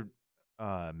you ever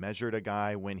measured a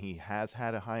guy when he has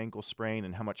had a high ankle sprain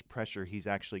and how much pressure he's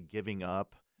actually giving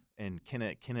up? And can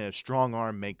a strong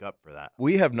arm make up for that?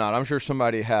 We have not. I'm sure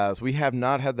somebody has. We have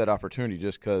not had that opportunity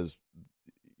just because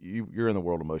you're in the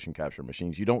world of motion capture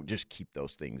machines. You don't just keep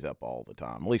those things up all the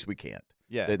time. At least we can't.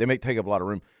 Yeah. They take up a lot of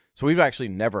room. So we've actually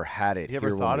never had it. You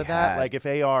ever thought of that? Like if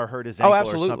AR hurt his ankle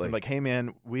absolutely. or something, like, hey,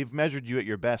 man, we've measured you at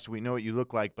your best. We know what you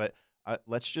look like, but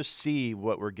let's just see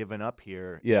what we're giving up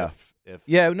here. Yeah.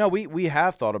 We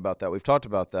have thought about that. We've talked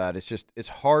about that. It's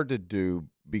hard to do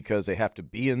because they have to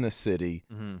be in the city.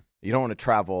 Mm-hmm. You don't want to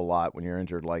travel a lot when you're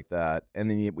injured like that. And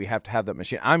then we have to have that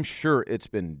machine. I'm sure it's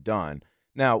been done.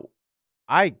 Now,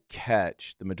 I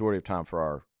catch the majority of time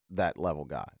for that level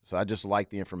guy. So I just like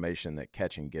the information that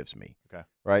catching gives me. Okay.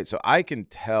 Right? So I can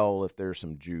tell if there's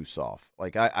some juice off.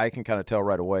 Like I can kind of tell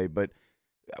right away, but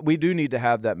we do need to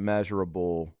have that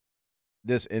measurable,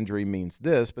 this injury means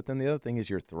this, but then the other thing is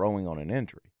you're throwing on an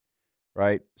injury.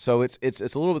 Right? So it's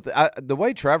a little bit the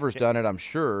way Trevor's done it, I'm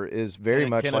sure, is very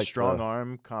much like a strong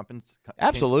arm compensate?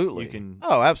 Absolutely.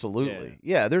 Absolutely.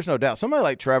 Yeah, there's no doubt. Somebody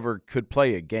like Trevor could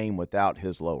play a game without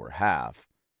his lower half.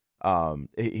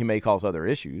 He may cause other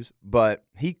issues, but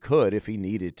he could if he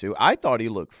needed to. I thought he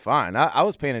looked fine. I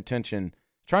was trying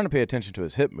to pay attention to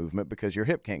his hip movement because your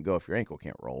hip can't go if your ankle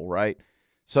can't roll, right?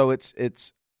 So it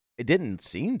didn't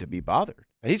seem to be bothered.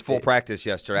 He's full practice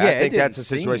yesterday. Yeah, I think that's a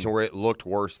situation where it looked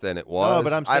worse than it was. No,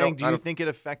 but I'm saying, do you think it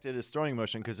affected his throwing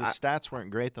motion? Because his stats weren't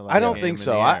great the last game. I don't think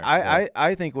so.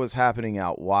 I think what's happening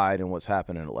out wide and what's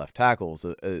happening at left tackles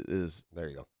is there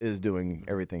you go is doing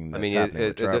everything that's happening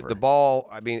with Trevor. The ball.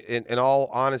 I mean, in all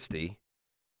honesty,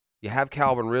 you have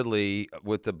Calvin Ridley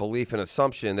with the belief and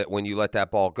assumption that when you let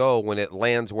that ball go, when it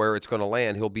lands where it's going to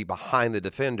land, he'll be behind the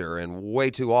defender, and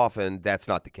way too often that's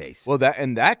not the case. Well,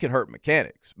 that can hurt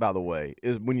mechanics, by the way,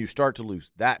 is when you start to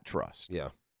lose that trust. Yeah.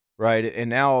 Right? And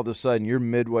now all of a sudden you're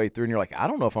midway through and you're like, I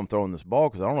don't know if I'm throwing this ball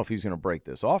because I don't know if he's going to break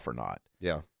this off or not.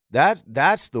 Yeah.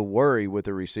 That's the worry with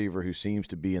a receiver who seems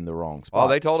to be in the wrong spot. Well,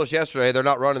 they told us yesterday they're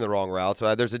not running the wrong routes.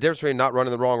 There's a difference between not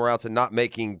running the wrong routes and not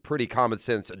making pretty common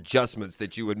sense adjustments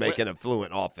that you would make in a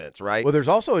fluent offense, right? Well, there's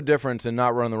also a difference in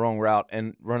not running the wrong route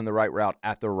and running the right route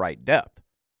at the right depth.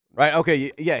 Right?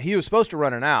 Okay, yeah, he was supposed to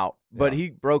run an out, but he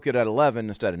broke it at 11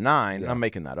 instead of 9. I'm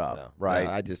making that up,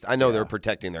 right? Yeah, I know they're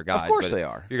protecting their guys. Of course but they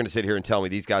are. You're going to sit here and tell me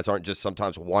these guys aren't just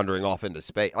sometimes wandering off into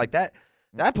space. Like that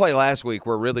play last week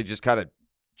where really just kind of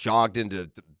jogged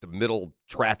into the middle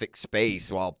traffic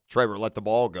space while Trevor let the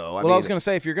ball go. I was going to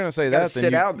say, if you're going to say that,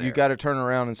 then you got to turn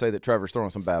around and say that Trevor's throwing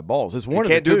some bad balls. It's one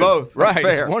of the two. You can't do both. Right, That's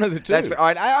fair. It's one of the two. That's fair. All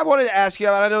right, I wanted to ask you,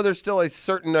 I know there's still a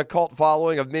certain cult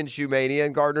following of Minshew Mania,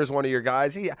 and Gardner's one of your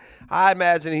guys. I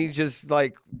imagine he's just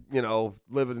like,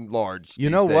 living large You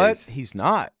know days. what? He's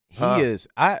not. He is.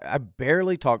 I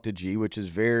barely talk to G, which is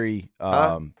very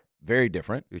very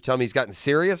different. You're telling me he's gotten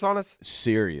serious on us?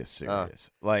 Serious.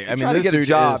 Like, I He's mean, trying to this get a dude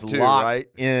job is too, locked right?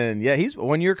 in. Yeah, he's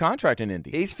 1-year contract in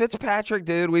Indy. He's Fitzpatrick,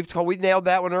 dude. We nailed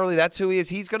that one early. That's who he is.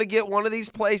 He's going to get one of these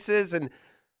places, and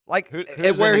like Who that?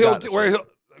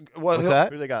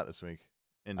 Who they got this week?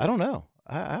 I don't know.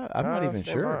 I'm not even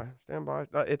sure. Stand by.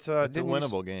 It's a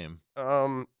winnable game.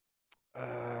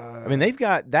 I mean, they've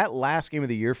got that last game of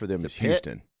the year for them is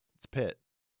Houston. It's Pitt.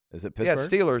 Is it Pittsburgh?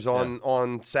 Yeah, Steelers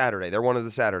on Saturday. They're one of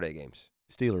the Saturday games.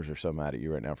 Steelers are so mad at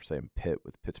you right now for saying Pitt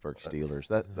with Pittsburgh Steelers.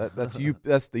 That's you.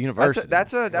 That's the university.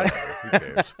 That's who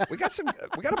cares? We got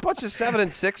a bunch of 7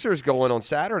 and 6ers going on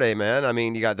Saturday, man. I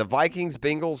mean, you got the Vikings,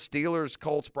 Bengals, Steelers,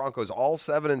 Colts, Broncos, all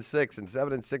 7 and 6, and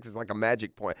 7 and 6 is like a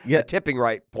magic point. Yeah, a tipping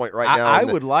point right now. I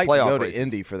would like to go races. to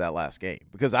Indy for that last game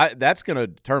because that's going to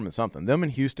determine something. Them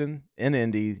in Houston in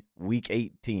Indy, Week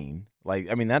 18.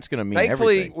 Like, I mean, that's going to mean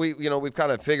thankfully, everything. we've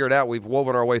kind of figured out, we've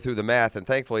woven our way through the math, and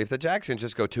thankfully, if the Jacksons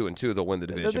just go 2-2, they'll win the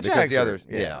division. Because the others,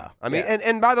 I mean,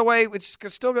 and by the way, it's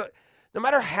still going. No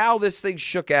matter how this thing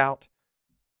shook out,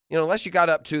 unless you got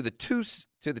up to the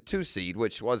two seed,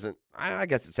 which wasn't. I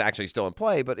guess it's actually still in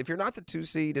play. But if you're not the 2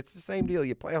 seed, it's the same deal.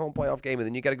 You play a home playoff game, and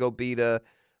then you got to go beat a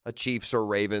Chiefs or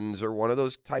Ravens or one of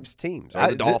those types of teams, or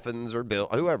the Dolphins or Bill,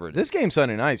 whoever it is. This game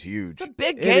Sunday night is huge. It's a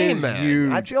big game, man.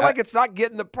 Huge. I feel like it's not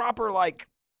getting the proper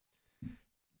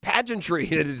pageantry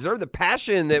that deserved, the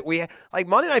passion that we like.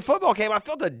 Monday Night Football came. I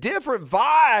felt a different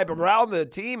vibe around the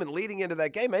team and leading into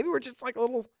that game. Maybe we're just like a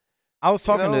little. I was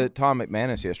talking to Tom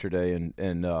McManus yesterday,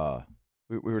 and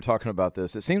we were talking about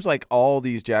this. It seems like all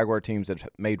these Jaguar teams that have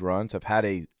made runs have had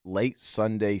a late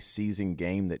Sunday season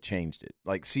game that changed it.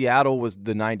 Like Seattle was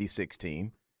the 96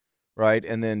 team, right?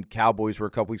 And then Cowboys were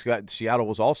a couple weeks ago. Seattle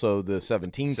was also the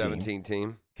 17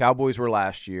 team. Cowboys were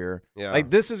last year. Yeah. Like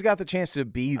this has got the chance to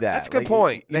be that. That's a good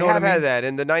point. They have had that.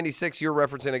 In the 96, you're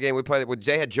referencing a game we played it with.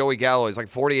 Jay had Joey Gallo. It's like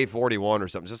 48-41 or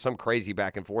something. Just some crazy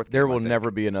back and forth game. There will never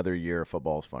be another year of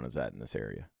football as fun as that in this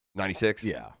area. 96?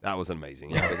 Yeah. That was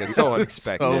amazing. Yeah, it's so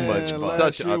unexpected. So much fun.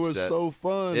 Such It was so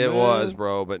fun. It was,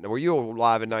 bro. But were you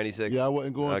live in 96? Yeah, I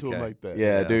wasn't going to it like that.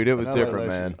 Yeah, dude, it was different,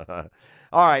 man.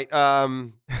 All right.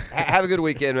 Have a good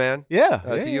weekend, man. Yeah.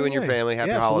 To you and your family.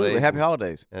 Happy absolutely. holidays. Happy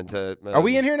holidays. And are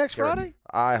we in here next Friday?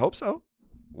 I hope so.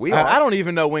 We are. I don't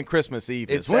even know when Christmas Eve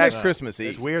is. When is Christmas Eve?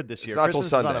 It's weird this year. It's not Christmas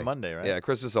till Sunday. is on a Monday, right? Yeah,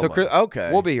 Christmas on Monday. Okay.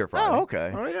 We'll be here Friday. Oh,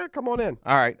 okay. All right, yeah, come on in.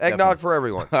 All right. Eggnog for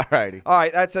everyone. All righty. All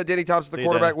right, that's Denny Thompson, the See you,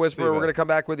 quarterback Denny. whisperer. See you, We're bud. going to come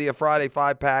back with the Friday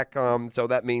 5-pack. So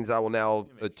that means I will now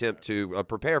attempt to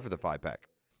prepare for the 5-pack.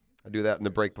 I do that in the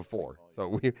break before.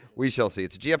 So we shall see.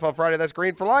 It's a GFL Friday. That's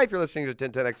Green for Life. You're listening to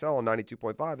 1010XL on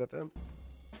 92.5 FM.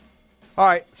 All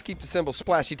right, let's keep the cymbals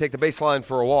splashy. Take the baseline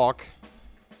for a walk.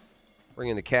 Bring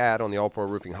in the Cat on the All Pro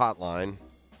Roofing Hotline.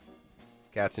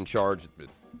 Cat's in charge of the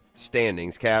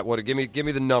standings. Cat, give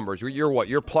me the numbers. You're what?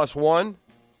 You're +1?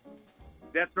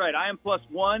 That's right. I am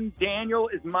 +1. Daniel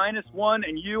is -1,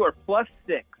 and you are +6.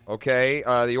 Okay.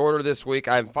 The order this week,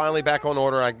 I'm finally back on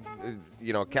order. I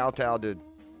kowtowed to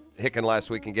Hicken last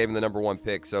week and gave him the number 1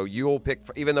 pick. So you'll pick,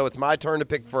 even though it's my turn to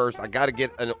pick first, I got to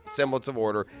get a semblance of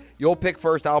order. You'll pick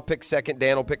first. I'll pick second.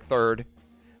 Dan will pick third.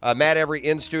 Matt Every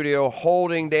in studio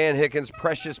holding Dan Hicken's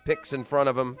precious picks in front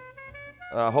of him.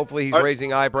 Hopefully he's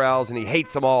raising eyebrows and he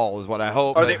hates them all is what I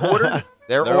hope. Are they ordered?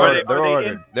 They're ordered.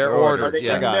 They're ordered. Are they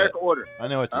Yeah. in numerical order? I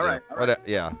know what to All do. right. But,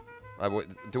 yeah.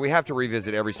 Do we have to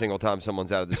revisit every single time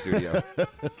someone's out of the studio? Well,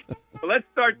 let's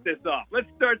start this off.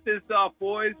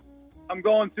 Boys. I'm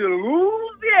going to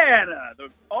Louisiana, the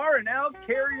R&L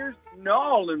Carriers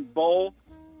Nolan Bowl.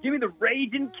 Give me the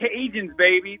Raging Cajuns,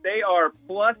 baby. They are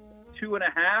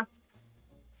 +2.5.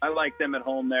 I like them at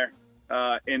home there,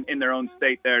 in their own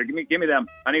state there. Give me them.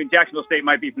 I mean, Jacksonville State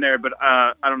might be from there, but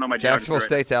I don't know my Jacksonville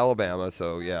geography right State's Alabama,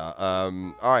 so yeah.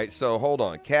 All right, so hold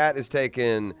on. Cat is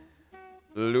taking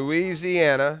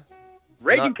Louisiana.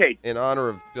 Raging Cajun. In honor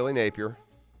of Billy Napier.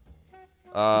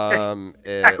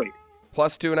 Exactly.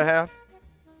 Plus 2.5?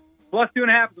 Plus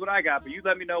 2.5 is what I got, but you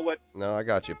let me know what. No, I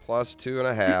got you. Plus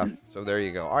 2.5. So there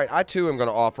you go. All right, I too am going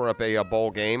to offer up a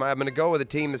bowl game. I'm going to go with a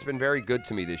team that's been very good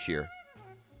to me this year.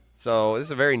 So this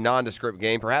is a very nondescript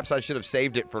game. Perhaps I should have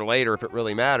saved it for later if it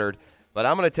really mattered. But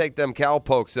I'm going to take them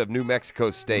Cowpokes of New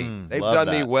Mexico State. They've done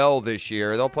me well this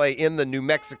year. They'll play in the New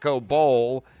Mexico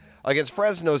Bowl against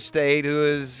Fresno State, who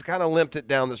has kind of limped it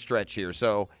down the stretch here.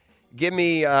 So give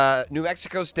me New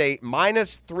Mexico State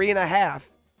minus 3.5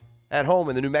 at home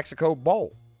in the New Mexico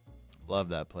Bowl. Love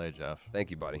that play, Jeff. Thank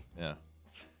you, buddy. Yeah.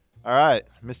 All right,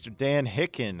 Mr. Dan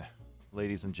Hicken,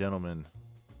 ladies and gentlemen,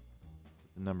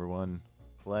 the number one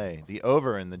play. The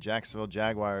over in the Jacksonville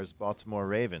Jaguars, Baltimore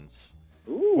Ravens.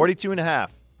 42.5.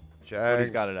 Jags, that's what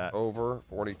he's got it at. Over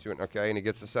 42. Okay, and he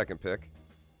gets the second pick.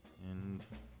 And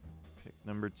pick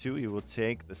number 2, he will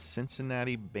take the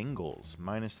Cincinnati Bengals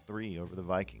minus 3 over the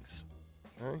Vikings.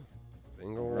 Okay,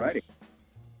 Bengals. Alrighty.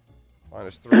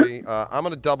 Minus 3. I'm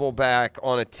going to double back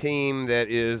on a team that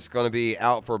is going to be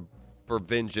out for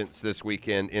vengeance this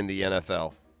weekend in the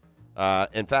NFL.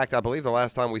 In fact, I believe the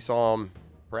last time we saw them,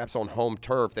 perhaps on home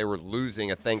turf, they were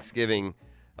losing a Thanksgiving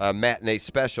matinee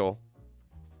special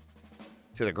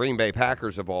to the Green Bay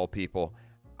Packers, of all people.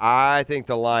 I think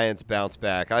the Lions bounce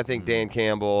back. I think Dan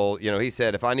Campbell, he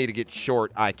said, if I need to get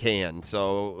short, I can.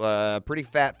 So pretty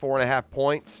fat 4.5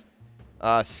 points.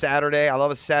 Saturday, I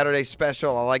love a Saturday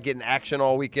special. I like getting action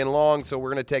all weekend long, so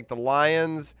we're going to take the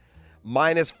Lions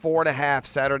minus 4.5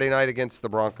 Saturday night against the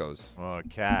Broncos. Oh,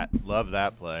 Cat, love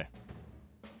that play.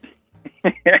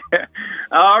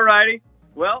 All righty.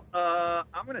 Well,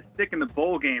 I'm going to stick in the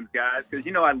bowl games, guys, because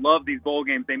I love these bowl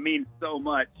games. They mean so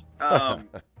much. I'm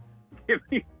going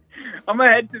to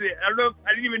head to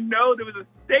I didn't even know there was a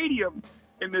stadium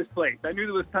in this place. I knew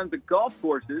there was tons of golf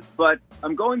courses, but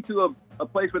I'm going to a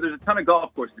place where there's a ton of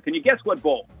golf courses. Can you guess what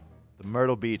bowl? The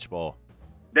Myrtle Beach Bowl.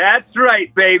 That's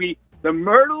right, baby. The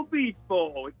Myrtle Beach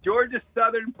Bowl with Georgia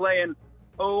Southern playing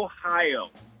Ohio.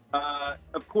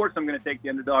 Of course, I'm going to take the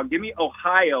underdog. Give me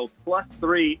Ohio plus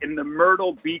 3 in the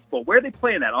Myrtle Beach Bowl. Where are they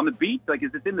playing that? On the beach? Like,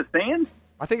 is it in the sands?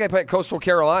 I think they play at Coastal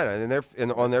Carolina in their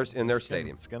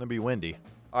stadium. It's going to be windy.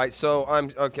 All right, so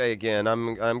I'm okay again.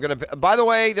 I'm going to. By the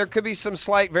way, there could be some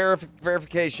slight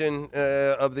verification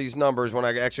of these numbers when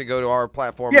I actually go to our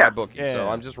platform, MyBookie. Yeah. So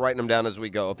I'm just writing them down as we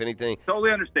go. If anything,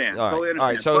 totally understand. All right. Totally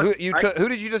understand. All right. So who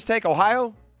did you just take?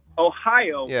 Ohio.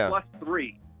 Ohio plus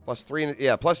 3. Plus 3.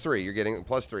 Yeah, plus 3. You're getting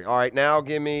plus 3. All right. Now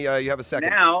give me. You have a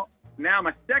second. Now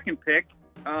my second pick.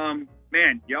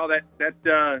 Man, y'all,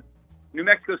 that New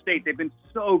Mexico State. They've been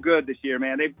so good this year,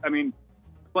 man.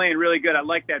 Playing really good. I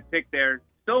like that pick there.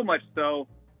 So much so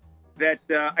that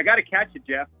I got to catch it,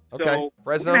 Jeff. Okay. So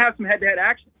Fresno? We're going to have some head-to-head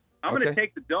action. I'm going to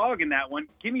take the dog in that one.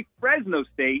 Give me Fresno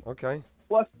State. Okay.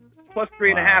 Plus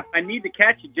 3.5. I need to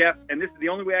catch it, Jeff, and this is the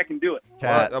only way I can do it.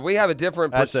 Cat, we have a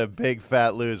different. That's a big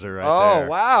fat loser right there. Oh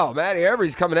wow, Matty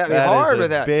Every's coming at me hard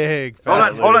with that. Big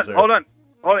fat loser. Hold on.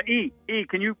 E,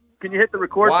 can you hit the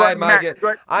record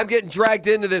button? I'm getting dragged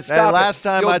into this. Stop last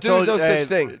time I told you, such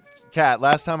thing. Cat,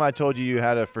 last time I told you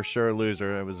had a for sure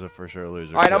loser. It was a for sure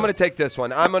loser. All right, I'm going to take this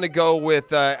one. I'm going to go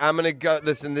with.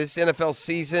 Listen, this NFL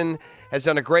season has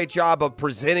done a great job of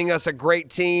presenting us a great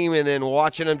team, and then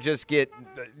watching them just get,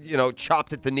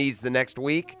 chopped at the knees the next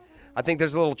week. I think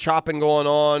there's a little chopping going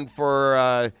on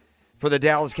for the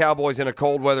Dallas Cowboys in a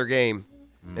cold weather game,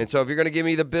 and so if you're going to give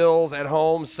me the Bills at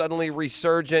home, suddenly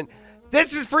resurgent,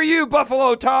 this is for you,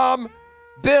 Buffalo Tom.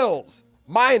 Bills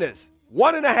minus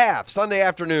 1.5 Sunday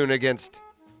afternoon against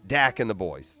Dak and the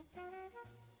boys.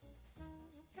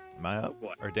 Am I up?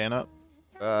 Or Dan up?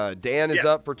 Dan is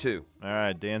up for 2. All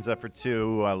right, Dan's up for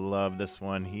 2. I love this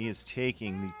one. He is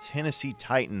taking the Tennessee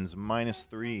Titans minus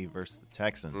 3 versus the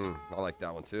Texans. I like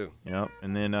that one too. Yep.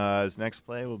 And then his next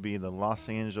play will be the Los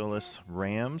Angeles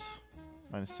Rams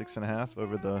minus 6.5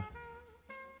 over the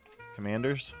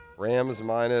Commanders. Rams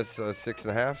minus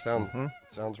 6.5.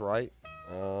 Sounds right.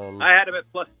 I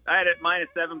had it minus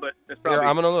 7, but that's probably. Here,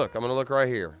 I'm gonna look. I'm gonna look right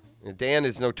here. Dan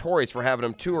is notorious for having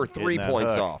them 2 or 3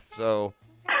 points off. So,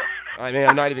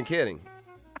 I'm not even kidding.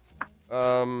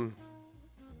 I'm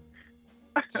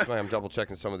double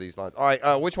checking some of these lines. All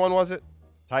right, which one was it?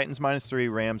 Titans minus 3,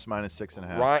 Rams minus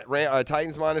 6.5. Right,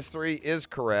 Titans minus 3 is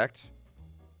correct.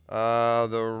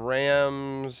 The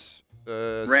Rams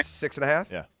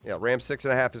 6.5. Yeah. Rams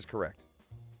 6.5 is correct.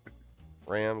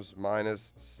 Rams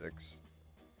minus 6.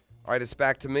 All right, it's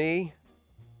back to me.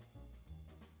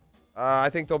 I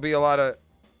think there'll be a lot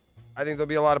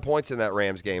of points in that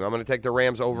Rams game. I'm going to take the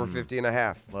Rams over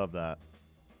 50.5. Love that.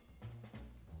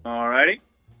 All righty.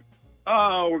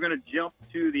 Oh, we're going to jump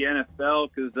to the NFL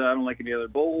because I don't like any other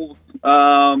bowls.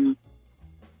 Sorry,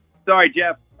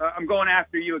 Jeff. I'm going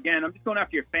after you again. I'm just going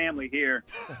after your family here.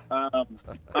 I'm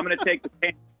going to take the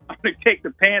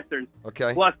Panthers.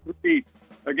 Okay. +3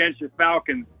 against your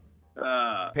Falcons.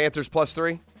 Panthers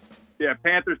 +3. Yeah,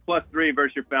 Panthers +3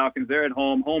 versus your Falcons. They're at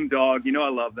home. Home dog. You know I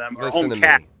love them. Or Listen home to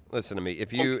cat. me. Listen to me. If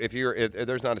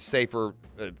there's not a safer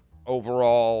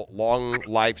overall long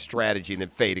life strategy than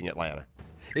fading Atlanta.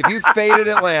 If you faded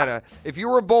Atlanta, if you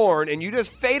were born and you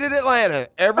just faded Atlanta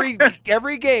every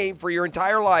game for your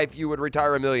entire life, you would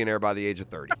retire a millionaire by the age of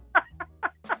 30.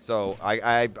 So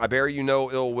I bear you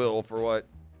no ill will for what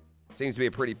seems to be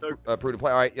a pretty prudent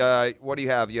play. All right, what do you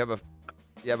have? You have a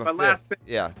My last pick.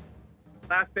 Yeah.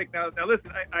 Last pick. Now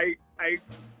listen, I'm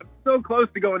so close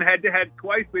to going head-to-head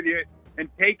twice with you and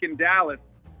taking Dallas,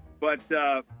 but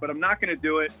I'm not going to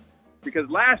do it because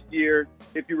last year,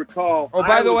 if you recall. Oh,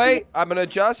 by the way, I'm going to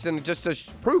adjust, and just to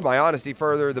prove my honesty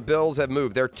further, the Bills have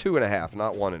moved. They're 2.5,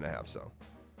 not 1.5. So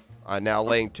I'm now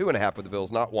laying 2.5 with the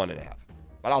Bills, not 1.5.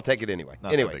 But I'll take it anyway.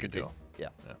 Anyway, continue. Yeah.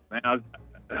 Man,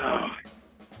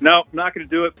 no, not going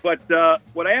to do it. But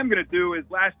what I am going to do is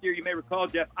last year, you may recall,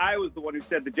 Jeff, I was the one who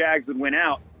said the Jags would win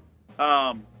out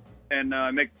and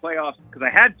make the playoffs because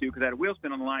I had to because I had a wheel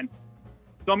spin on the line.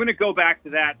 So I'm going to go back to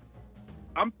that.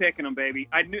 I'm picking them, baby.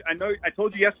 I know. I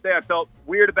told you yesterday I felt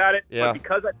weird about it. Yeah. But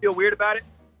because I feel weird about it,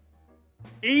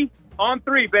 on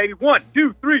 3, baby. 1,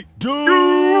 2, 3.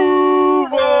 Duval!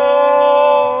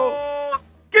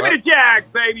 Give me the Jags,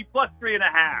 baby. +3.5.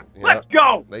 Yeah. Let's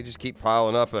go. They just keep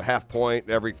piling up a half point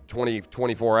every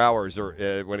 24 hours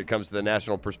or when it comes to the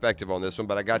national perspective on this one.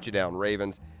 But I got you down.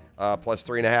 Ravens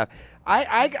 +3.5.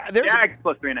 There's Jags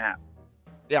 +3.5.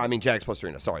 Yeah, I mean Jags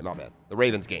 +3.5. Sorry, my bad. The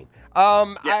Ravens game.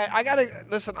 I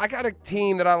got a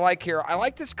team that I like here. I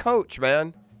like this coach,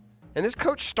 man. And this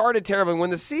coach started terribly. When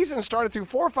the season started through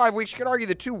 4 or 5 weeks, you could argue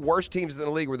the two worst teams in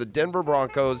the league were the Denver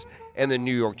Broncos and the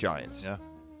New York Giants. Yeah.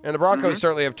 And the Broncos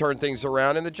certainly have turned things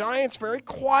around. And the Giants very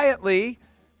quietly,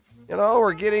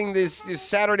 are getting this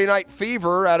Saturday night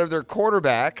fever out of their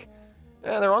quarterback.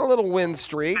 Yeah, they're on a little win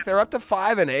streak. They're up to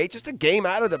 5-8, just a game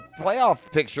out of the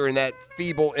playoff picture in that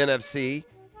feeble NFC.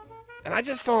 And I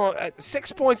just don't.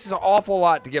 6 points is an awful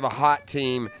lot to give a hot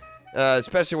team,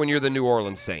 especially when you're the New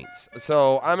Orleans Saints.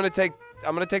 So I'm going to take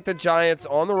the Giants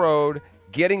on the road,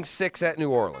 getting 6 at New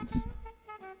Orleans.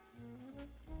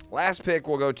 Last pick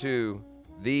will go to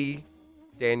the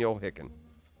Daniel Hicken.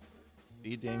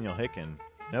 The Daniel Hicken.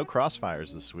 No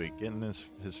crossfires this week. Getting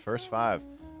his first 5.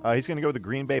 He's going to go with the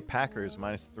Green Bay Packers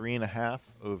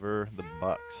 -3.5 over the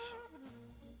Bucks.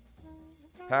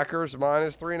 Packers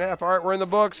 -3.5. All right, we're in the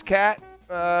books. Cat,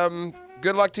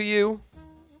 good luck to you.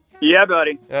 Yeah,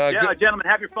 buddy. Gentlemen,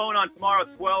 have your phone on tomorrow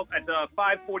at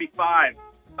 5:45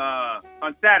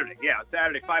 on Saturday. Yeah,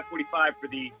 Saturday, 5:45 for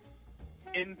the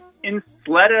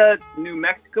Ensleda, New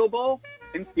Mexico Bowl.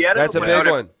 That's a big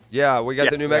one. Yeah, we got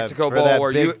the New Mexico Bowl that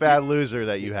where big fat loser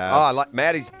that you have.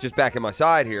 Maddie's just backing my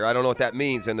side here. I don't know what that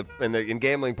means in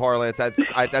gambling parlance.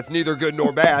 That's neither good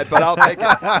nor bad, but I'll take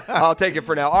it. I'll take it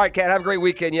for now. All right, Kat, have a great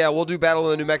weekend. Yeah, we'll do battle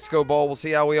in the New Mexico Bowl. We'll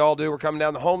see how we all do. We're coming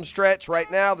down the home stretch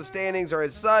right now. The standings are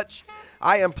as such.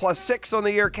 I am +6 on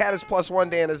the year. Kat is +1.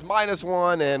 Dan is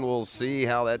 -1, and we'll see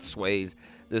how that sways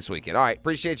this weekend. All right,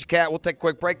 appreciate you, Kat. We'll take a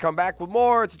quick break, come back with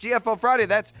more. It's GFL Friday.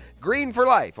 That's Green for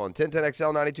Life on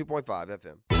 1010XL 92.5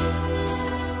 FM.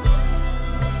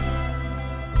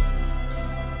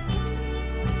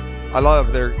 I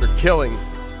love they're killing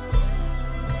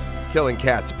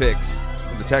Kat's picks.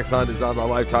 The text line designed by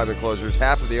Lifetime Enclosures.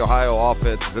 Half of the Ohio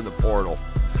offense is in the portal.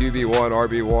 QB1,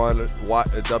 RB1,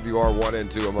 WR1 and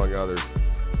 2, among others.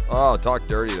 Oh, talk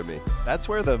dirty to me. That's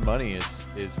where the money is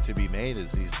to be made,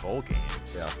 is these bowl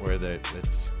games. Yeah. Where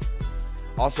it's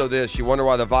also this. You wonder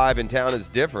why the vibe in town is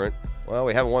different. Well,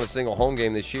 we haven't won a single home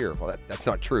game this year. Well, that's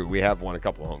not true. We have won a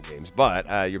couple of home games,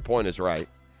 but your point is right.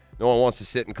 No one wants to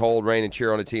sit in cold rain and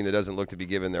cheer on a team that doesn't look to be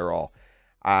giving their all.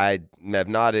 I have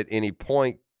not at any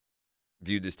point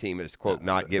viewed this team as, quote,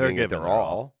 not giving it their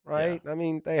all, right? Yeah. I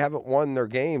mean, they haven't won their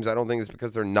games. I don't think it's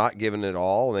because they're not giving it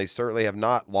all, and they certainly have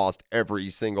not lost every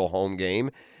single home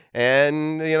game.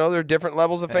 And, there are different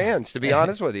levels of fans, to be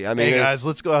honest with you. I mean, hey, guys,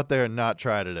 let's go out there and not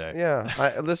try today. Yeah.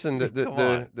 Listen,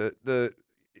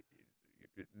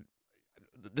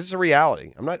 this is a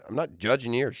reality. I'm not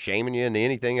judging you or shaming you into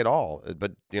anything at all.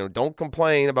 But, don't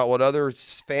complain about what other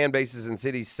fan bases and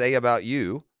cities say about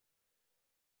you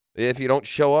if you don't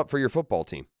show up for your football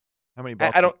team. How many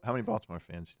Baltimore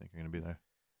fans do you think are going to be there?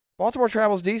 Baltimore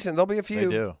travel's decent. There'll be a few.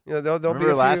 They do. There'll be a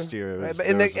few. Last year.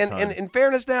 And in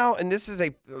fairness now, and this is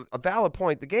a valid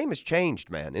point, the game has changed,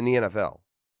 man, in the NFL.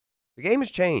 The game has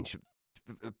changed.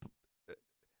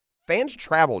 fans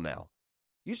travel now.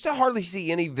 You used to hardly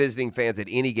see any visiting fans at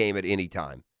any game at any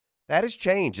time. That has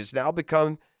changed. It's now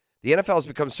become the NFL has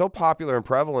become so popular and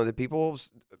prevalent that people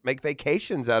make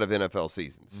vacations out of NFL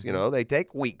seasons. Mm-hmm. You know, they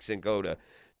take weeks and go to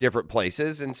different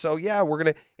places. And so, yeah,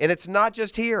 and it's not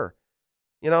just here.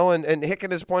 You know, and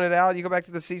Hicken has pointed out, you go back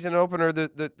to the season opener,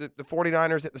 the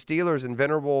 49ers at the Steelers in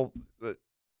venerable,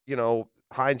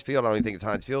 Heinz Field. I don't even think it's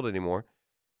Heinz Field anymore.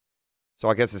 So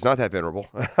I guess it's not that venerable.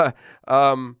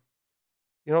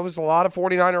 It was a lot of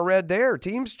 49er red there.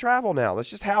 Teams travel now. That's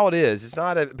just how it is. It's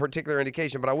not a particular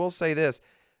indication, but I will say this.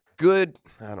 I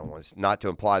don't want not to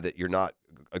imply that you're not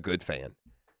a good fan.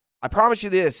 I promise you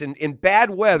this, in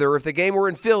bad weather, if the game were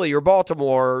in Philly or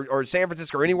Baltimore or San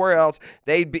Francisco or anywhere else,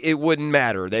 it wouldn't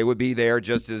matter. They would be there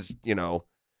just as,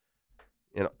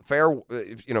 fair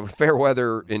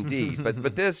weather indeed.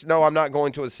 but this, no, I'm not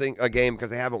going to a game because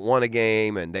they haven't won a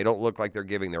game and they don't look like they're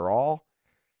giving their all.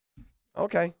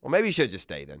 Okay, well, maybe you should just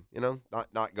stay then,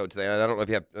 not go to that. I don't know if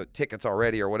you have tickets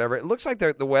already or whatever. It looks like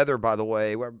the weather, by the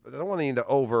way, I don't want you to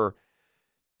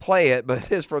overplay it, but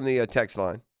it is from the text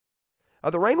line.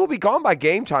 The rain will be gone by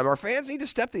game time. Our fans need to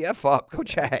step the F up. Go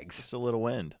Jags. Just a little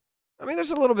wind. I mean,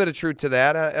 there's a little bit of truth to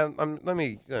that. Let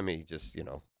me just,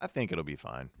 I think it'll be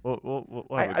fine. We'll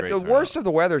have a great the worst of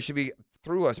the weather should be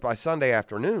through us by Sunday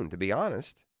afternoon, to be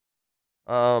honest.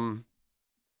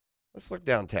 Let's look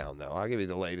downtown, though. I'll give you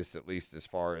the latest, at least as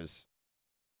far as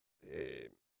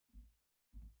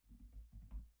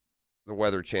the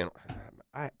Weather Channel.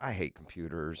 I hate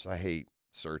computers. I hate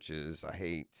searches.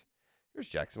 Here's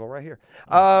Jacksonville right here.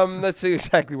 Let's see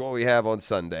exactly what we have on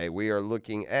Sunday. We are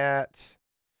looking at,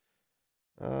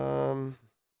 a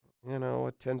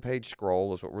 10-page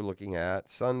scroll is what we're looking at.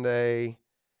 Sunday,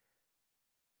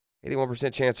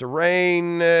 81% chance of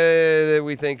rain that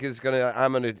we think is going to,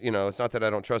 it's not that I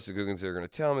don't trust the Googans. They're going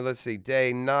to tell me. Let's see,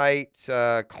 day, night,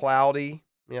 cloudy.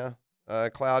 Yeah,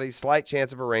 cloudy, slight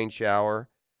chance of a rain shower.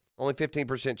 Only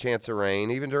 15% chance of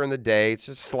rain. Even during the day, it's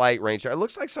just slight rain shower. It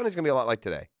looks like Sunday's going to be a lot like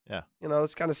today. Yeah.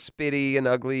 It's kind of spitty and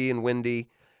ugly and windy.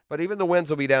 But even the winds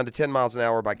will be down to 10 miles an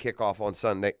hour by kickoff on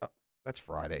Sunday. Oh, that's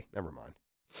Friday. Never mind.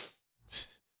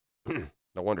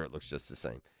 No wonder it looks just the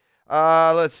same.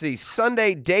 Let's see.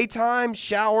 Sunday daytime,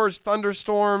 showers,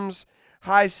 thunderstorms,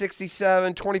 high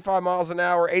 67, 25 miles an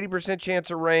hour, 80%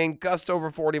 chance of rain, gust over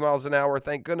 40 miles an hour.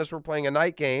 Thank goodness we're playing a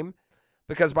night game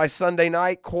because by Sunday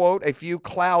night, quote, a few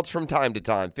clouds from time to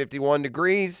time, 51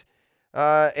 degrees,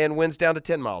 and winds down to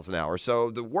 10 miles an hour. So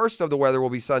the worst of the weather will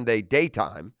be Sunday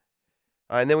daytime.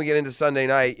 And then we get into Sunday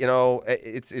night.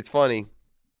 It's funny.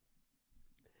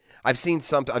 I've seen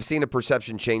a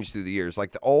perception change through the years.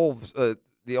 Like the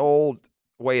old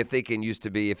way of thinking used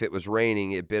to be if it was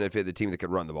raining, it benefited the team that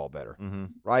could run the ball better. Mm-hmm.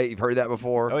 Right? You've heard that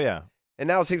before? Oh, yeah. And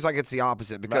now it seems like it's the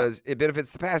opposite because it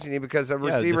benefits the passing team because the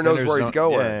receiver knows where he's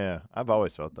going. Yeah. I've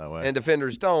always felt that way. And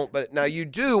defenders don't. But now you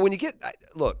do when you get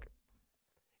 – look,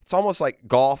 it's almost like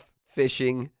golf,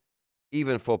 fishing,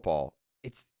 even football.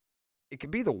 It can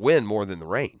be the wind more than the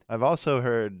rain. I've also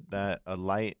heard that a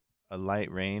light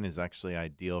rain is actually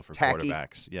ideal for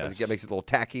quarterbacks. Yes. It makes it a little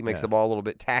tacky, makes the ball a little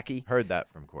bit tacky. Heard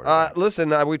that from quarterbacks.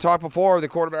 Listen, we talked before, the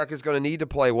quarterback is going to need to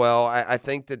play well. I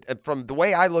think that from the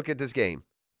way I look at this game,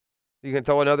 you can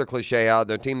throw another cliche out.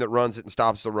 The team that runs it and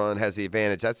stops the run has the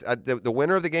advantage. That's the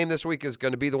winner of the game this week is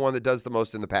going to be the one that does the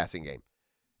most in the passing game.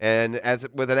 And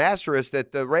with an asterisk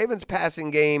that the Ravens'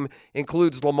 passing game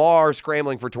includes Lamar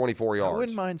scrambling for 24 yards. I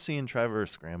wouldn't mind seeing Trevor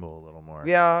scramble a little more.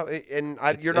 Yeah, and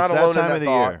you're not alone in that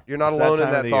thought. You're not alone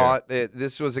in that thought.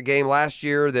 This was a game last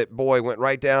year that, boy, went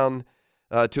right down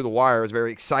to the wire. It was a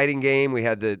very exciting game. We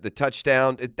had the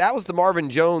touchdown. That was the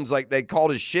Marvin Jones, like they called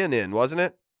his shin in, wasn't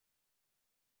it?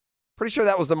 Pretty sure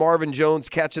that was the Marvin Jones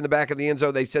catch in the back of the end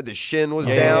zone. They said the shin was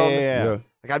down. Yeah.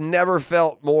 Like I've never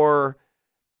felt more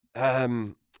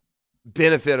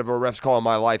benefit of a ref's call in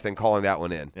my life than calling that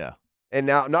one in. Yeah. And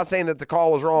now I'm not saying that the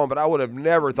call was wrong, but I would have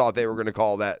never thought they were going to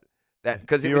call that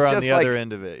because it was just on the other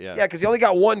end of it. Yeah. Yeah, because he only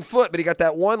got 1 foot, but he got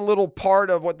that one little part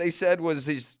of what they said was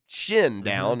his shin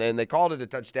down, and they called it a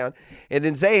touchdown. And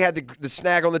then Zay had the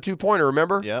snag on the 2-pointer.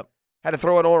 Remember? Yep. Had to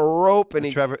throw it on a rope,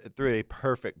 and Trevor threw a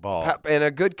perfect ball and a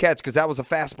good catch because that was a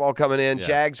fastball coming in. Yeah.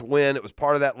 Jags win. It was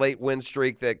part of that late win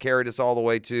streak that carried us all the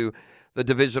way to the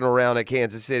divisional round at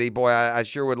Kansas City. Boy, I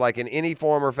sure would like in any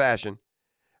form or fashion.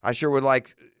 I sure would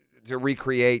like to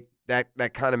recreate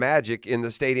that kind of magic in the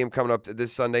stadium coming up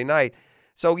this Sunday night.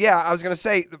 So yeah, I was going to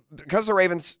say because the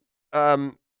Ravens,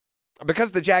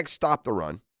 because the Jags stopped the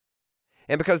run.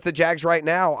 And because the Jags right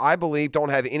now, I believe, don't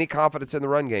have any confidence in the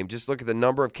run game. Just look at the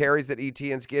number of carries that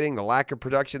ETN's getting, the lack of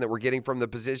production that we're getting from the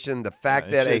position, the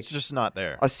fact that it's just not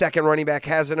there. A second running back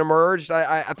hasn't emerged.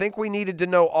 I think we needed to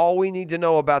know all we need to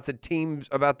know about the team,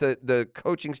 about the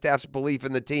coaching staff's belief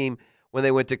in the team when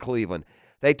they went to Cleveland.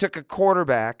 They took a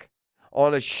quarterback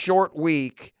on a short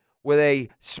week with a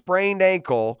sprained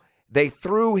ankle. They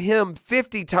threw him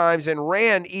 50 times and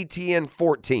ran ETN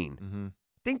 14. Mm-hmm.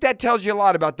 I think that tells you a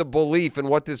lot about the belief in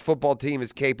what this football team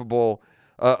is capable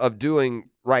of doing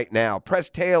right now.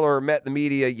 Press Taylor met the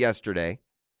media yesterday.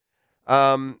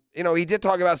 He did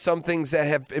talk about some things that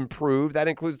have improved. That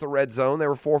includes the red zone. They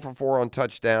were 4 for 4 on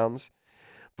touchdowns.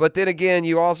 But then again,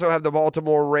 you also have the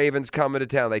Baltimore Ravens coming to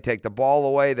town. They take the ball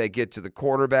away. They get to the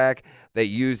quarterback. They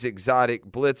use exotic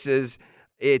blitzes.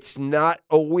 It's not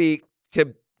the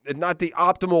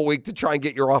optimal week to try and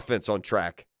get your offense on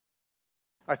track.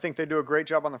 I think they do a great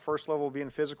job on the first level of being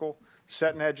physical,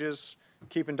 setting edges,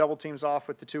 keeping double teams off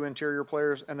with the 2 interior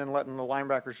players, and then letting the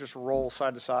linebackers just roll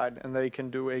side to side, and they can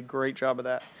do a great job of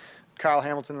that. Kyle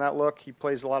Hamilton, that look, he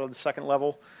plays a lot of the second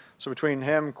level. So between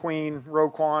him, Queen,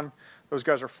 Roquan, those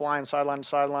guys are flying sideline to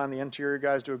sideline. The interior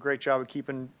guys do a great job of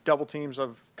keeping double teams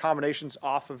of combinations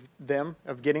off of them,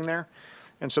 of getting there.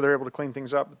 And so they're able to clean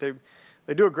things up. But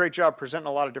they do a great job presenting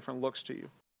a lot of different looks to you.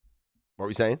 What were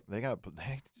you saying? They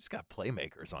just got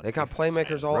playmakers on. They got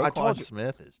playmakers all. Roquan I told you,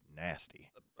 Smith is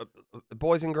nasty.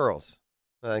 Boys and girls,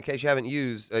 in case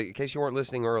you weren't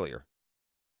listening earlier,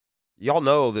 y'all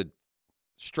know the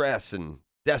stress and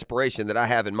desperation that I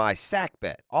have in my sack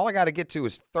bet. All I got to get to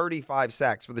is 35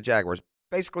 sacks for the Jaguars.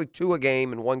 Basically 2 a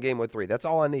game and 1 game with 3. That's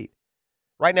all I need.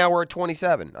 Right now we're at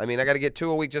 27. I got to get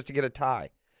 2 a week just to get a tie.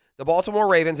 The Baltimore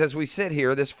Ravens, as we sit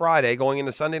here this Friday going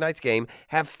into Sunday night's game,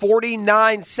 have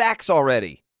 49 sacks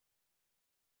already.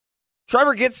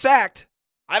 Trevor gets sacked.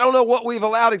 I don't know what we've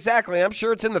allowed exactly. I'm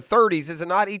sure it's in the 30s. Is it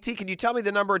not? ET, can you tell me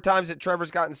the number of times that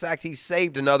Trevor's gotten sacked? He's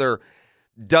saved another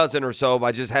dozen or so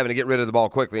by just having to get rid of the ball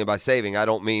quickly. And by saving, I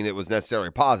don't mean it was necessarily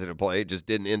a positive play. It just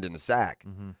didn't end in a sack.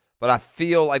 Mm-hmm. But I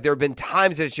feel like there have been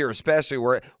times this year especially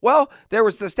where, there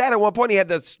was the stat at one point he had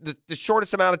the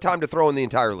shortest amount of time to throw in the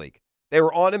entire league. They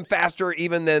were on him faster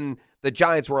even than the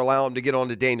Giants were allowing him to get on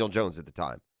to Daniel Jones at the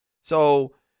time.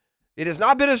 So it has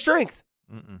not been a strength.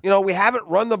 Mm-mm. We haven't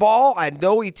run the ball. I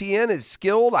know ETN is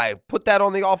skilled. I put that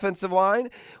on the offensive line.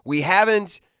 We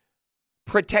haven't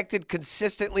protected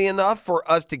consistently enough for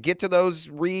us to get to those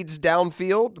reads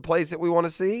downfield, the plays that we want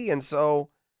to see. And so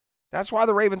that's why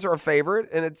the Ravens are a favorite,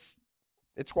 and it's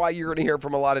why you're going to hear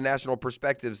from a lot of national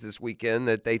perspectives this weekend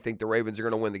that they think the Ravens are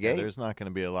going to win the game. Yeah, there's not going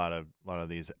to be a lot of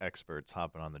these experts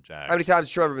hopping on the Jags. How many times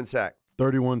has Trevor been sacked?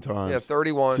 31 times. Yeah,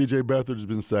 31. C.J. Beathard has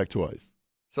been sacked twice.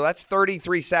 So that's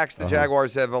 33 sacks the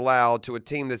Jaguars have allowed to a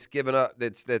team that's given up,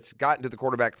 that's gotten to the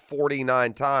quarterback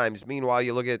 49 times. Meanwhile,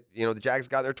 you look at, the Jags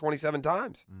got there 27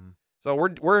 times. Mm. So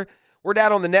we're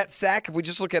down on the net sack. If we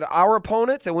just look at our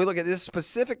opponents and we look at this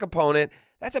specific opponent,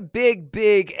 that's a big,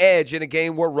 big edge in a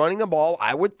game where running the ball,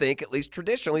 I would think, at least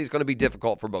traditionally, is going to be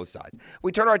difficult for both sides.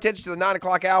 We turn our attention to the 9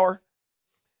 o'clock hour.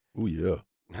 Oh, yeah.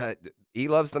 He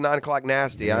loves the 9 o'clock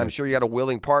nasty. Yeah. I'm sure you got a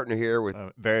willing partner here with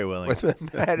very willing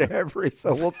with Matt Every.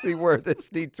 So we'll see where this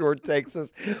detour takes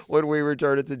us when we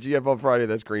return. It's a GFL Friday.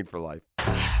 That's Green for Life.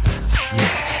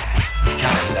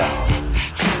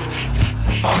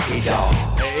 Funky dog.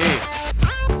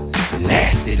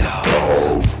 Nasty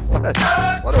dogs.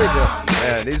 What are we doing?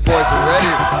 Man, these boys are ready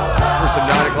for some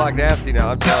 9 o'clock nasty now,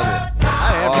 I'm telling you.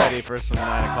 I am ready for some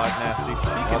 9 o'clock nasty.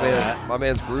 Speaking of that. My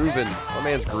man's grooving. My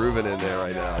man's grooving in there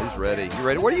right now. He's ready. You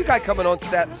ready? Where do you got coming on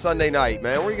Sunday night,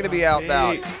 man? Where are you going to be out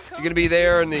about? You going to be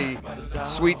there in the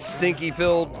sweet,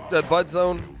 stinky-filled Bud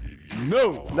Zone?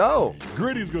 No.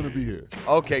 Gritty's going to be here.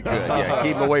 Okay, good. Yeah,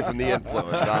 keep him away from the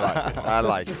influence. I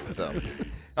like it. So,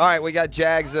 all right, we got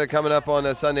Jags coming up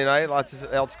on Sunday night. Lots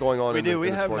else going on. We do. We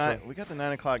got the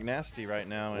 9 o'clock nasty right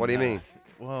now. What do you mean?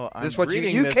 Well, this is what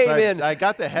you came in. I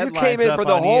got the headlines. You came in for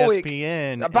the whole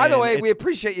ESPN, week. By the way, we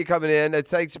appreciate you coming in.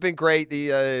 It's been great.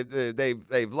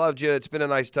 They've loved you. It's been a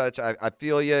nice touch. I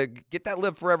feel you. Get that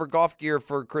Live Forever golf gear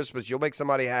for Christmas. You'll make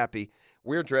somebody happy.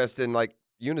 We're dressed in like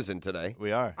unison today.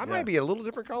 We are. I might be a little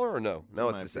different color or no? No,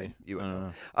 it's the same. You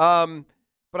but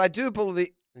I do believe.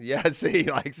 Yeah, see,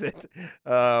 he likes it.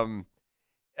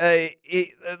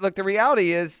 Look, the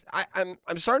reality is,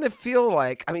 I'm starting to feel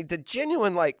like, the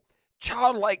genuine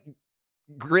childlike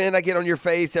grin I get on your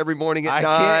face every morning at 9.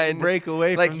 I can't break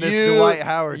away from this Dwight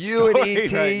Howard story and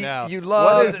ET, right now. You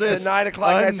love the 9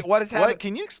 o'clock. What is happening?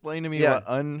 Can you explain to me what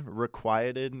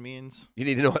unrequited means? You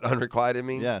need to know what unrequited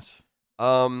means? Yes.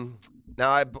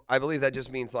 Now, I believe that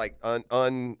just means like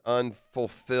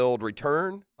unfulfilled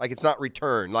return. Like it's not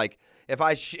return. Like if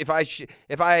I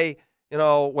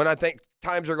when I think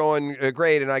times are going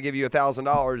great and I give you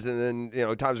 $1,000 and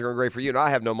then times are going great for you and I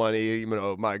have no money,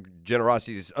 my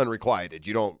generosity is unrequited.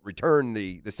 You don't return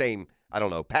the same. I don't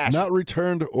know, passion. Not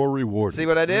returned or rewarded. See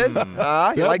what I did?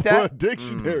 You like that?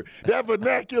 Dictionary. That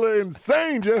vernacular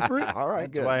insane, Jeffrey. All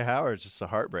right, good. Dwight Howard's just a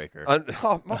heartbreaker.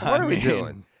 What are we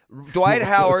doing? Dwight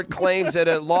Howard claims that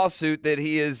a lawsuit that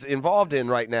he is involved in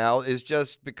right now is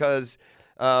just because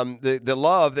the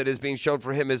love that is being shown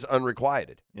for him is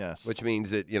unrequited. Yes. Which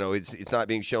means that, it's not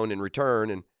being shown in return.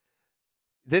 And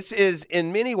this is,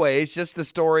 in many ways, just the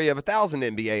story of 1,000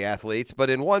 NBA athletes, but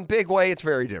in one big way, it's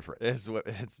very different. It's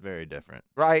very different.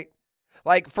 Right?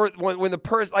 Like, when the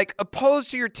person, like,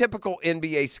 opposed to your typical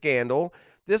NBA scandal,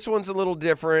 this one's a little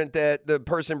different that the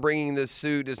person bringing this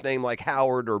suit is named like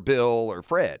Howard or Bill or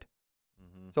Fred.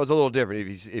 Mm-hmm. So it's a little different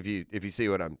if you see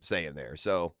what I'm saying there.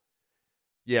 So,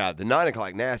 yeah, the 9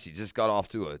 o'clock nasty just got off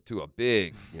to a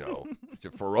big,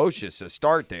 ferocious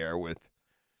start there with,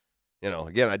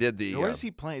 again, I did the. Where is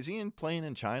he playing? Is he playing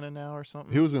in China now or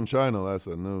something? He was in China last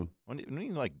I knew. Wasn't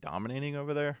he like dominating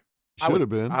over there? Should have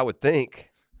been. I would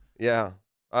think. Yeah.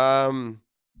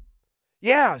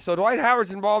 Yeah, so Dwight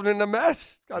Howard's involved in a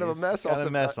mess. Kind of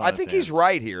a mess. I think he's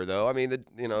right here, though. I mean,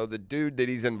 the dude that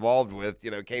he's involved with,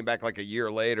 came back like a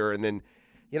year later, and then,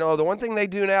 the one thing they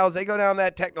do now is they go down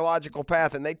that technological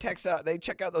path and they check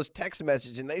out those text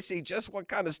messages and they see just what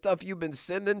kind of stuff you've been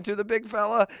sending to the big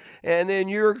fella, and then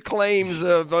your claims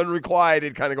of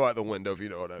unrequited kind of go out the window, if you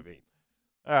know what I mean.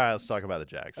 All right, let's talk about the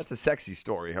Jags. That's a sexy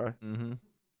story, huh? Mm-hmm.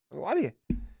 Why do you?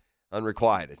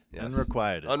 Unrequited. Yes.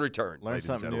 Unrequited. Unreturned. Learn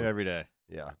something new every day.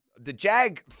 Yeah. The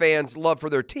Jag fans' love for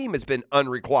their team has been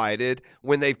unrequited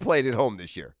when they've played at home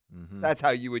this year. Mm-hmm. That's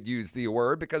how you would use the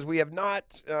word, because we have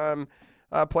not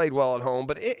played well at home.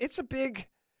 But it's a big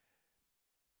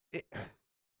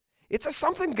it's a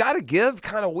something got to give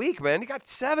kind of week, man. You got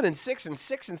 7-6 and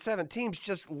 6-7 teams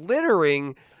just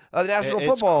littering the National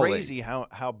Football League. It's crazy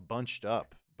how bunched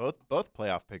up both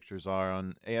playoff pictures are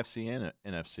on AFC and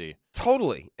NFC.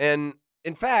 Totally. And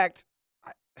in fact,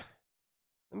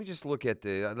 let me just look at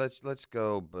the let's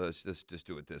go. Just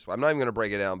do it this way. I'm not even going to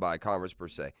break it down by conference per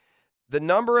se. The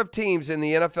number of teams in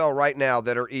the NFL right now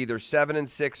that are either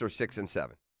 7-6 or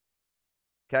 6-7.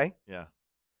 Okay. Yeah.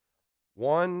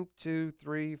 1, 2,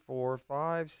 3, 4,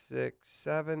 5, 6,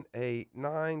 7, 8,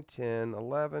 9, 10,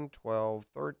 11, 12,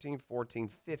 13, 14,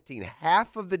 15.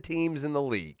 Half of the teams in the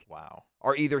league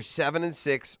are either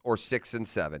 7-6 or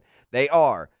 6-7. They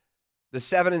are the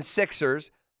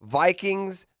 7-6ers,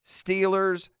 Vikings,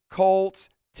 Steelers, Colts,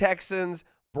 Texans,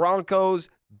 Broncos,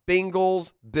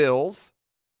 Bengals, Bills.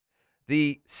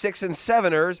 The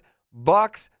 6-7ers,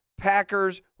 Bucks,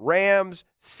 Packers, Rams,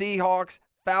 Seahawks,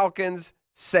 Falcons,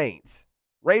 Saints.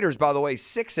 Raiders, by the way,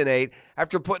 6-8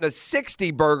 after putting a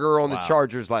 60 burger on the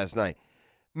Chargers last night.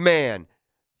 Man,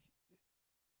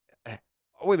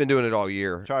 we've been doing it all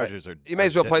year. Chargers are. You may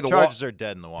as well play the Chargers are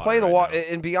dead in the water. Play the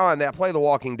and beyond that, play the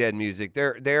Walking Dead music.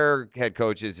 Their head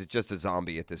coach is just a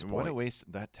zombie at this point. What a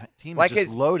waste! That team is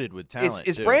just loaded with talent.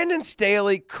 Is Brandon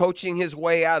Staley coaching his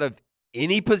way out of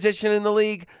any position in the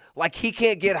league? Like he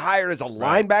can't get hired as a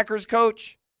linebackers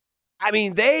coach? I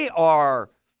mean, they are.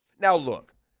 Now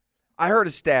look, I heard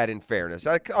a stat in fairness.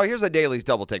 Here's a Dailies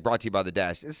Double Take brought to you by The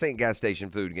Dash. This ain't gas station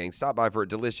food, gang. Stop by for a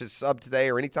delicious sub today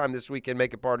or anytime this weekend.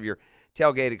 Make it part of your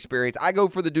tailgate experience. I go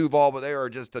for the Duval, but there are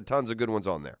just tons of good ones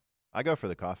on there. I go for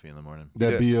the coffee in the morning.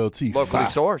 That BLT. Locally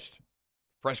sourced.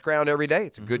 Fresh ground every day.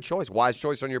 It's a good choice. Wise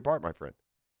choice on your part, my friend.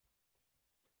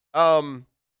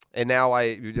 And now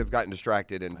you've gotten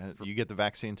distracted. And you get the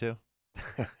vaccine too?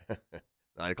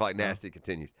 9 o'clock nasty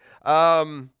continues.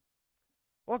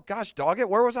 Well, gosh, dog it.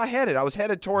 Where was I headed? I was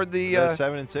headed toward the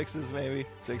 7-6s, maybe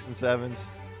 6-7s.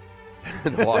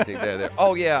 The Walking Dead there.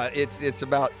 Oh yeah, it's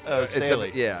about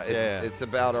Staley. It's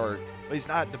about our. But he's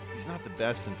not the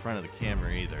best in front of the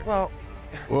camera either.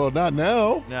 Well, not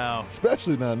now. No,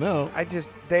 especially not now.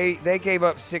 They gave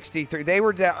up 63. They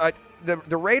were down.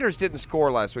 The Raiders didn't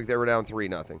score last week. They were down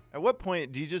 3-0. At what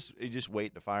point do you just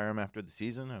wait to fire him after the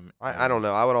season? I don't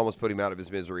know. I would almost put him out of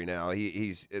his misery now.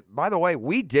 By the way,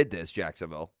 we did this,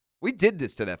 Jacksonville. We did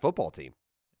this to that football team.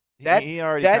 He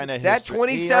already kind of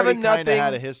 27-0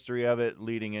 had a history of it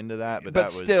leading into that, but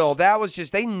that was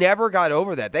just they never got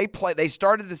over that. They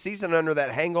started the season under that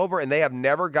hangover, and they have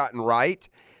never gotten right.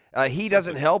 He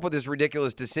doesn't help with his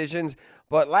ridiculous decisions.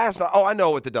 But last night, I know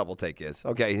what the double take is.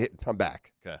 Okay, I'm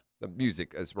back. Okay, the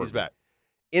music is working. He's back.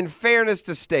 In fairness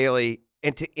to Staley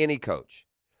and to any coach,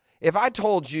 if I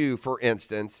told you, for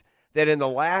instance, that in the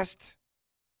last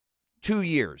 2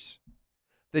 years,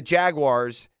 the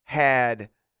Jaguars had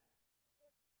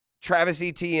Travis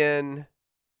Etienne,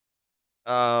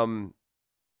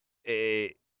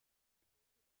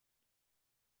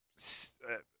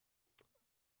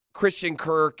 Christian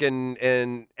Kirk,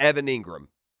 and Evan Ingram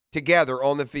together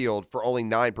on the field for only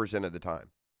 9% of the time.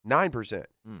 9%.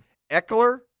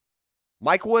 Eckler,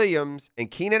 Mike Williams, and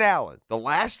Keenan Allen, the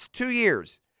last 2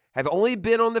 years, have only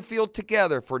been on the field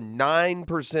together for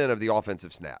 9% of the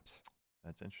offensive snaps.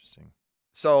 That's interesting.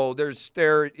 So there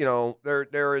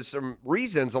is some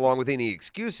reasons along with any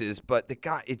excuses, but the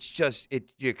guy, it's just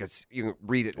you can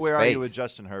read it. Where are you with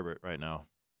Justin Herbert right now?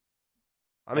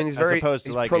 I mean, he's opposed to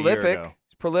he's like prolific. a year ago.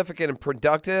 He's prolific and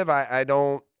productive.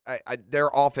 Their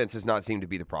offense does not seem to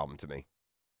be the problem to me.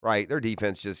 Right, their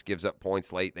defense just gives up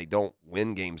points late. They don't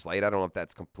win games late. I don't know if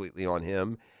that's completely on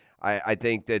him. I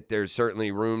think that there's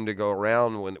certainly room to go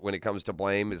around when it comes to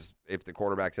blame is if the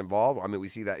quarterback's involved. I mean, we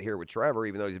see that here with Trevor.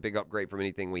 Even though he's a big upgrade from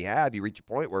anything we have, you reach a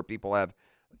point where people have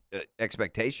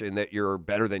expectation that you're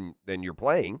better than you're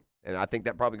playing, and I think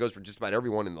that probably goes for just about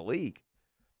everyone in the league.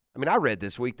 I mean, I read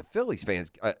this week the Philly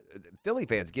fans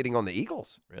getting on the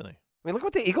Eagles. Really? I mean, look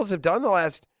what the Eagles have done the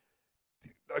last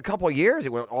a couple of years.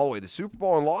 They went all the way to the Super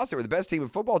Bowl and lost. They were the best team in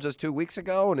football just 2 weeks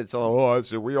ago, and it's I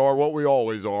said we are what we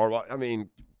always are. I mean,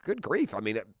 good grief. I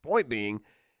mean, point being,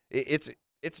 it's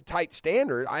a tight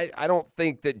standard. I don't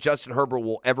think that Justin Herbert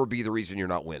will ever be the reason you're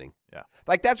not winning. Yeah,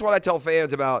 like that's what I tell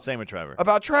fans about. Same with Trevor.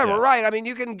 About Trevor, yeah. Right? I mean,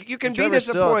 you can be Trevor's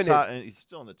disappointed. He's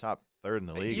still in the top third in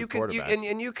the league.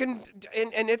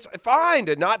 And it's fine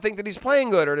to not think that he's playing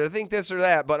good or to think this or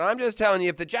that. But I'm just telling you,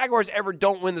 if the Jaguars ever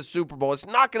don't win the Super Bowl, it's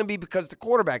not going to be because the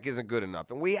quarterback isn't good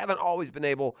enough. And we haven't always been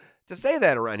able to say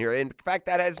that around here. In fact,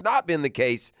 that has not been the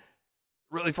case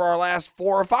really for our last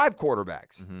 4 or 5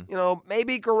 quarterbacks. Mm-hmm. You know,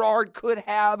 maybe Garrard could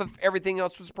have if everything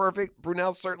else was perfect.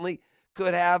 Brunell certainly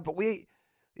could have. But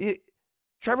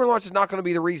Trevor Lawrence is not going to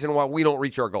be the reason why we don't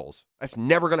reach our goals. That's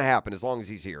never going to happen as long as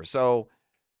he's here. So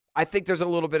I think there's a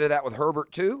little bit of that with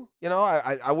Herbert too. You know,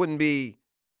 I wouldn't be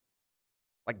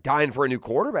like dying for a new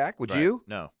quarterback. Would you?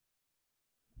 No.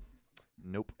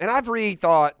 Nope. And I've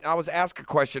rethought. I was asked a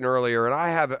question earlier, and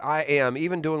I am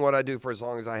even doing what I do for as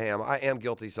long as I am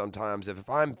guilty sometimes. If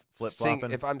I'm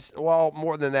flip-flopping,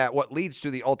 more than that, what leads to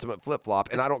the ultimate flip-flop,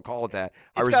 and I don't call it that.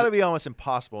 It's got to be almost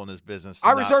impossible in this business.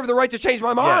 I reserve the right to change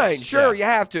my mind. Yes, sure, yeah. You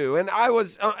have to. And I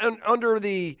was under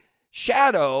the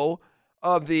shadow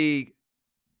of the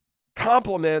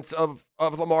compliments of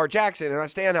Lamar Jackson, and I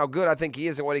stand how good I think he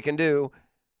is and what he can do.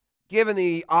 Given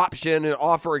the option and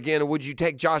offer again, would you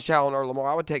take Josh Allen or Lamar?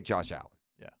 I would take Josh Allen.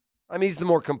 Yeah. I mean, he's the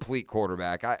more complete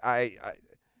quarterback.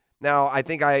 Now, I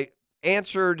think I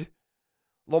answered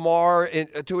Lamar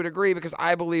to a degree because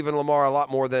I believe in Lamar a lot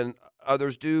more than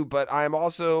others do, but I am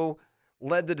also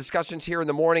led the discussions here in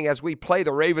the morning as we play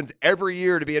the Ravens every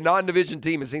year to be a non-division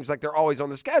team. It seems like they're always on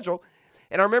the schedule.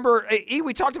 And I remember,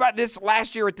 we talked about this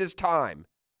last year at this time.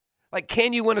 Like,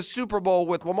 can you win a Super Bowl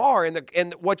with Lamar?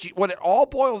 And what it all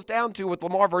boils down to with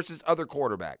Lamar versus other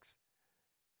quarterbacks.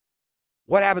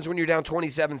 What happens when you're down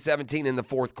 27-17 in the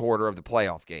fourth quarter of the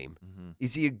playoff game? Mm-hmm.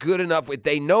 Is he good enough? If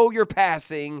they know you're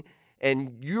passing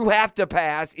and you have to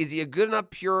pass, is he a good enough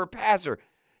pure passer?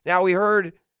 Now, we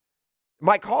heard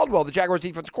Mike Caldwell, the Jaguars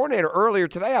defense coordinator, earlier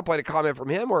today. I played a comment from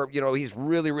him where, he's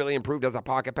really, really improved as a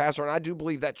pocket passer, and I do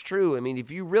believe that's true. I mean,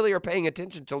 if you really are paying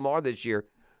attention to Lamar this year,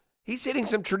 he's hitting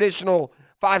some traditional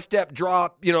 5-step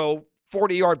drop,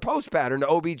 40-yard post pattern to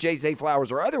OBJ, Zay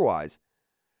Flowers, or otherwise.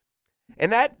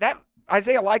 And that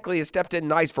Isaiah Likely has stepped in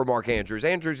nice for Mark Andrews.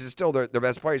 Andrews is still their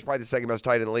best player. He's probably the second best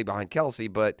tight end in the league behind Kelsey,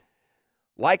 but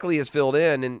Likely has filled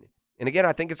in. And again,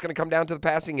 I think it's going to come down to the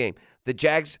passing game. The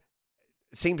Jags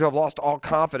seem to have lost all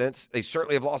confidence. They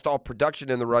certainly have lost all production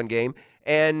in the run game.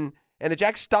 And the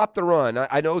Jags stopped the run.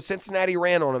 I know Cincinnati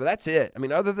ran on them, but that's it. I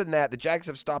mean, other than that, the Jags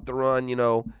have stopped the run,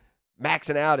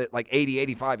 maxing out at like 80,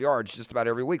 85 yards just about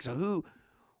every week. So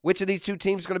which of these two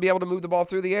teams is going to be able to move the ball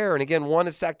through the air? And again, one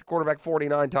has sacked the quarterback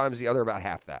 49 times, the other about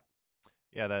half that.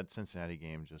 Yeah, that Cincinnati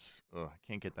game just, I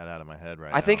can't get that out of my head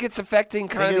right now. I think it's affecting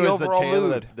kind of the overall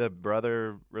mood. The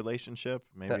brother relationship.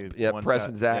 Maybe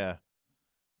Preston Zach. Yeah.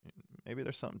 Maybe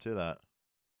there's something to that.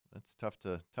 That's tough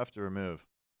to remove.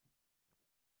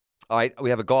 All right,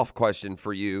 we have a golf question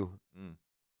for you.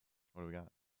 What do we got?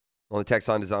 On the text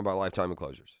line designed by Lifetime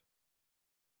Enclosures.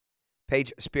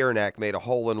 Paige Spiranak made a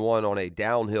hole-in-one on a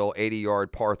downhill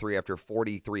 80-yard par 3 after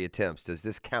 43 attempts. Does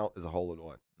this count as a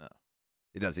hole-in-one? No.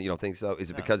 It doesn't. You don't think so? Is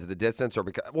it because of the distance or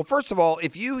because? Well, first of all,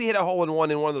 if you hit a hole in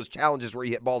one of those challenges where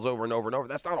you hit balls over and over and over,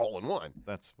 that's not a hole in one.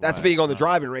 That's being on the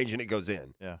driving range and it goes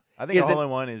in. Yeah, I think a hole in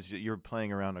one is you're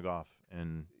playing a round of golf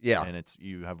and and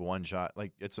you have one shot.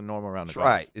 Like it's a normal round of golf.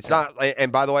 Right. It's not.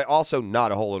 And by the way, also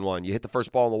not a hole in one. You hit the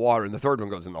first ball in the water and the third one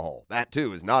goes in the hole. That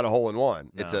too is not a hole in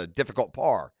one. No. It's a difficult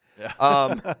par. Yeah.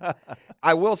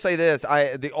 I will say this: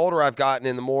 the older I've gotten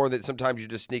and the more that sometimes you're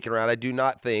just sneaking around, I do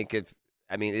not think if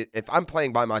I'm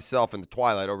playing by myself in the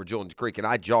twilight over Julian Creek and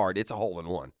I jarred, it's a hole in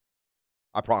one.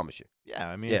 I promise you. Yeah,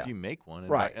 I mean, if you make one,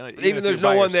 right? Even there's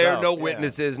no one there, no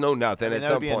witnesses, no nothing. I mean, at that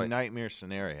some would be point, a nightmare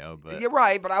scenario. But you're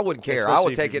right, but I wouldn't care. I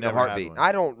would take it in a heartbeat.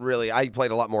 I don't really. I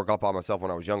played a lot more golf by myself when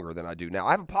I was younger than I do now.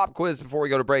 I have a pop quiz before we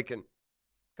go to break and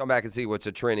come back and see what's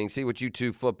a trending. See what you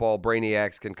two football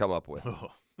brainiacs can come up with.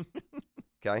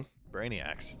 Okay,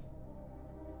 brainiacs.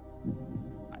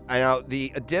 Now,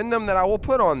 the addendum that I will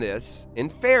put on this, in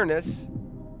fairness,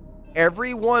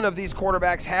 every one of these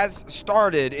quarterbacks has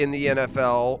started in the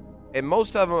NFL, and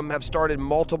most of them have started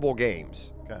multiple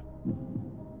games. Okay.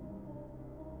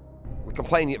 We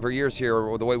complained for years here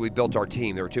with the way we built our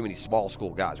team. There were too many small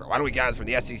school guys. Why don't we guys from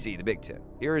the SEC, the Big Ten?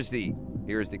 Here's the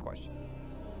question.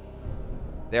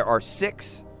 There are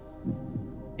 6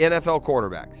 NFL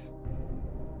quarterbacks.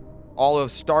 All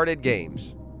have started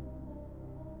games.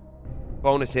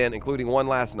 Bonus hint, including one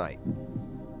last night.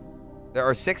 There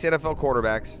are 6 NFL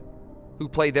quarterbacks who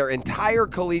played their entire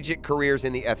collegiate careers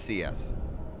in the FCS.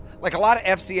 Like a lot of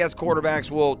FCS quarterbacks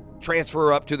will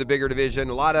transfer up to the bigger division.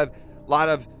 A lot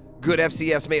of good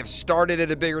FCS may have started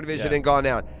at a bigger division and gone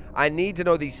down. I need to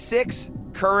know the 6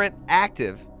 current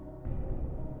active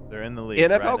they're in the league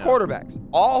NFL right quarterbacks,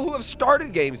 all who have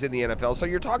started games in the NFL. So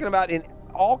you're talking about in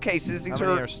all cases, these How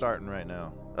many are starting right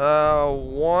now?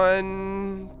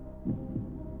 1,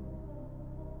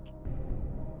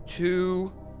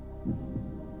 2.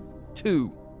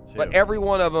 But every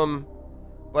one of them,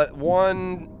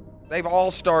 they've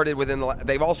all started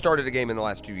they've all started a game in the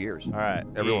last 2 years. All right,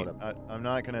 every one of them. I'm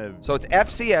not gonna. So it's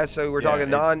FCS. So we're talking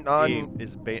non.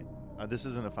 This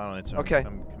isn't a final answer. Okay,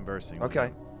 I'm conversing.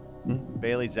 Okay.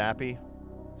 Bailey Zappi,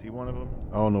 is he one of them?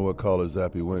 I don't know what college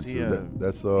Zappi went to.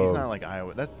 He's not like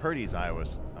Iowa. That's Purdy's Iowa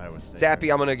State.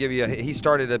 Zappi, I'm going to give you. He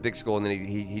started at a big school and then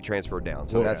he transferred down.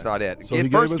 So that's not it. So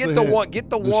get the one. Get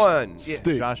the one.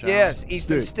 Stick. Josh Allen. Yes,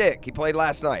 Easton Stick. He played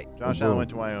last night. Josh Allen went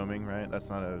to Wyoming, right?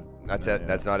 That's not a.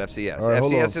 That's not FCS. Right,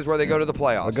 FCS is where they go to the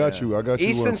playoffs. I got you.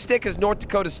 Easton Stick is North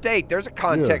Dakota State. There's a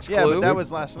context clue. Yeah, but that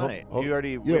was last night. We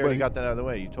already got that out of the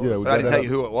way. You told us. But I didn't tell you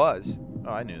who it was. Oh,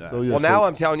 I knew that. So, well, now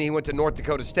I'm telling you, he went to North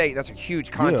Dakota State. That's a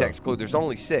huge context clue. There's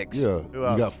only 6. Yeah. Who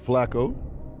else? You got Flacco.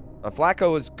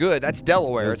 Flacco is good. That's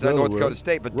Delaware. It's not North Dakota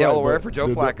State, but Delaware for Joe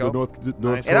Flacco.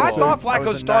 And I thought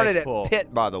Flacco started at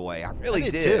Pitt, by the way. I really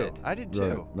did. I did too.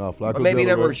 Right. No, Flacco. But maybe he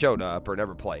never showed up or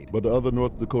never played. But the other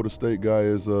North Dakota State guy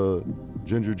is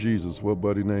Ginger Jesus. What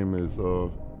buddy name is? He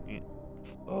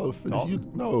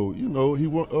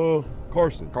won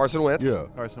Carson. Carson Wentz? Yeah.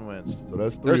 Carson Wentz. So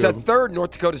that's 3 There's a of them. third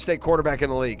North Dakota State quarterback in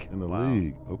the league.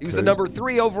 Okay. He was the number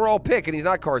 3 overall pick, and he's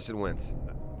not Carson Wentz.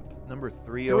 Number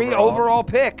 3 overall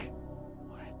pick.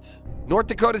 What? North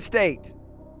Dakota State.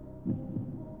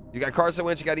 You got Carson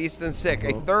Wentz, you got Easton Stick.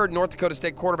 A third North Dakota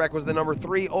State quarterback was the number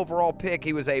 3 overall pick.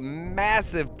 He was a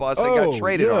massive bust and got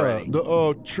traded already.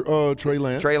 Trey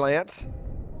Lance. Trey Lance.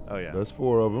 Oh, yeah. That's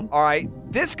 4 of them. All right.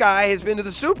 This guy has been to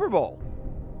the Super Bowl.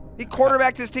 He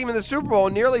quarterbacked his team in the Super Bowl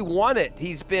and nearly won it.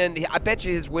 I bet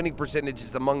you his winning percentage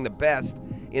is among the best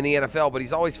in the NFL, but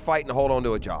he's always fighting to hold on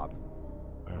to a job.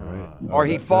 All right. Or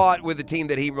he fought with the team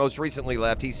that he most recently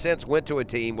left. He since went to a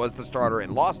team, was the starter,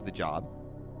 and lost the job.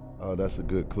 Oh, that's a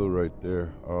good clue right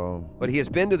there. But he has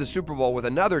been to the Super Bowl with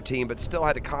another team, but still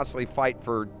had to constantly fight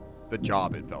for the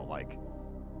job, it felt like.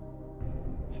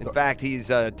 In fact, he's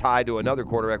tied to another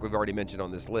quarterback we've already mentioned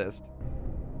on this list.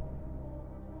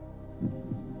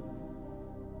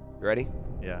 You ready?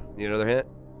 Yeah. Need another hint?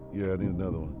 Yeah, I need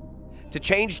another one. To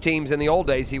change teams in the old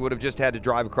days, he would have just had to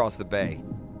drive across the bay.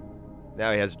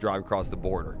 Now he has to drive across the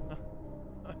border.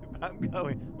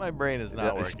 My brain is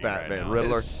not working Batman, right now.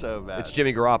 Riddler. It's so bad. It's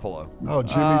Jimmy Garoppolo. Oh,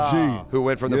 Jimmy G. Who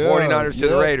went from the 49ers to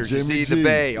the Raiders. Jimmy You see G. the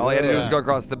bay. All he had to do was go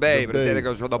across the bay, but instead it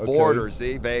goes from the border.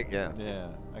 See? Bay, Yeah,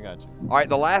 I got you. All right,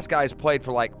 the last guy's played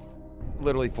for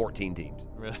literally 14 teams.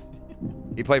 Really?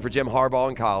 He played for Jim Harbaugh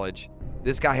in college.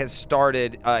 This guy has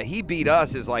started. He beat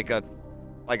us as like a.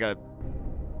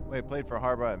 Wait, played for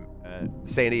Harbaugh at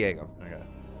San Diego. Okay.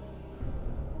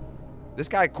 This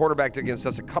guy quarterbacked against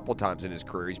us a couple times in his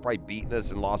career. He's probably beaten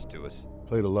us and lost to us.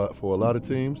 Played a lot for a lot of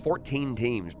teams. 14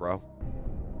 teams, bro.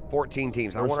 14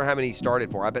 teams. I wonder how many he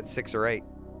started for. I bet 6 or 8.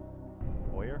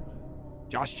 Hoyer?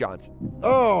 Josh Johnson.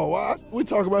 Oh, we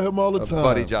talk about him all the time.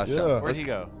 Buddy Josh Johnson. Where'd he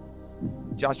go?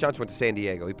 Josh Johnson went to San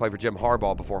Diego. He played for Jim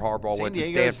Harbaugh before Harbaugh went to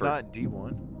San Stanford. Diego's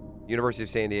not D1. University of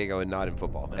San Diego and not in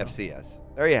football. No. FCS.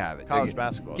 There you have it. College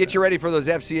basketball. Get you ready for those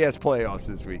FCS playoffs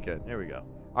this weekend. There we go.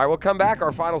 All right, we'll come back.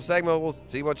 Our final segment, we'll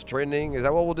see what's trending. Is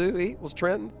that what we'll do, E? What's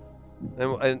trend?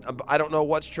 And I don't know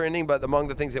what's trending, but among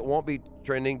the things that won't be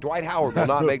trending, Dwight Howard will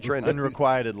not make trending.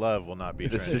 Unrequited love will not be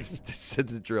trending. This is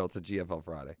the drill. It's a GFL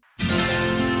Friday.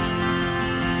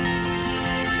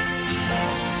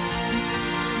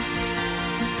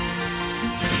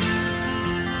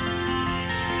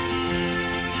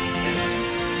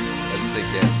 Let's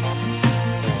sink in.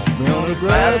 Gonna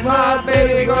grab my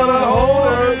baby, gonna hold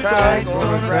her tight,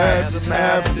 gonna grab some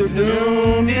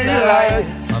afternoon delight.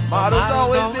 My motto's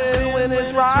always been when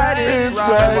it's right,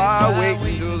 while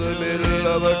waiting till the middle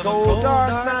of a cold dark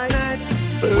night.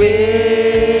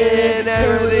 When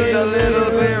everything's a little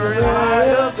clearer in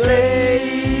light of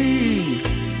day.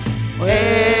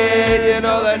 And you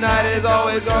know the night is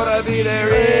always gonna be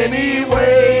there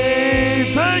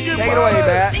anyway. Take it away,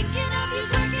 Matt.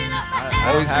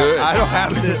 I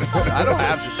don't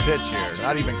have this pitch here.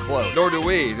 Not even close. Nor do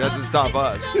we. It doesn't stop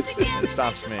us. It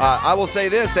stops me. I will say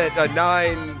this at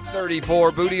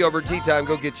 9:34, booty over tea time.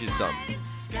 Go get you some.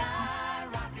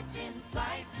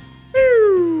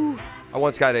 I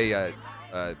once got a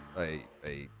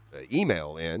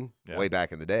email in way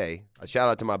back in the day. A shout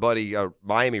out to my buddy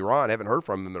Miami Ron. I haven't heard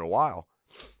from him in a while.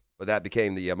 But that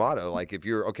became the motto. Like, if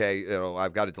you're, okay,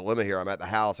 I've got a dilemma here. I'm at the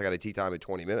house. I got a tea time in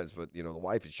 20 minutes. But, the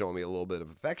wife is showing me a little bit of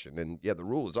affection. And, yeah, the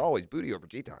rule is always booty over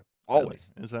tea time.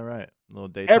 Always. Is that right? A little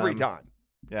daytime? Every time.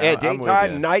 Yeah,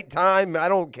 daytime, nighttime, I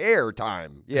don't care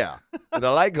time. Yeah. When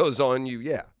the light goes on,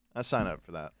 I sign up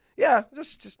for that. Yeah,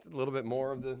 just a little bit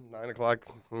more of the 9 o'clock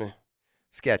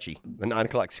sketchy. The 9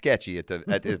 o'clock sketchy at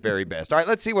the very best. All right,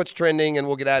 let's see what's trending, and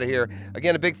we'll get out of here.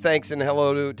 Again, a big thanks and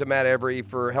hello to Matt Every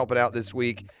for helping out this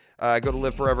week. Go to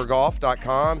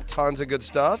liveforevergolf.com. Tons of good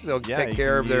stuff. They'll take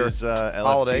care of their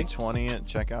holiday. LFG20 at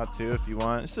checkout, too, if you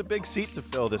want. It's a big seat to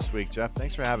fill this week, Jeff.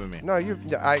 Thanks for having me. No,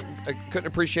 I couldn't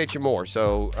appreciate you more.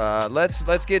 So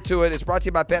let's get to it. It's brought to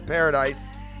you by Pet Paradise.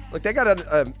 Look, they got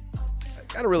a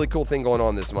really cool thing going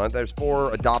on this month. There's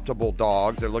 4 adoptable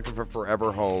dogs. They're looking for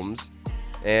forever homes.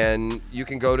 And you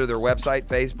can go to their website,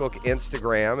 Facebook,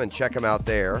 Instagram, and check them out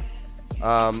there.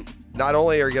 Not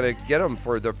only are you going to get them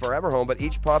for the forever home, but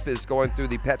each pup is going through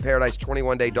the Pet Paradise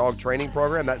 21-day dog training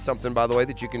program. That's something, by the way,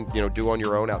 that you can do on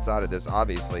your own outside of this,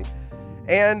 obviously.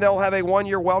 And they'll have a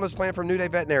 1-year wellness plan from New Day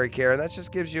Veterinary Care, and that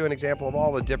just gives you an example of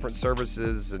all the different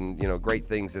services and great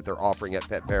things that they're offering at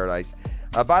Pet Paradise.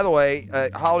 By the way,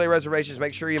 holiday reservations,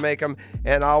 make sure you make them.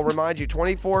 And I'll remind you,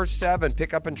 24/7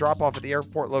 pick up and drop off at the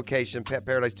airport location. Pet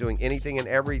Paradise doing anything and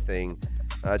everything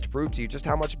to prove to you just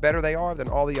how much better they are than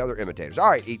all the other imitators. All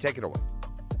right, E, take it away.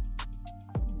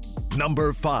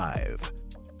 Number 5.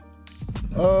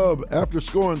 After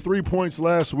scoring 3 points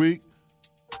last week,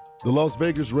 the Las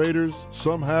Vegas Raiders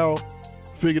somehow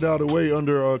figured out a way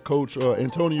under Coach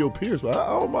Antonio Pierce. I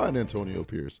don't mind Antonio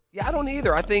Pierce. Yeah, I don't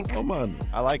either. I don't mind.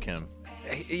 I like him.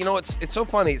 It's so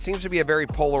funny. It seems to be a very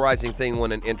polarizing thing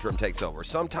when an interim takes over.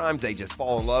 Sometimes they just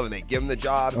fall in love and they give him the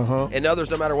job. And others,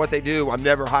 no matter what they do, I'm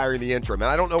never hiring the interim. And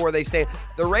I don't know where they stand.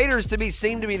 The Raiders, to me,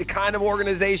 seem to be the kind of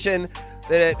organization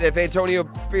that if Antonio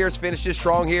Pierce finishes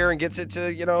strong here and gets it to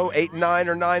 8-9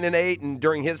 or 9-8, and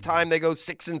during his time they go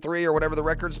 6-3 or whatever the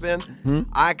record's been,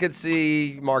 I could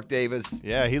see Mark Davis.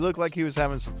 Yeah, he looked like he was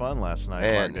having some fun last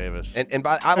night, Mark Davis.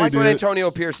 I like what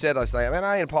Antonio Pierce said last night.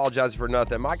 I apologize for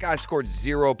nothing. My guy scored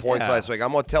 0 points last week.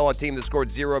 I'm going to tell a team that scored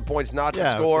 0 points not to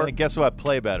score. And guess what?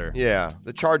 Play better. Yeah,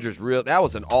 the Chargers that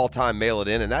was an all-time mail it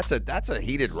in, and that's a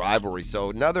heated rivalry.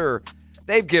 So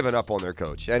they've given up on their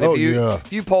coach. And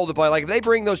if you poll the play, like if they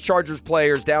bring those Chargers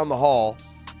players down the hall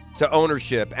to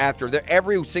ownership after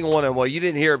every single one of them, well, you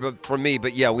didn't hear it from me,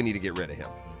 but yeah, we need to get rid of him.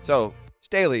 So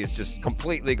Staley is just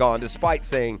completely gone, despite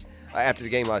saying after the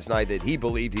game last night that he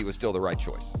believed he was still the right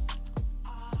choice.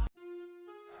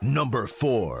 Number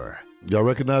 4. Y'all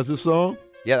recognize this song?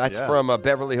 Yeah, that's from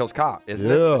Beverly Hills Cop, isn't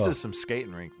it? This is some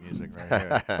skating rink music right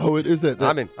here. Oh, it is that.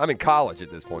 I'm in college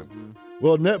at this point.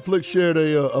 Well, Netflix shared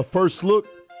a first look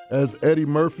as Eddie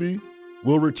Murphy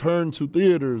will return to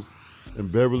theaters in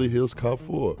Beverly Hills Cop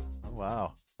 4. Oh,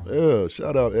 wow. Yeah,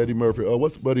 shout out Eddie Murphy.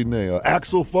 What's the buddy's name?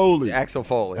 Axel Foley. Yeah, Axel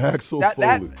Foley.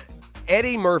 Foley.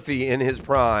 Eddie Murphy in his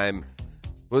prime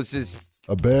was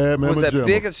a bad man. Was the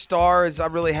biggest star as I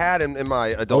really had in my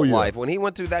adult life. When he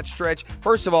went through that stretch,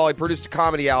 first of all, he produced a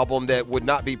comedy album that would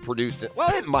not be produced.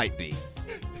 Well, it might be.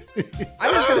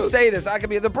 I'm just gonna say this.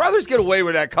 The brothers get away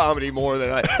with that comedy more than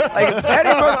I. Like if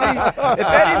Eddie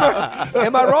Murphy,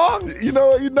 am I wrong? You know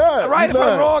what? You're not. Right? You're If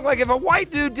I'm not. wrong, like if a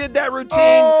white dude did that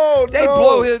routine,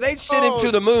 they'd send him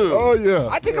to the moon. Oh yeah.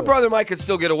 I think a brother Mike could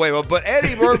still get away with, but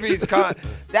Eddie Murphy's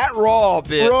that raw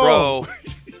bit, bro.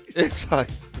 It's like,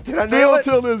 did I nail it?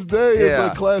 Still till this day,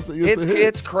 it's a classic.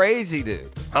 It's crazy,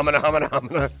 dude.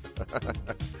 Humana.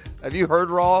 Have you heard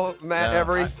Raw, Matt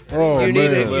Every? You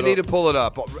need to pull it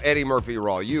up. Eddie Murphy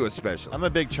Raw, you especially. I'm a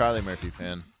big Charlie Murphy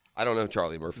fan. I don't know who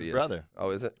Charlie Murphy His is. brother. Oh,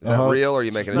 is it? Is that real, or are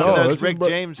you making a joke? No, there's Rick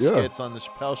James skits on the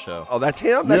Chappelle Show. Oh, that's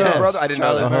him? That's his brother? I didn't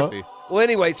know that. Murphy. Well,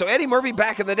 anyway, so Eddie Murphy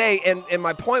back in the day, and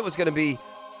my point was going to be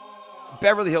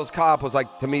Beverly Hills Cop was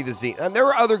like, to me, the Z. And there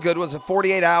were other good ones,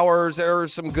 48 Hours, there were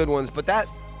some good ones, but that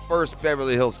first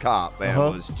Beverly Hills Cop, man,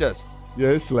 was just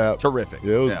it slapped. Terrific.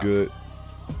 Yeah, it was good.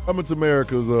 Coming to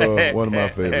America is one of my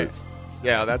favorites.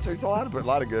 Yeah, there's a lot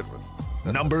of good ones.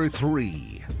 Number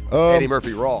 3. Eddie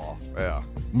Murphy Raw. Yeah.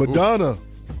 Madonna.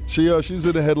 She's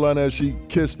in the headline as she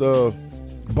kissed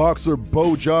boxer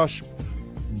Josh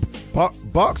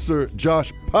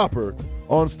Popper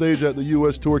on stage at the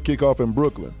U.S. tour kickoff in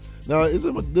Brooklyn. Now,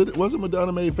 wasn't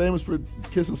Madonna made famous for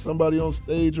kissing somebody on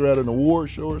stage or at an award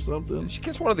show or something? She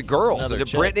kissed one of the girls. Another Is it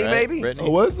chick, Britney, right? maybe? Britney?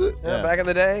 Oh, was it? Yeah, back in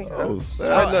the day. Oh,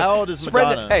 How old is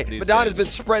Madonna these Madonna's days?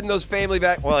 been spreading those family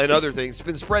and other things.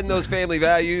 Been spreading those family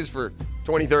values for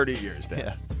 20, 30 years now.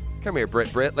 Yeah. Come here,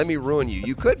 Britt. Let me ruin you.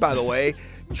 You could, by the way,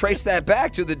 trace that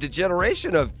back to the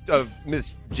degeneration of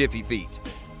Miss Jiffy Feet.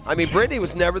 I mean, Britney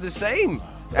was never the same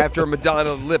after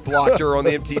Madonna lip locked her on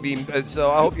the MTV. So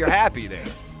I hope you're happy there.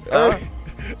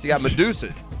 She got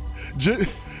Medusa.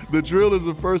 The drill is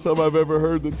the first time I've ever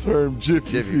heard the term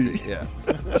Jiffy Feet. Yeah.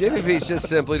 Jiffy Feet's just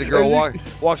simply the girl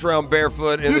walks around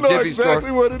barefoot in the Jiffy store. You know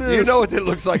exactly what it is. You know what it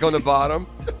looks like on the bottom.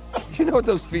 You know what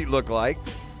those feet look like.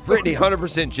 Britney,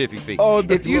 100% Jiffy Feet. Oh,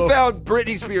 if you found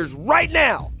Britney Spears right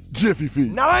now, Jiffy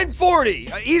Feet.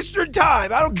 9:40 Eastern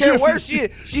Time, I don't care where she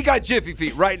is, she got Jiffy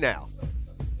Feet right now.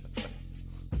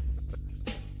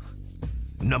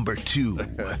 Number 2.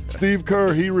 Steve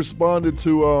Kerr, he responded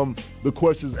to the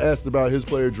questions asked about his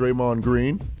player Draymond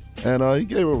Green, and he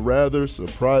gave a rather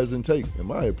surprising take, in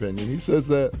my opinion. He says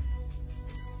that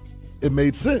it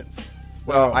made sense.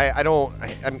 Well,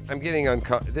 I'm getting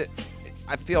uncomfortable.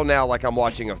 I feel now like I'm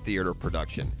watching a theater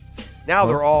production. Now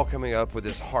they're all coming up with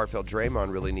this heartfelt,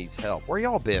 Draymond really needs help. Where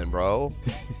y'all been, bro?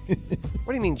 What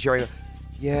do you mean, Draymond?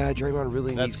 Yeah, Draymond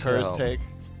really needs help. That's Kerr's take.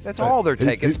 That's all they're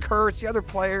taking. It's Kerr, it's the other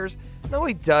players. No,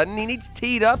 he doesn't. He needs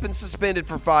teed up and suspended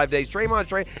for 5 days.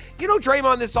 Draymond, you know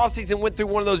Draymond this offseason went through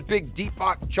one of those big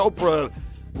Deepak Chopra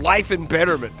life and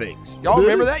betterment things. Y'all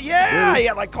remember that? Yeah. He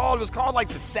had it was called like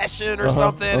the session or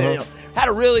something. And, how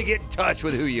to really get in touch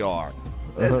with who you are.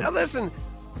 Listen,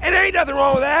 and there ain't nothing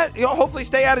wrong with that. Hopefully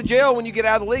stay out of jail when you get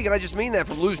out of the league. And I just mean that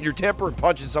from losing your temper and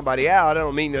punching somebody out. I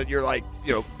don't mean that you're like,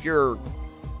 pure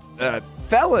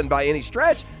felon by any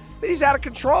stretch. But he's out of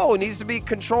control. He needs to be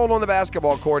controlled on the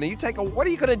basketball court. And what are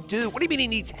you going to do? What do you mean he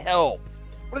needs help?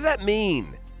 What does that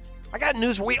mean? I got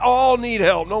news. We all need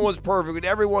help. No one's perfect.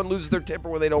 Everyone loses their temper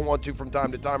when they don't want to from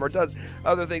time to time or does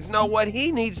other things. No, what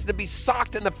he needs to be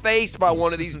socked in the face by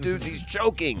one of these dudes. He's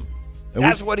choking.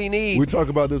 That's what he needs. We talk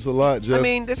about this a lot, Jeff. I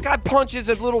mean, this guy punches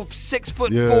a little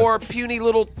 6'4" puny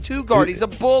little two guard. He's a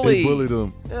bully. He bullied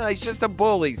him. Yeah, he's just a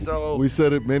bully. So we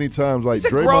said it many times. Like he's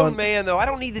a Draymond, grown man, though. I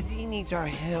don't need he needs our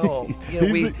help.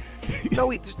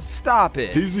 Stop it.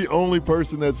 He's the only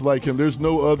person that's like him. There's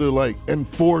no other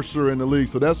enforcer in the league,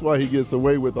 so that's why he gets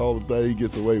away with all that he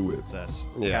gets away with. That's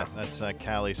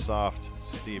Cali Soft,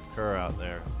 Steve Kerr out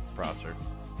there, Prosser.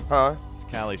 Huh? It's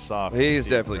Cali Soft. He's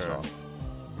definitely soft.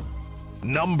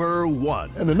 Number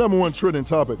 1. And the number one trending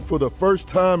topic, for the first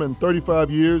time in 35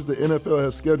 years, the NFL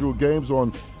has scheduled games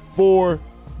on 4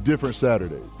 different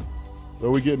Saturdays.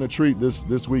 So we're getting a treat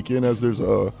this weekend as there's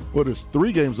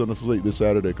 3 games on the slate this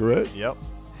Saturday, correct? Yep.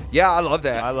 Yeah, I love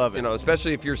that. I love it.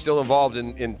 Especially if you're still involved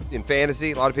in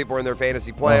fantasy. A lot of people are in their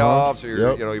fantasy playoffs,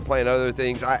 or you're playing other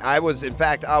things. I was. You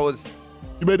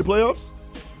made the playoffs?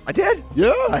 I did.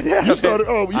 Yeah, I did. You started.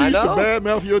 Oh, you used to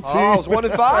badmouth your team. Oh, I was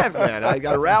 1-5, man. I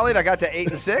got rallied. I got to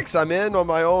 8-6. I'm in on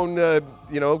my own,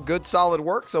 good solid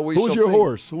work. So we. Who was your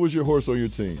horse? Who was your horse on your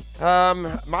team?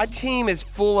 My team is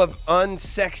full of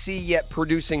unsexy yet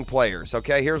producing players.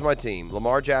 Okay, here's my team: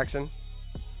 Lamar Jackson,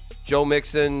 Joe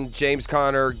Mixon, James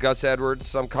Conner, Gus Edwards,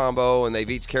 some combo, and they've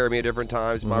each carried me at different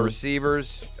times. My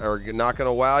receivers are not going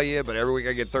to wow you, but every week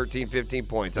I get 13, 15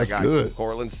 points. That's I got good.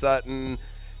 Cortland Sutton,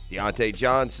 Deontay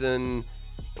Johnson,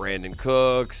 Brandon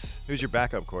Cooks. Who's your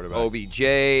backup quarterback?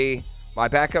 OBJ. My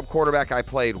backup quarterback I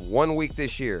played 1 week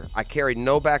this year. I carried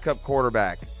no backup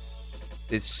quarterback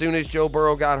as soon as Joe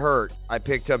Burrow got hurt, I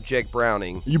picked up Jake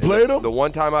Browning. You played him? The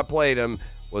one time I played him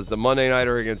was the Monday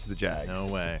Nighter against the Jags.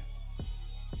 No way.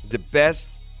 The best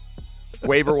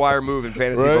waiver wire move in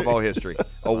fantasy football history.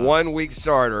 A 1 week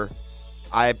starter.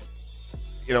 And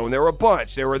there were a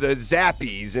bunch. There were the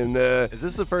Zappies and the Is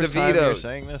this the first DeVitos. time you're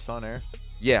saying this on air?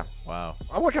 Yeah. Wow.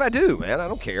 What can I do, man? I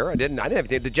don't care. I didn't have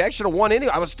anything. The Jags should have won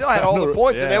anyway. I still had all the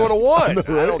points, and they would have won.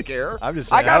 I don't care. I'm just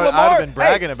saying, I got Lamar. I'd have been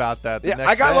bragging about that.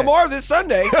 I got Lamar this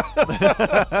Sunday.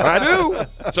 I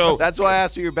do. So that's why I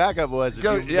asked who your backup was.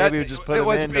 Maybe you just put him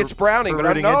in. It's Browning, but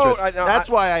that's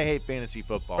why I hate fantasy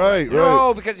football. Right.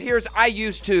 No, because I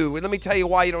used to. Let me tell you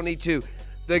why you don't need to.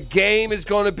 The game is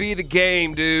going to be the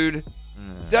game, dude.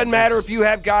 Doesn't matter if you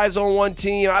have guys on one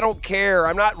team. I don't care.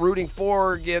 I'm not rooting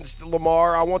for or against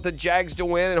Lamar. I want the Jags to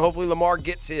win, and hopefully Lamar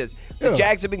gets his. The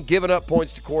Jags have been giving up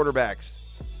points to quarterbacks.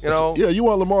 Yeah, you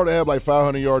want Lamar to have like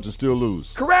 500 yards and still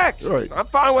lose. Correct. Right. I'm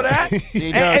fine with that.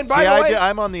 and by the way,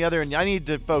 I'm on the other end. I need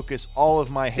to focus all of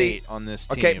my hate on this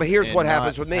team. Okay, but here's what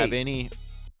happens with me. Have any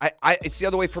it's the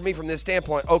other way for me from this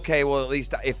standpoint. Okay, well, at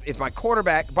least if my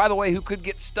quarterback, by the way, who could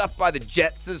get stuffed by the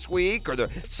Jets this week or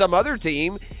some other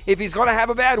team, if he's going to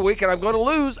have a bad week and I'm going to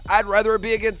lose, I'd rather it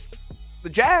be against the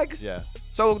Jags. Yeah.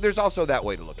 So there's also that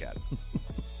way to look at it.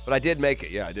 But I did make it.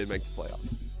 Yeah, I did make the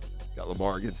playoffs. Got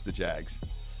Lamar against the Jags.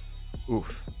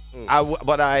 Oof.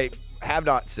 What I have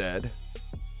not said,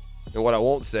 and what I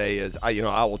won't say is, I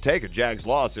will take a Jags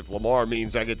loss if Lamar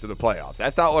means I get to the playoffs.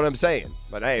 That's not what I'm saying.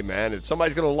 But, hey, man, if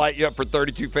somebody's going to light you up for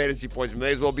 32 fantasy points, it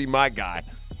may as well be my guy.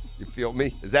 You feel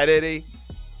me? Is that it, E?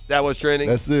 That was trending?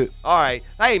 That's it. All right.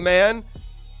 Hey, man,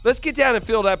 let's get down and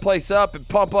fill that place up and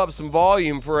pump up some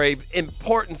volume for a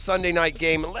important Sunday night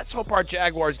game. And let's hope our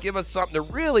Jaguars give us something to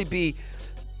really be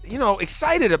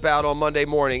excited about on Monday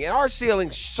morning. And our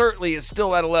ceiling certainly is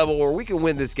still at a level where we can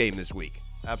win this game this week.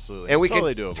 Absolutely. And we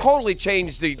totally can doable. totally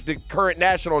change the current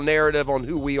national narrative on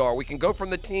who we are. We can go from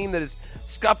the team that is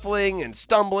scuffling and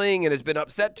stumbling and has been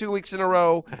upset 2 weeks in a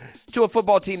row to a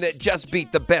football team that just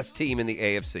beat the best team in the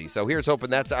AFC. So here's hoping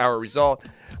that's our result.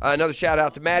 Another shout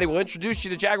out to Maddie. We'll introduce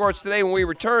you to Jaguars today when we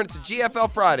return. It's a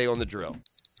GFL Friday on The Drill.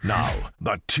 Now,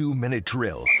 the 2-minute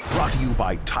drill, brought to you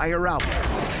by Tire Outlet.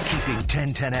 Keeping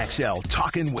 1010XL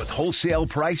talking with wholesale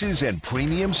prices and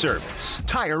premium service.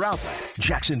 Tire Outlet,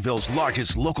 Jacksonville's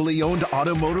largest locally owned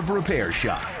automotive repair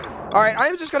shop. All right,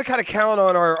 I'm just going to kind of count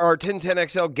on our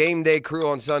 1010XL game day crew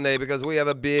on Sunday because we have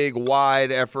a big,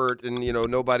 wide effort, and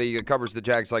nobody covers the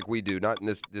Jags like we do. Not in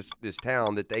this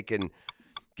town that they can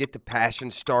get the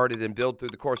passion started and build through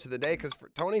the course of the day. Because,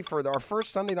 Tony, for our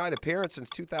first Sunday night appearance since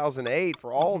 2008,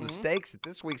 for all of the stakes that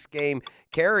this week's game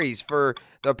carries, for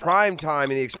the prime time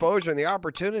and the exposure and the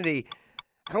opportunity,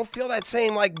 I don't feel that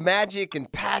same magic and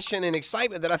passion and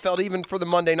excitement that I felt even for the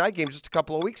Monday night game just a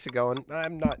couple of weeks ago. And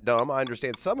I'm not dumb. I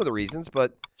understand some of the reasons,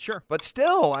 but sure. But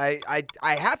still, I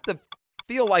have to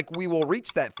feel like we will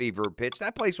reach that fever pitch.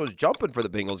 That place was jumping for the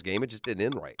Bengals game. It just didn't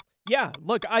end right. Yeah,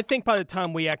 look, I think by the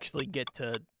time we actually get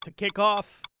to kick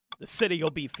off, the city will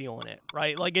be feeling it,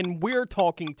 right? And we're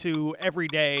talking to every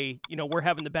day, we're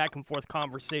having the back and forth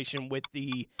conversation with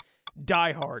the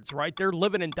diehards, right? They're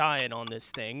living and dying on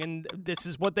this thing, and this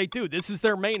is what they do. This is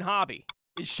their main hobby,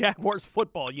 is Jaguars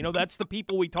football. That's the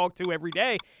people we talk to every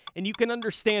day, and you can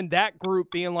understand that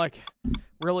group being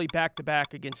really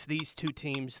back-to-back against these two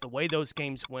teams, the way those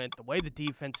games went, the way the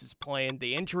defense is playing,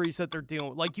 the injuries that they're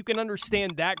dealing with. You can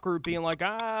understand that group being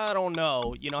I don't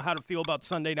know, how to feel about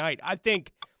Sunday night. I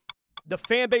think the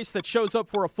fan base that shows up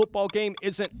for a football game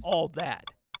isn't all that,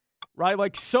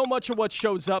 right? So much of what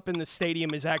shows up in the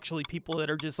stadium is actually people that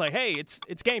are just hey,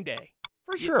 it's game day.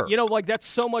 For sure. That's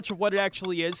so much of what it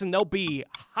actually is, and they'll be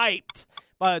hyped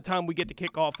by the time we get to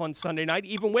kick off on Sunday night,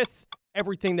 even with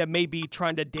everything that may be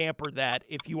trying to damper that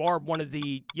if you are one of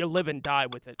the you live and die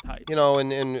with it types.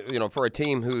 And for a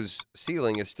team whose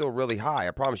ceiling is still really high,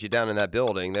 I promise you down in that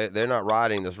building, they're not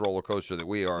riding this roller coaster that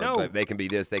we are. No. They can be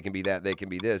this, they can be that, they can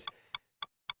be this.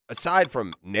 Aside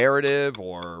from narrative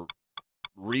or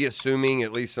reassuming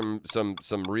at least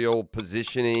some real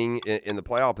positioning in the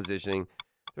playoff positioning,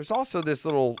 there's also this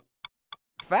little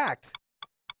fact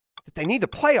that they need to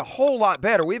play a whole lot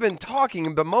better. We've been talking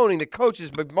and bemoaning the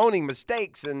coaches, bemoaning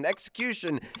mistakes and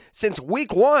execution since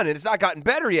week one, and it's not gotten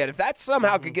better yet. If that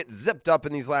somehow could get zipped up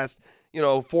in these last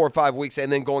 4 or 5 weeks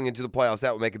and then going into the playoffs,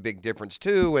 that would make a big difference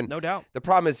too. And no doubt. The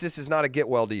problem is this is not a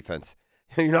get-well defense.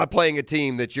 You're not playing a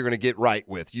team that you're going to get right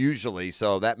with usually,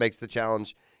 so that makes the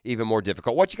challenge even more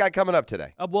difficult. What you got coming up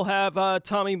today? We'll have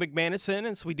Tommy McManus in,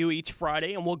 as we do each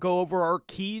Friday, and we'll go over our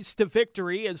keys to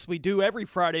victory, as we do every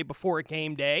Friday before a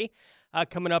game day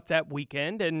coming up that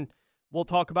weekend, and we'll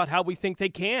talk about how we think they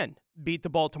can beat the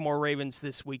Baltimore Ravens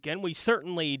this weekend.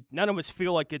 None of us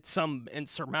feel like it's some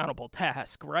insurmountable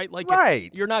task, right? Like,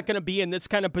 you're not going to be in this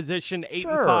kind of position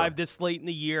 8-5 this late in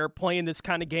the year, playing this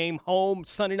kind of game, home,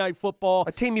 Sunday Night Football.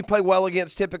 A team you play well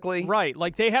against typically. Right.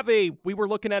 Like, we were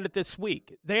looking at it this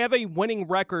week. They have a winning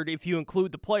record if you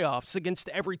include the playoffs against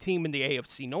every team in the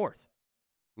AFC North.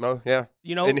 No, yeah.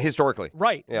 And historically.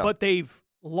 Right. Yeah. But they've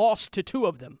lost to 2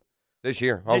 of them. This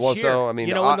year. So, I mean,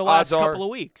 in the last couple of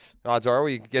weeks. Odds are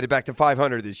we get it back to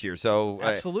 500 this year. So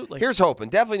absolutely. Here's hoping.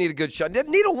 Definitely need a good show.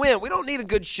 Need a win. We don't need a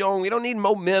good showing. We don't need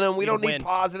momentum. We don't need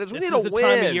positives. We need a win. This is the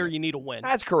time of year you need a win.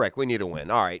 That's correct. We need a win.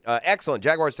 All right. Excellent.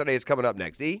 Jaguars Today is coming up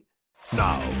next. E?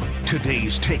 Now,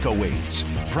 today's takeaways,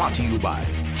 brought to you by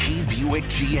Key Buick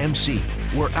GMC,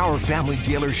 where our family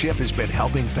dealership has been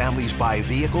helping families buy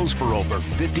vehicles for over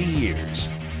 50 years.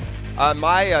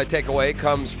 My takeaway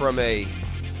comes from an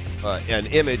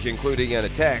image, including in a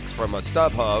text from a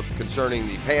StubHub concerning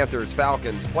the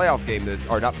Panthers-Falcons playoff game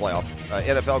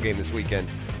NFL game this weekend,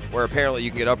 where apparently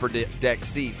you can get upper deck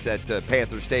seats at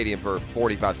Panther Stadium for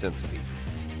 45 cents a piece.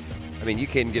 I mean, you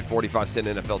can't get 45-cent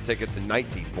NFL tickets in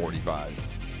 1945.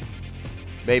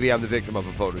 Maybe I'm the victim of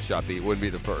a Photoshop. It wouldn't be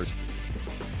the first.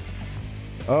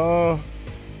 We're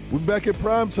back at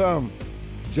prime time.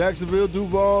 Jacksonville,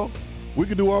 Duval, we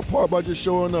can do our part by just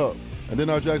showing up. And then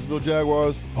our Jacksonville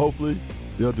Jaguars, hopefully,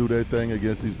 they'll do their thing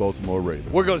against these Baltimore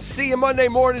Ravens. We're going to see you Monday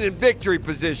morning in victory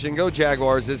position. Go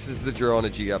Jaguars. This is the drill on a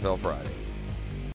GFL Friday.